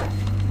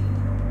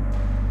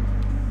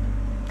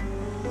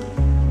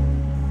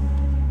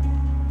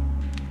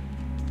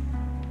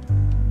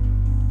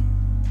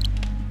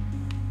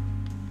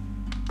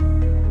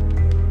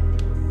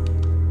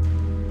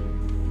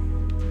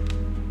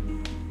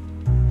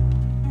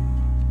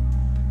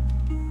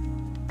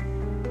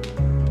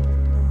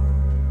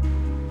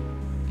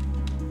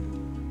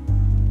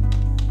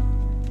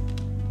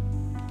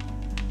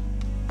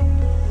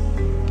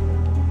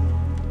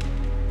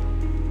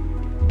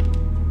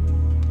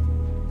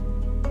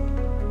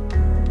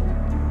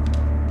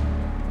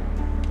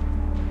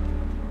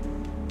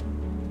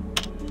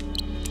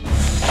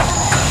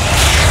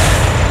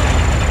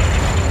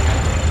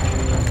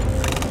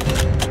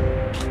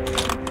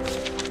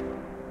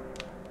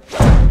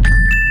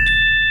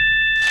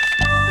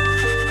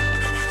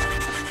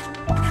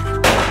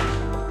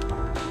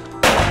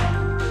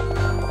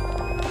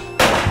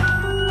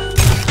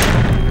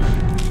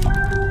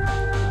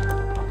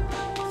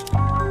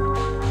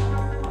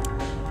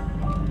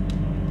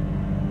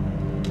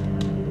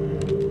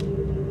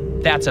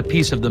 That's a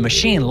piece of the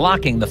machine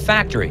locking the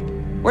factory.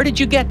 Where did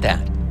you get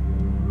that?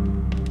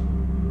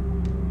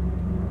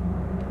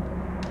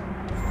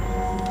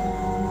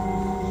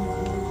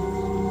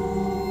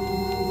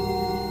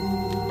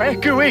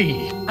 Back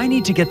away! I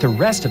need to get the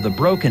rest of the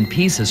broken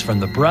pieces from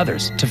the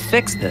brothers to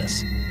fix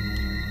this.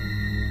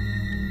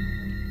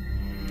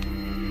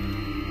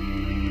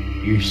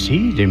 You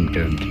see them,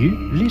 don't you?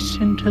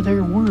 Listen to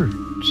their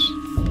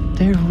words,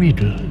 their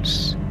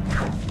riddles.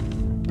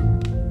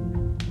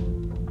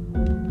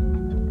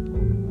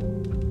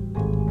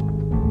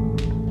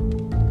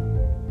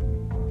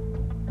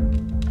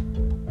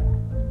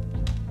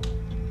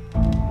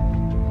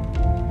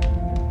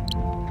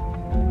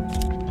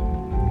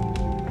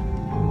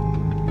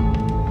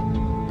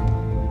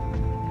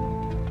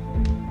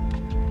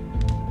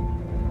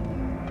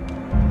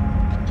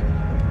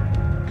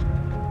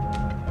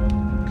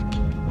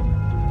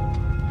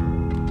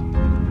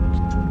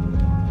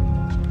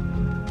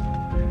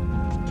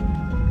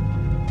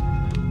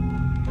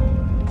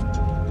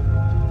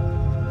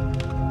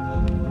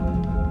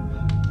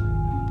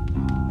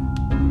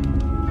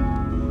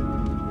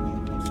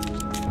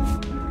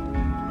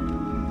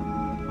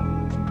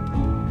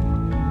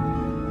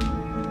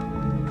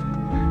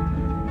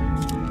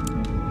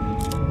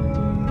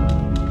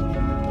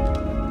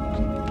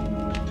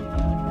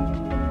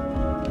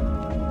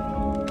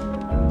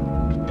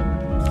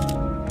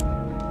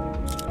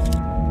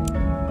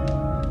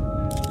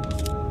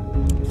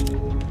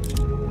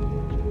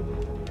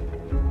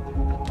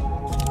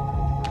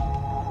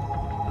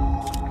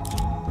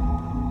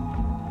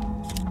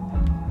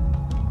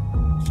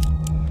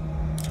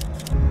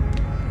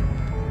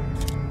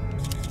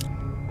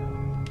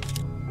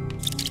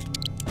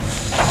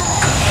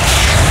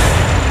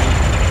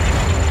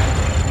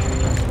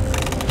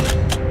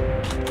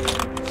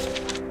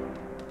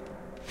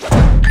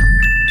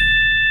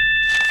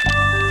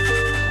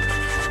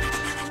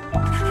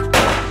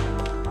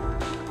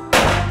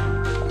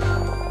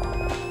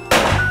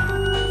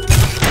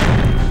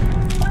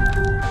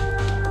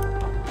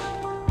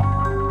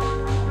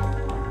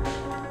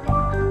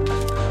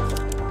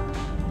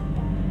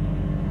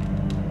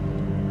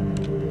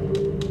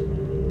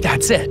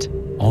 That's it.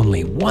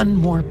 Only one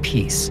more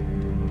piece.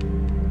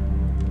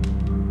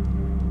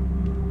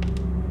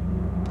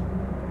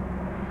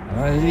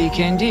 All we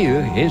can do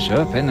is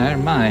open our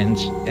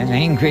minds. The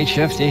language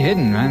of the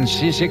hidden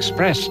ones is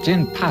expressed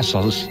in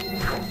puzzles.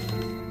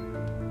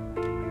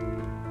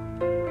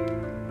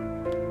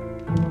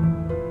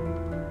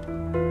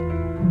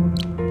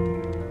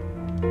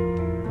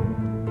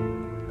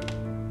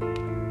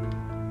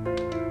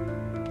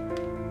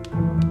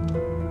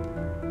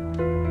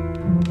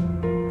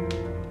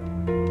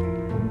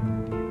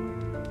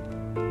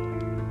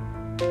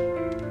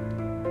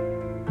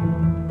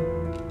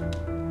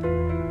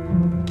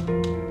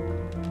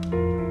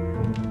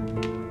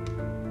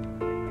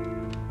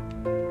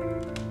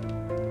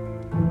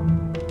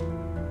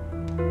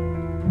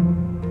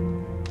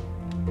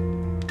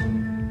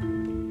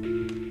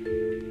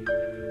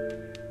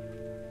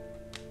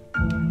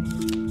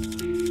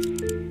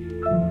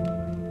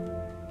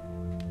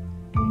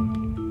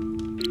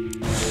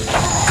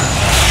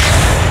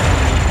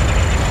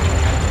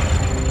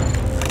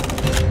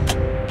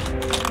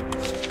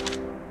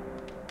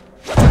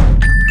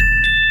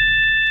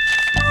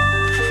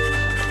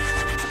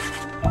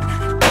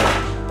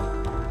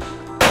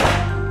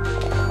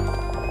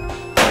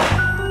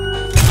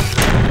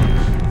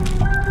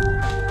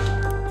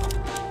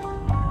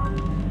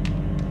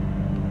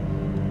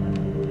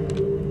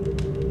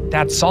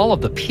 That's all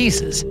of the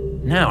pieces.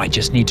 Now I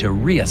just need to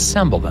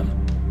reassemble them.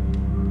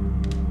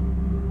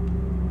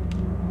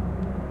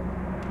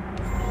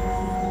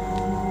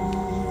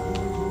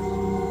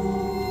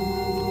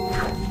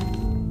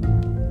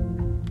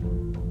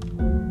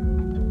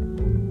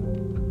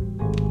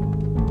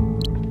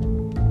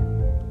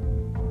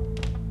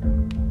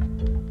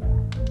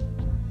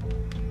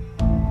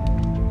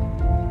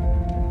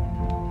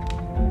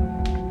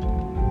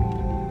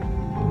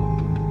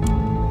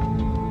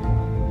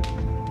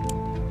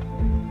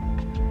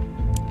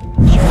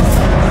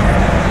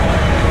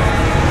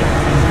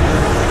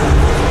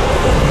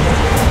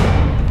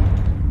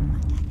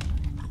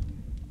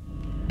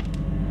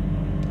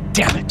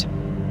 Damn it!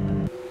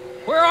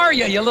 Where are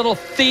you, you little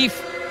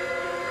thief?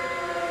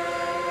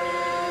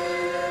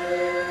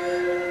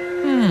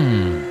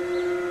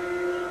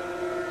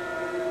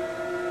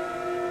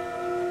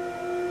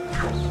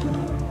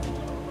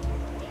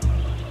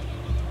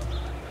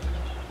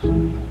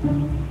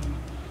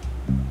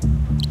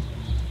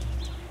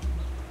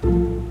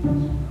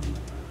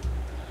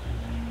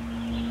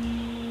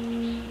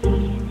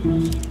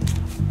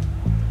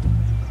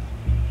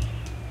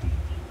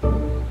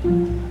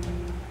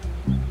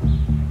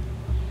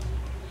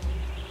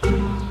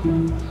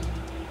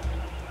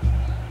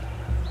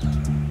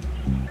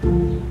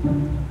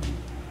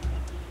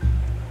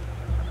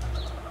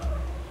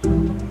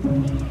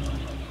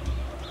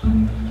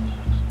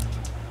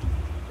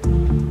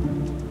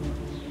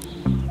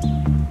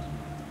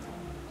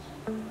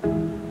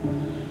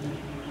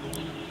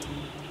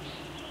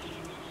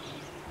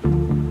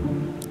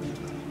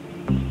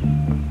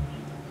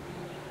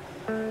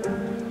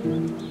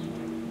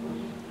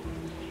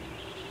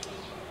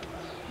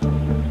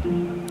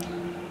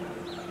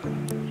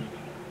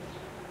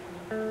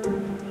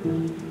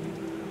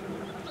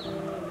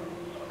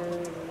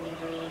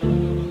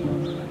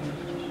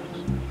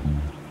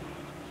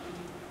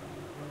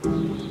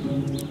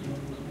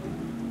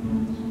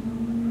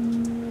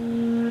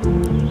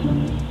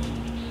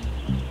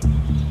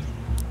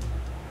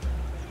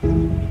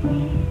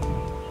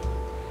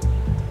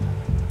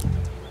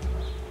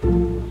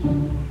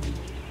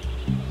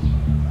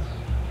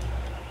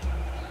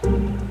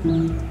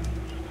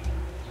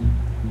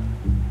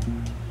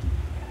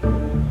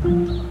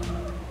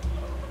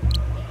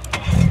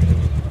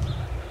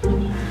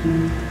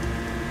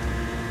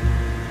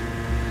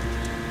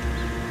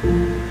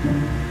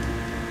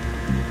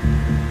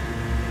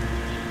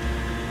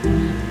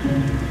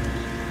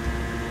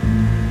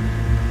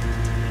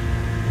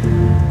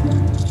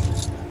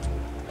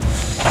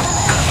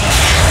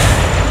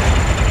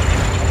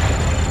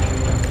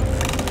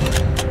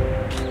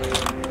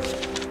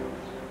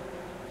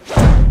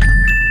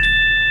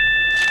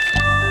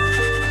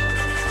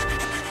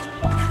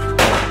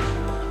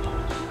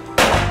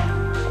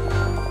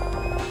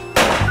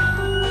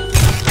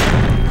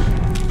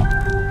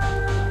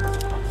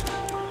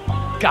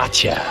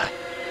 Gotcha!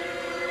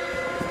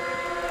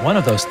 One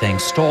of those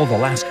things stole the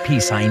last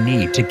piece I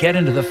need to get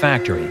into the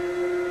factory.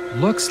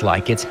 Looks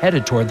like it's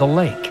headed toward the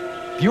lake.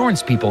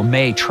 Bjorn's people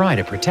may try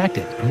to protect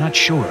it, I'm not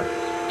sure.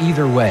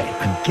 Either way,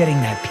 I'm getting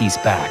that piece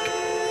back.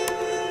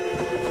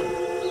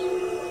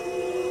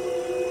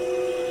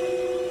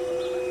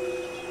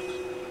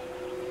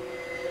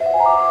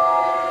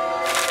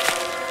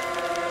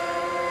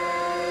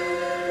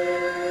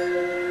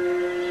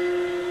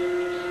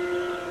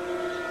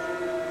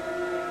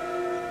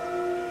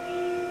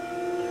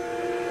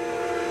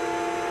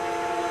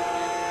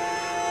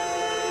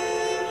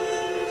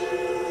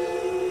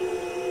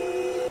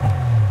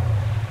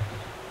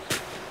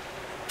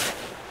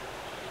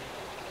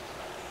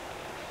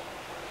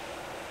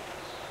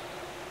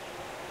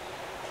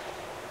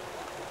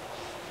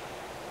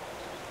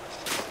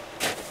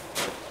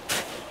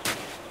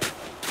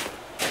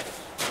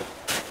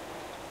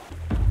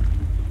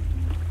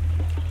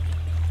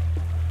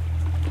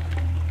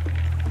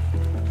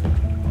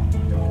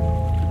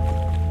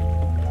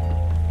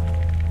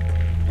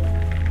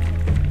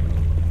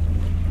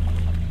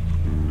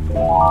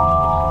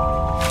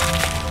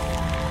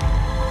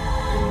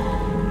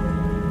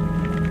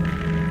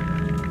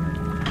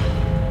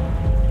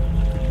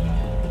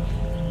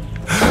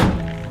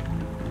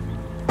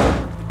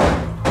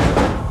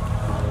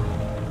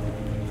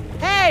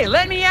 Hey,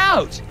 let me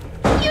out!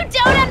 You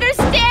don't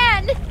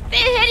understand! The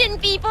hidden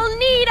people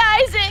need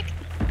Isaac!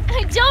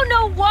 I don't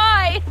know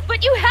why,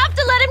 but you have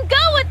to let him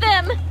go with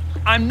them!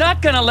 I'm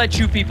not gonna let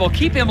you people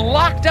keep him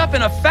locked up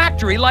in a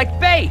factory like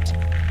bait!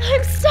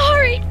 I'm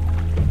sorry!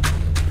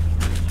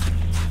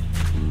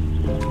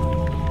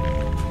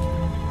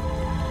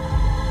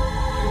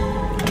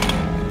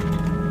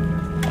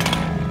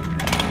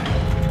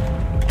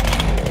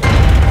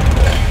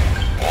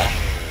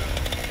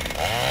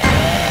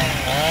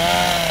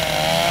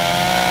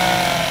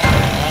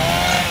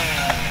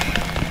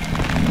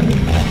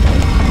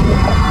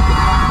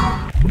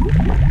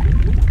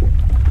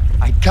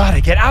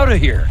 Gotta get out of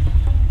here!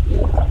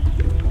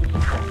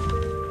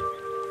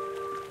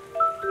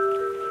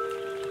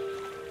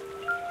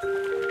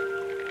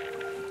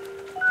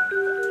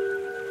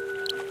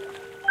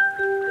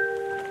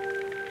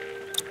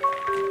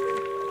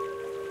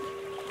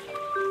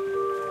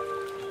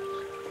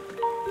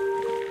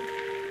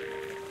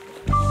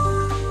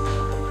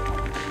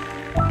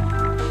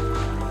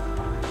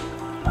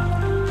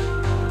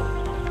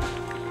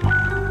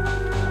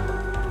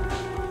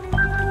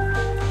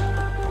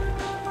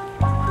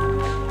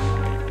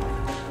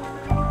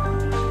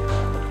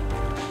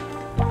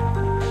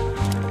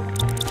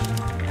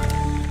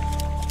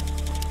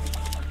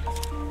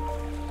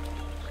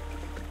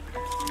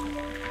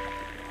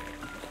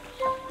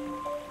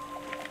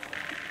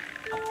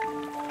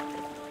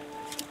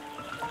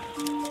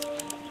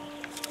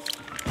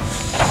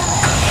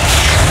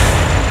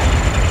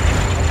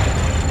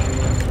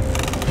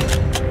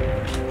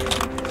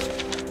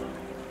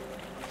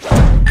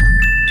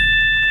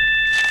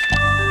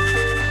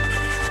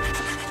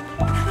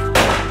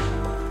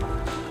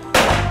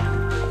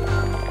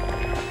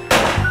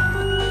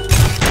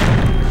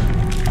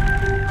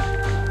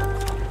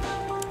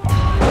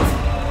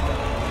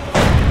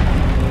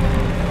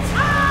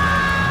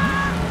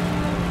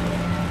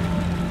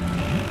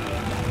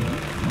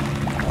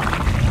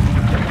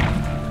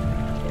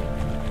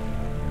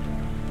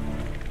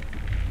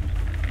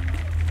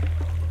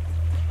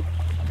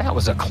 That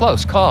was a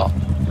close call.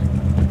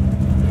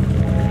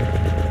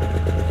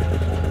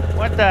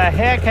 What the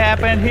heck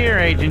happened here,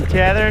 Agent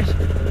Tethers?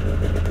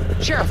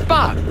 Sheriff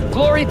Bob,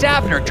 Glory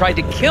Davner tried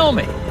to kill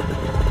me.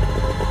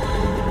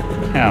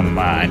 Come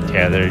on,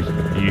 Tethers.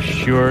 You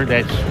sure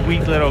that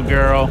sweet little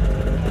girl?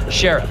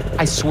 Sheriff,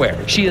 I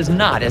swear, she is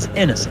not as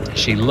innocent as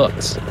she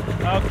looks.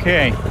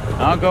 Okay,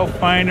 I'll go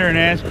find her and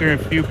ask her a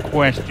few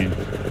questions.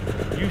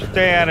 You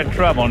stay out of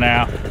trouble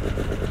now.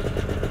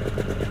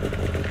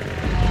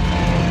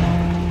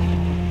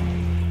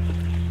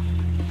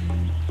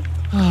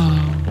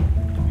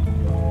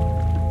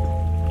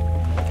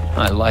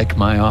 I like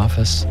my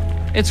office.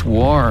 It's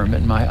warm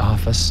in my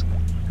office.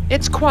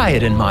 It's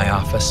quiet in my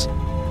office.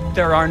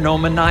 There are no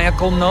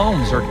maniacal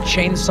gnomes or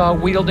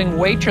chainsaw-wielding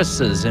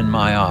waitresses in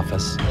my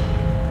office.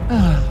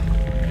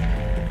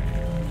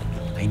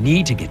 I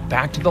need to get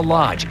back to the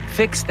lodge,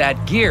 fix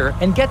that gear,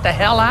 and get the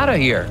hell out of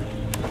here.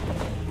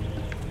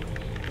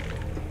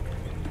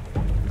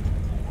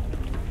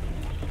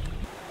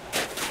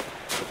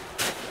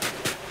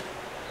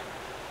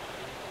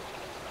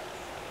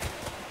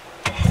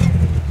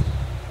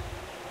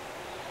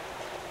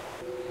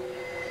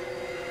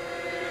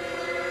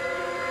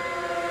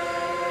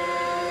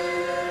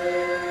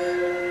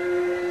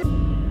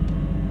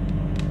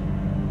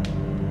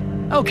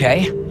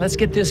 Okay, let's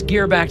get this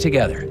gear back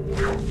together.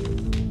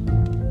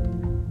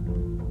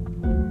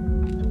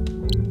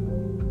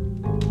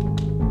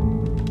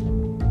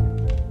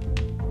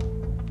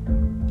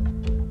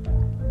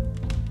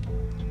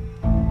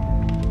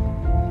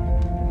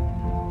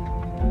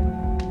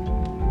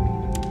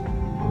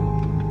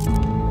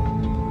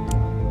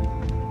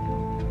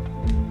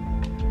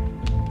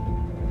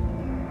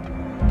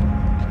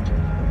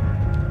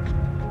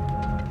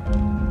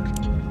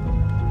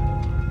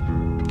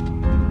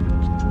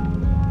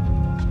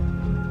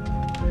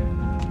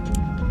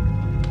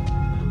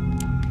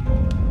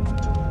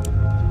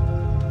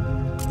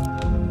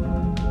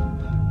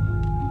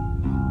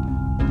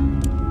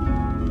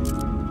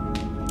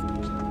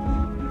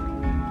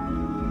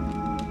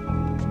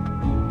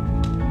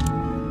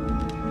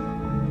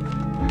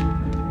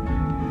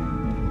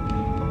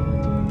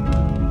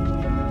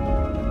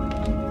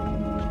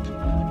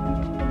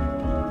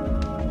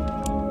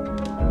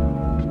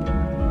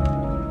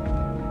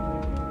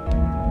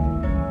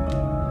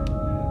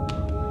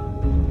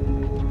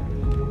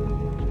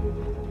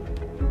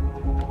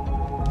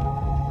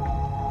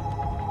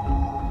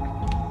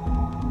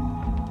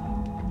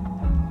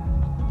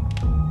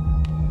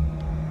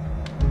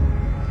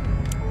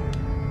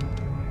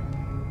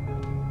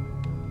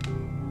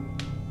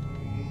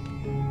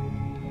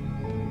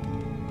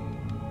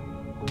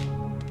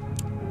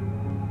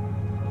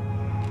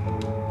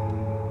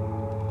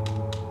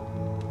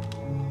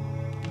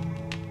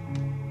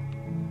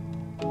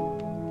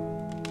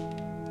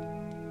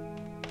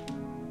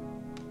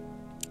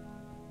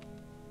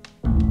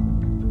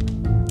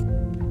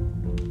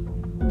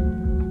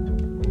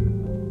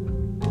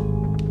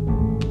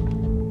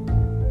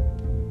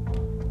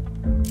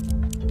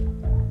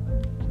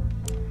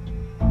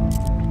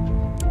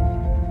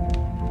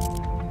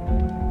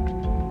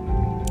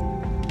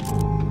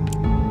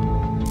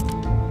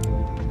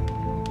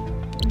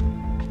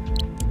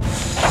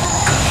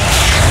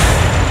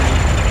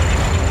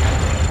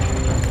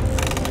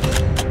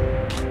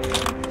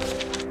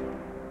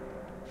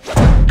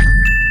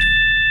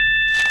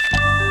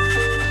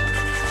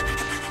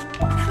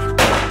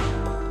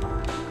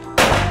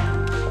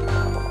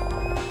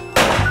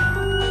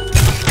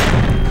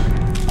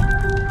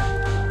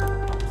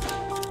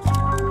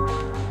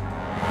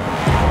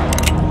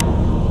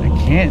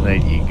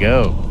 can't let you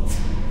go.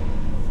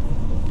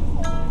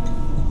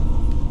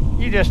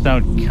 You just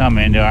don't come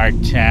into our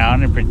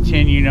town and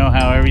pretend you know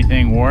how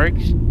everything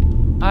works.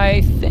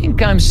 I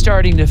think I'm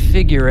starting to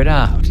figure it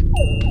out.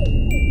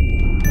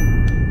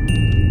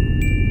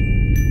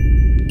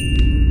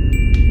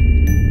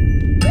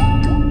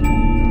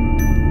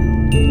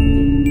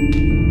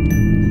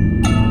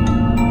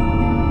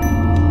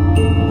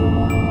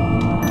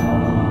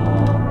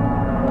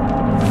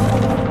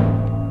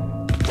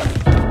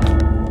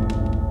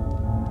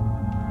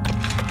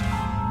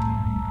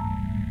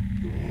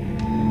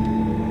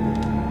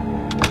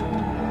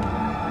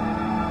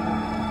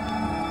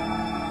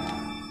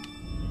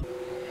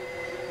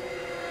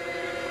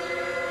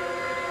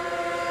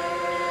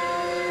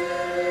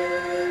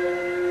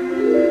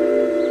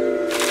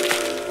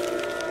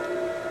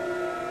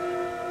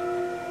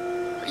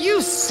 Are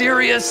you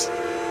serious?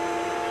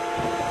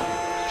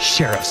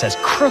 Sheriff's as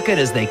crooked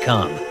as they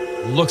come.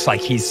 Looks like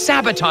he's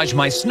sabotaged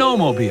my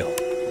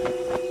snowmobile.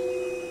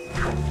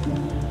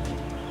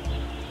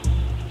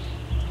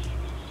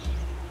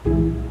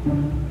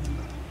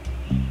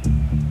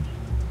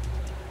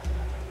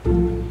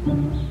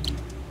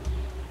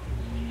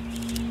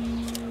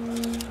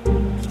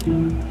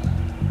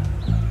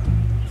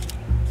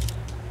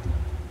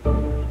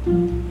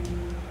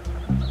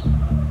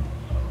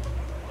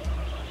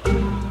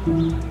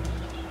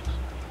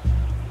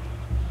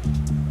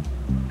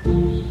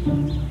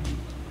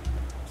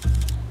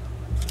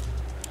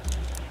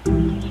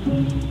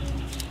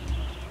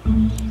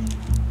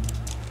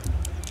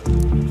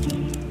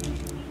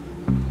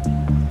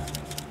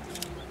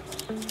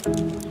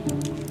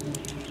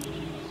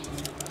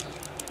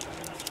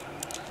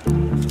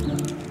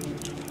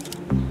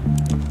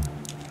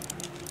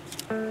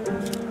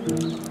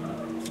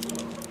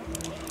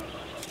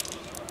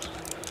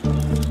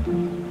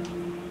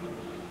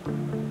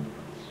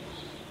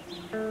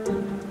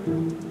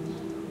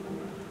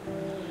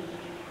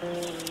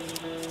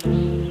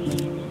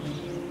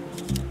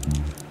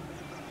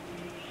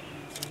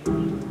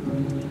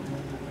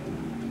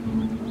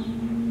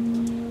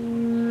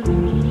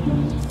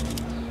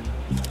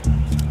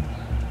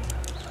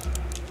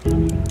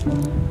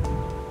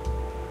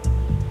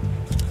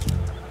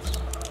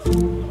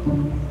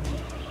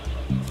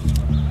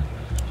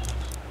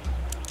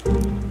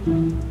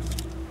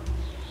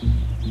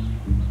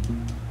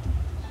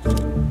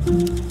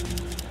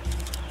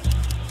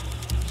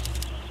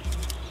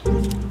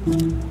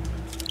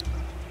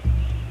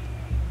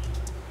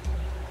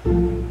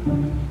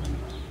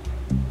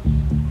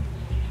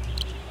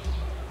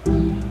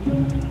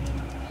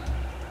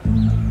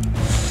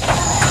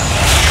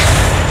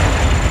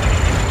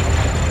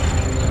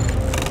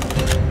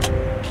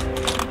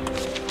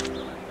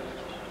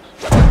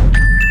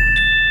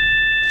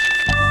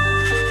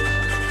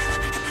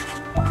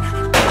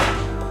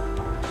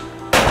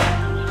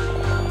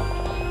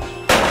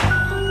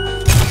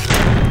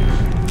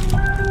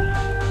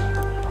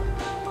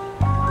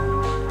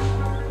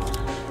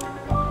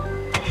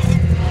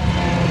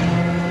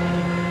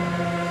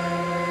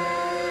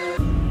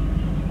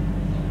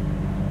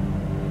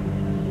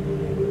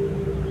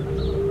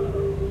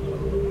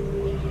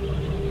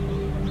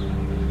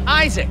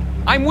 Isaac,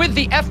 I'm with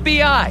the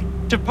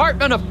FBI,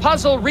 Department of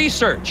Puzzle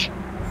Research.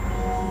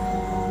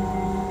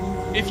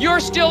 If you're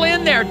still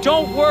in there,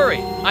 don't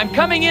worry. I'm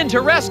coming in to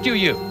rescue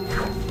you.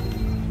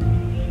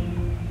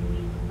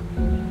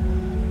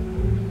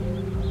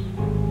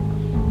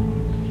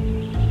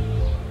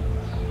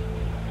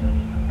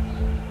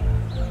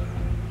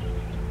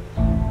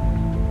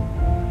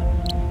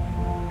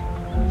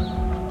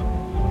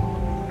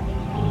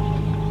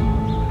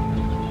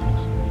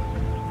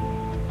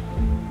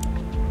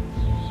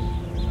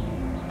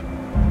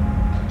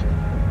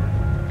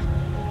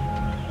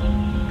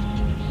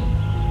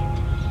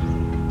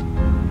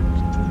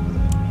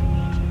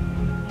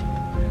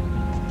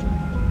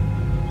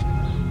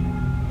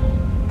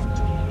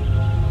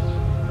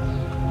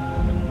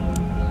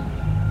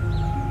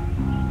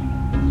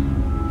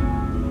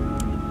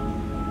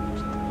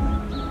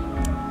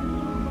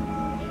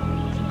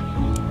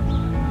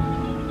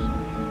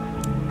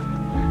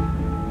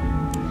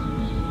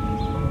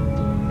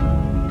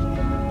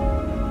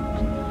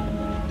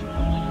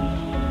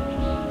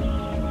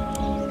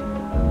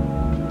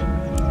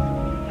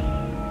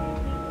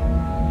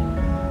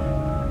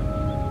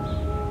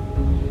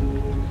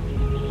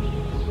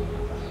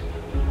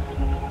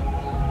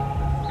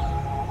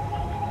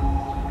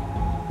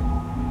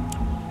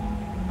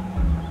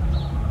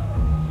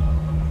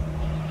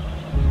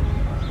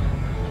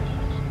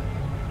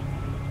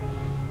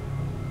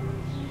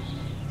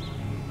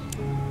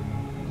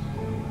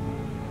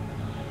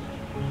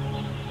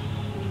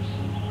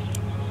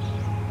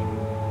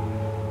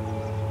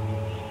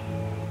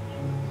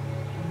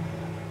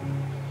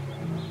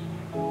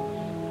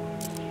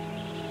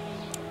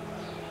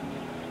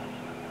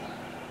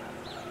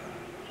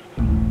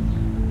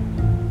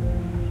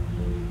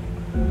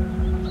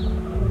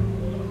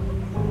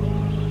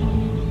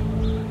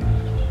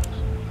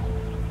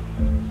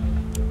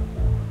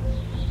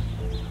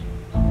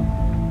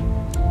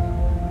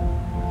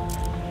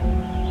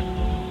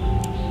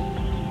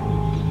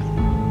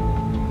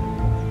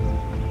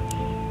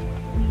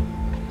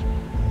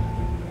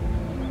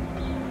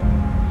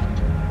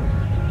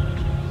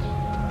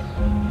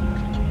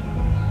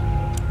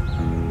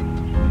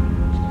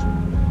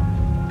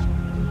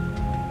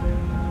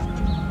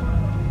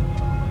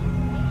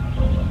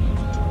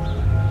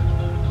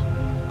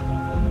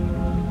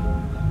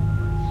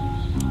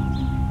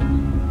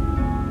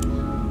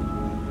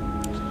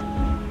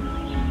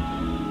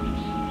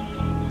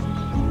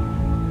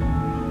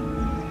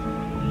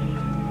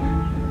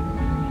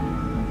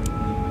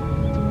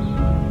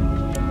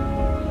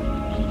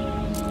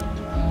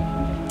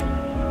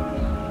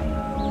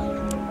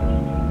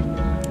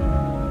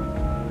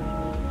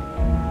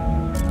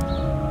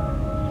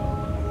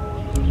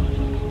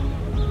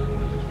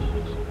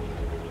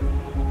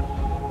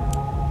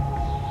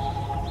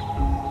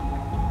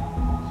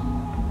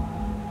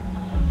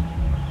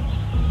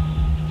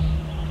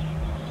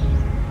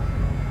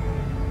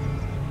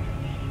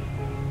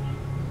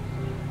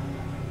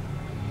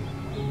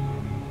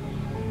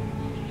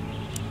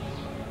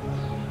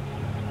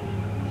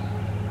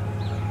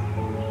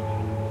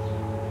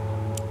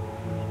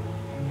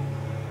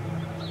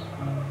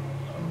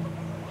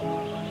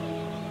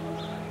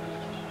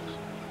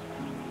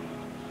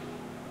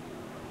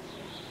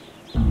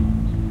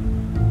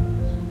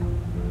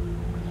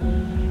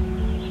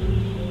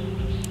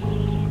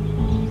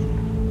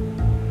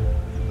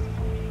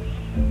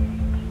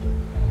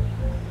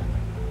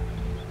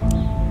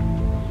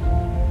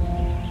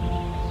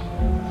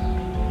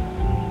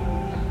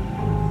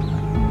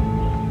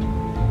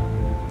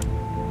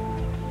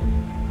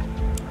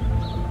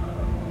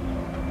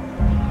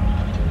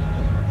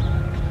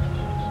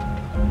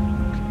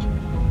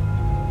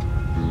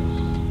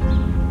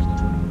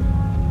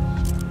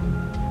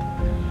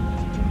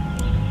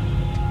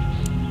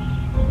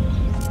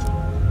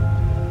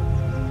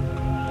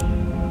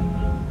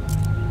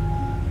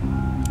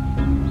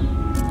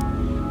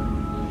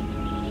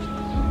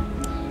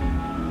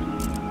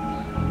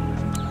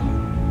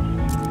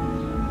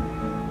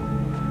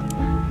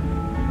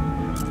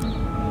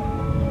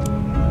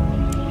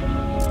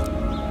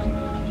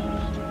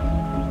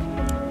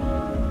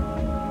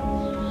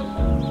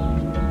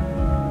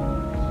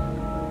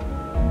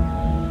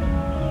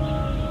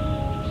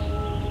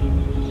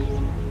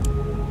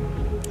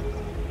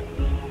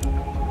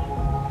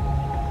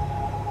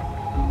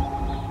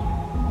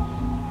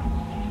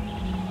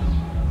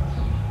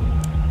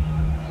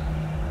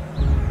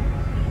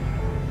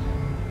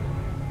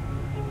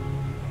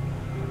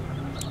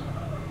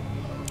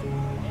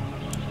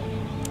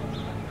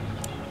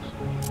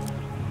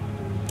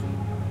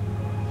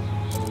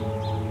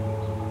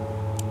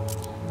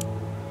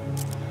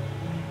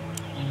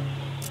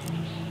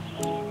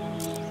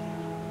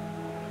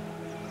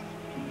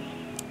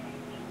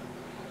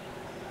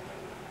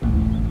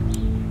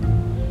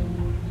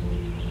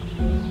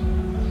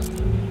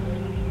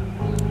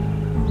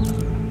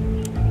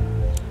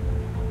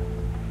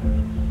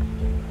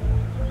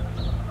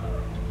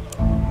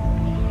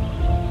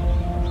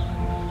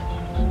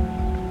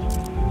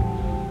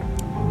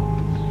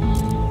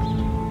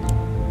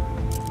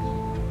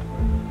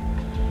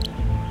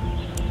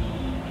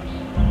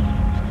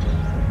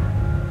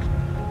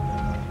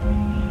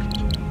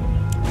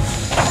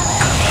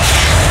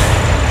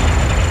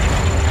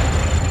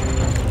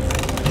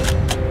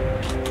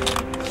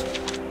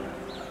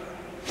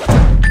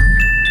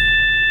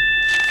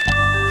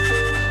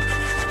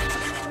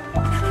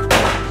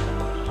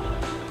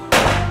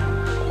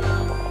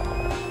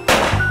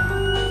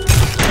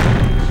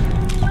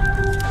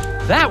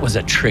 was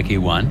a tricky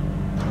one.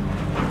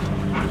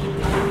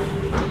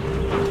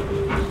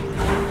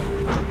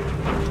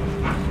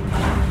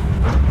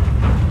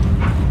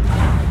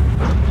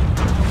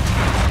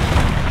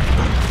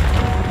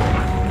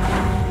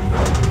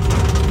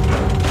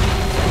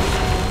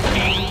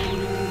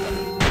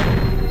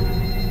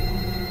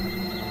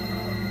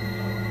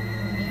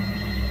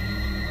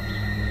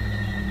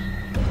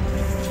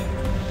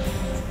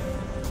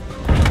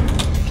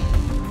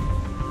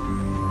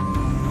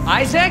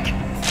 Isaac?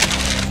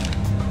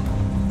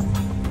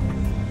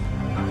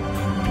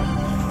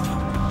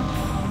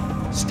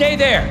 Stay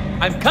there.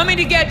 I'm coming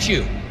to get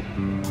you.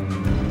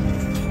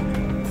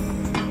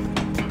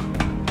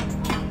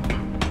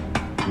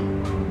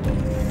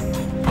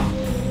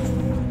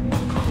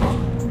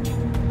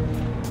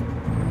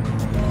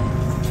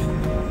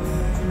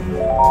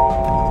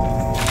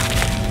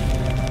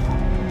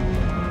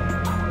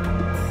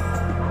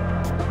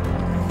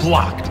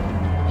 Blocked.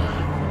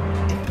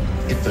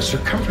 If the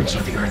circumference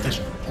of the Earth is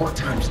 4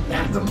 times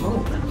that of the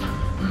Moon.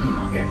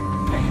 Okay.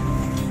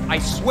 I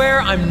swear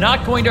I'm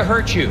not going to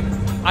hurt you.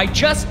 I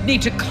just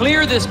need to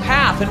clear this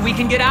path and we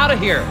can get out of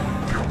here.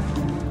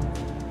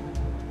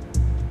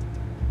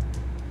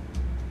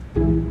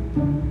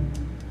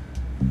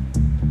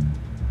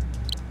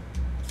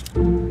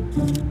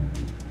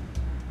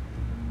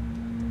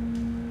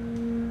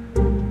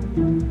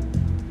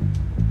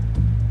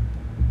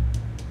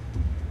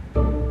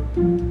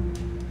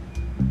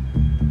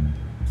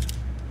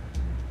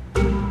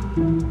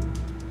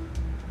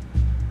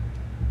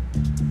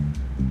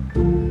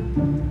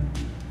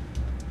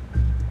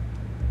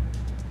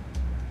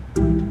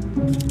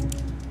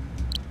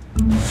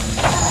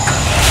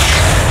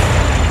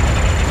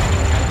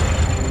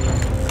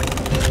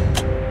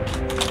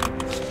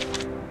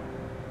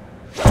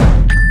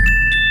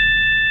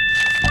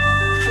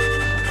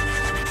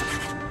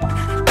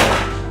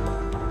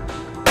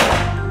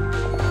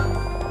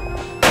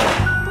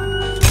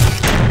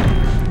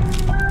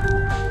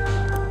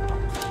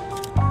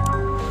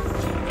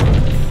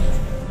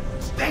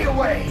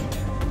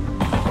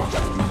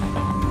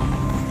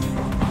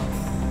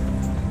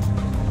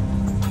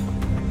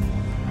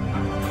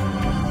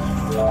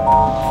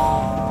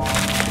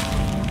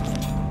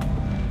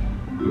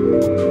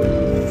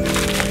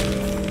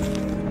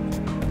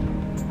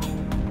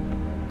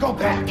 Go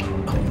back.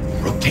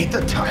 Rotate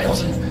the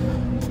tiles and...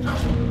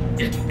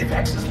 If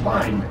X is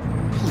fine,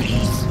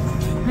 please.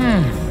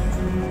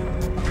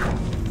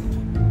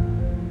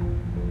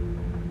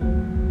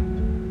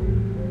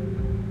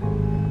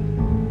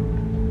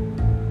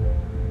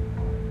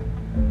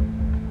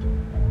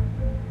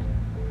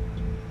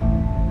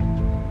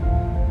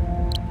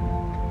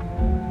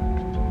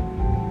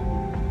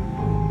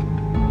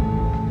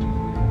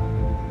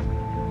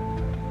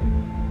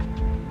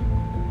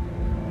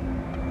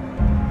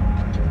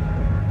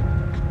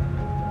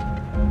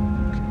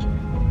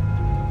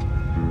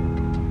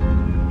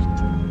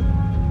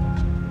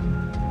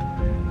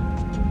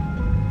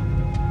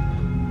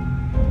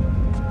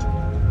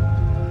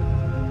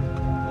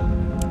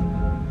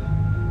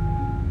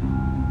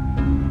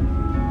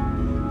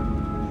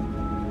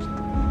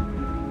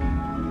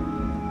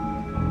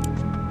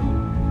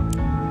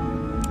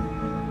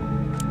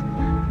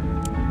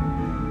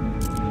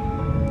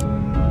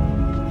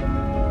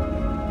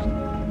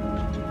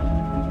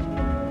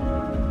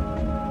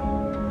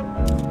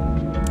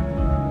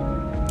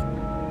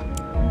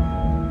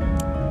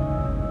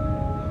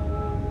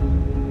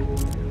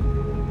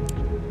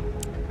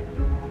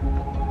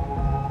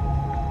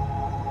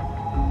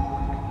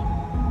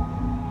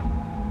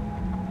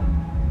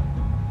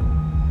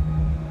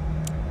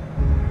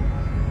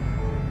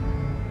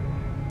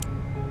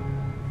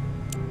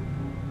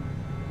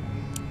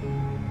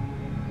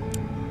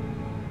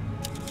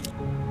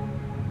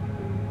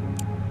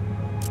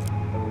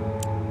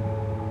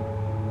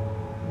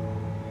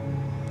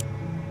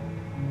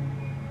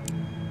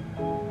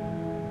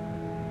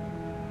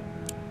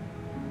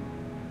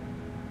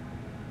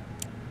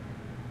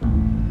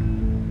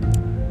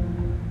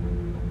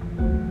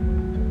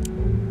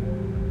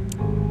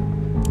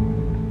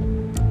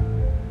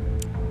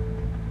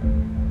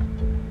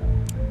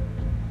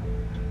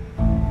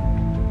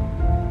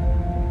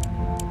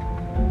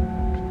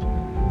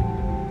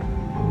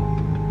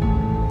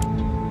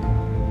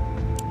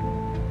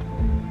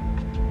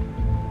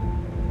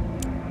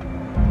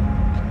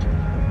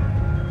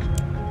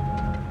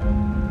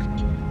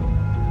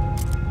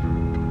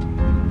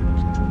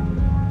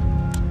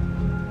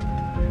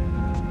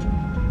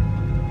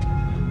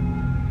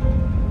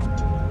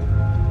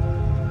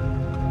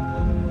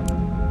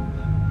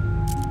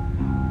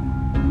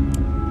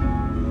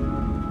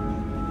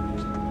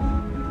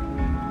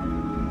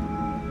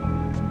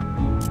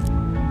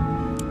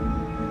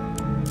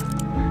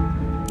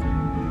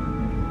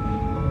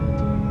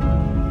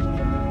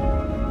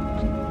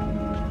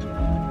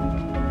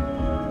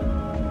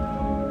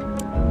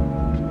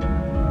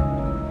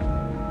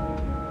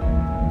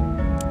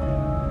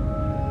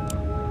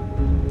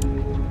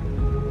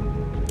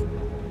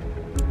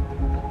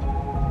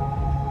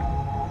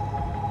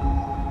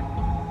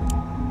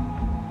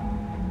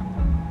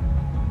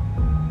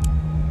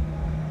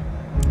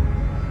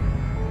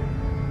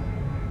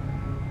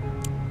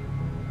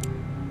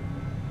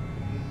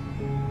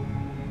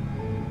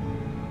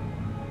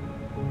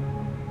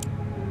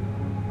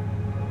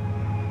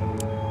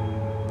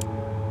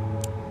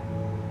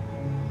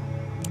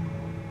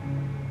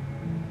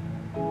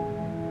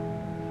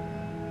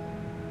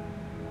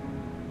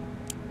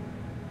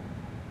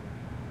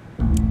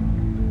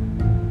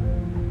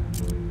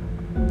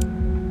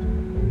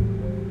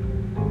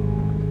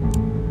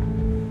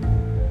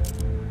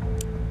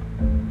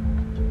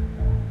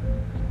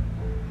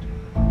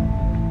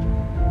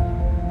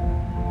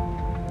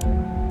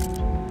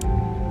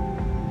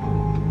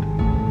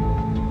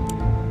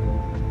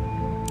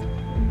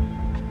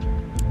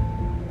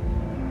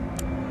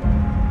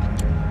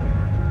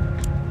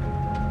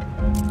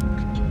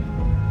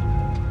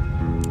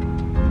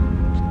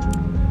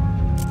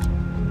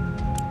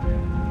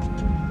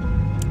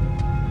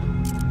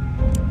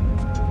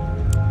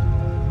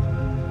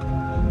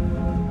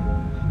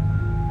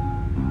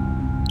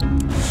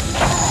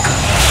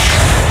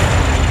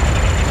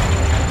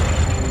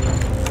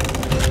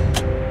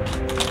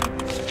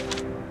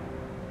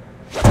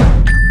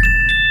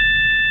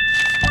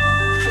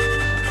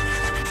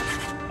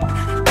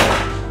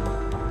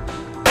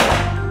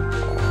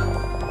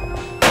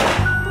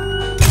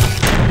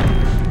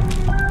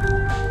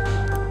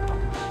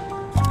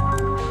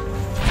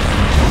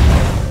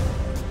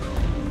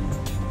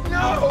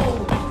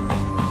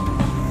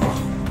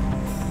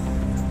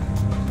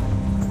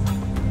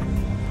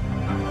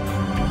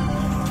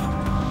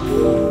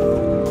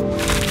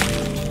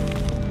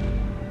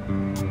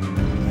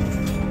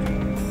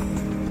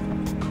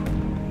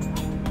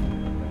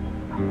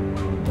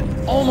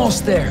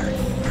 almost there.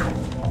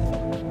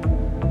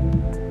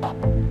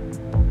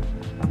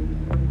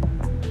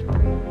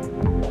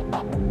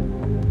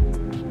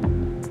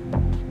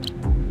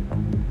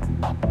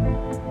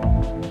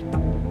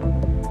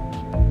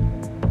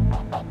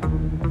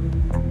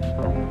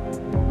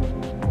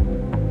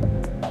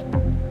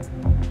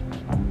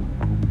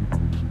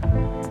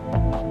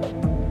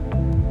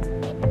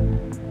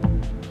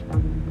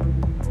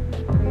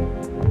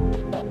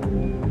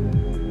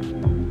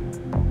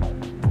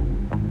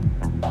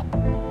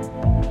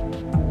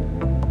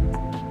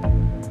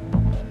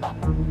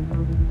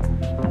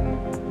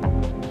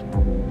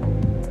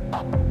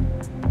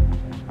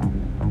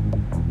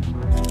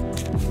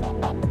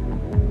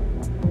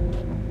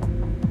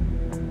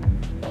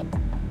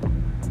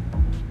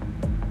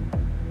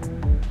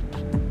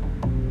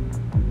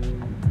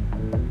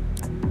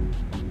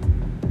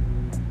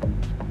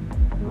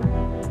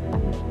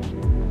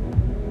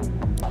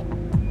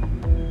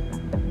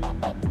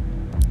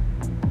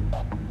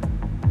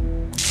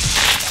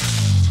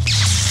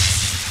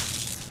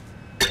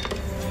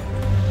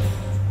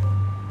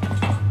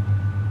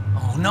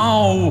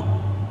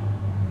 No!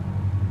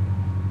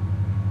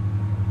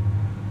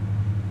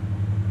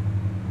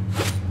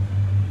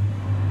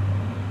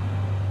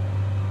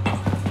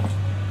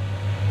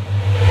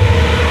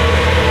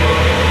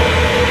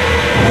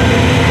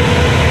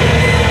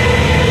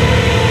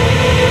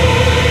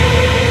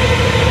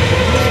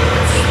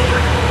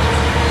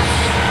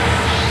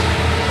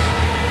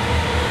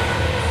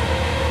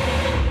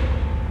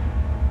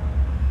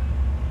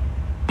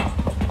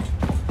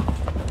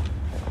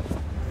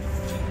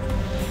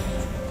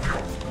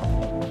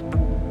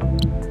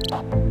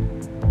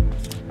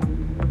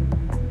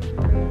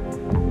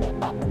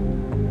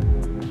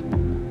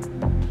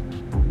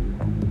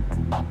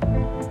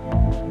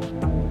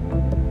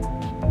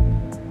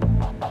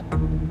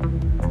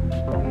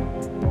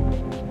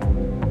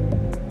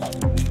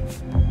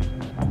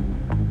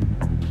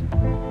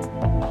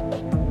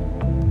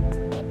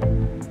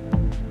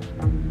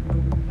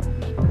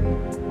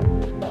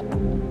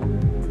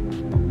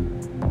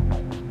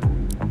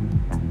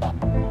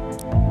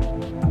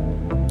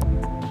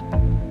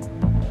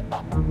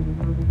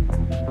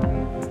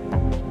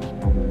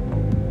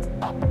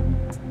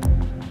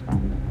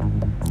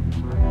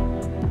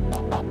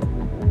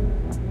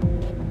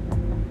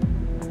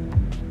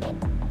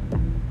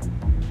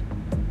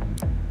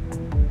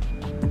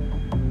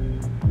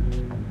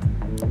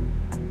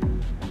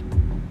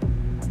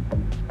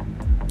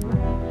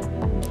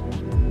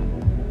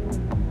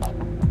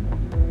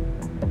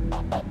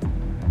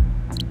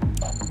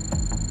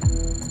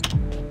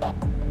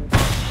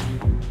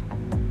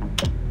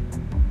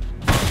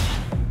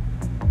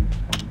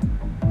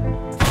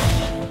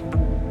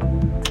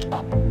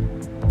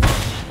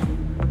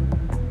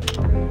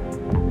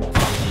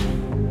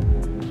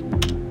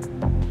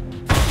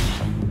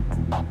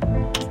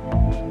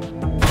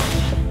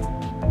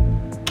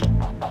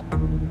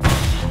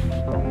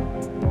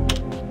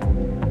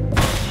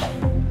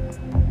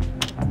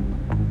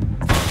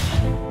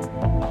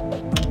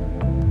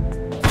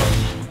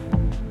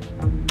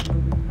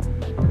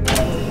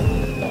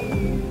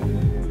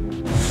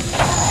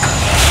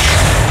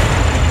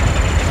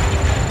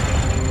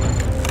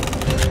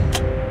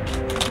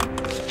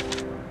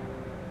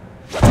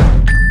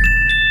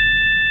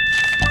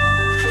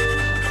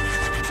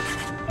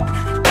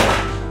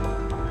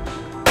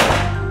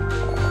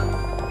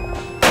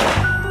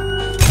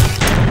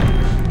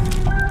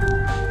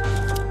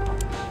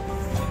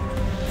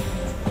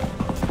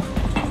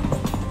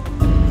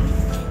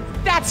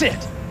 That's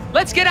it!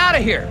 Let's get out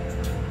of here!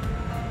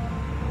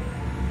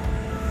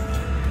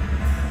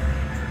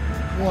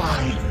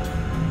 Why?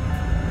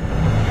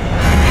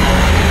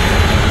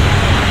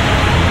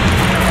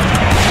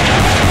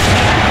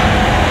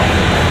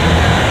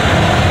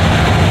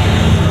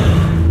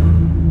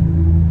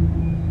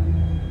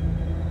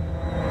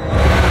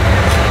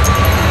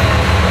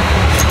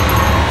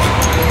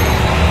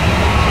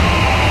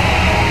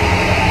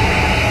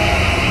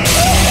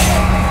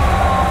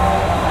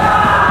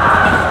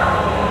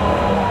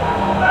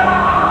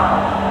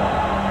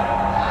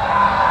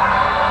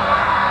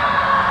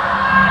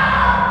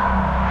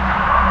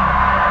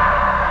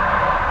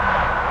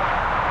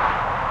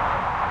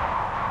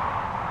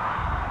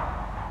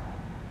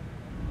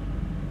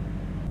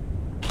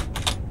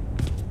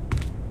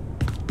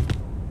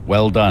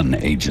 Well done,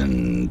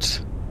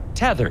 Agent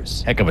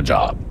Tethers. Heck of a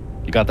job.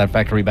 You got that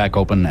factory back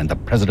open, and the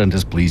president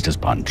is pleased as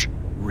punch.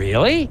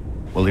 Really?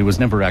 Well, he was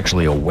never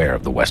actually aware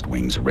of the West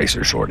Wing's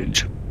eraser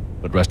shortage.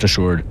 But rest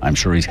assured, I'm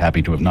sure he's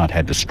happy to have not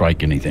had to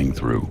strike anything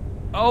through.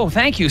 Oh,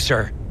 thank you,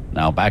 sir.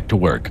 Now back to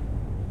work.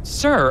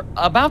 Sir,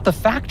 about the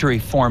factory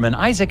foreman,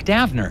 Isaac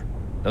Davner.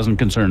 Doesn't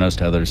concern us,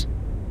 Tethers.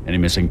 Any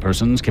missing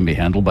persons can be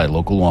handled by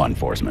local law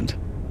enforcement.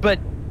 But...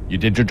 You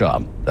did your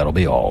job. That'll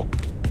be all.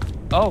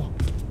 Oh,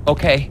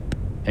 okay.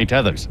 Hey,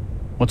 Tethers,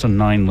 what's a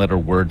 9-letter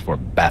word for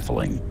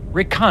baffling?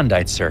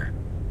 Recondite, sir.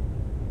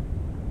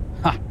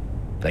 Ha!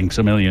 Thanks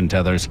a million,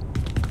 Tethers.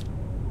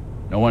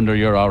 No wonder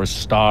you're our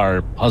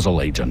star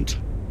puzzle agent.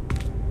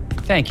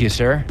 Thank you,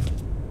 sir.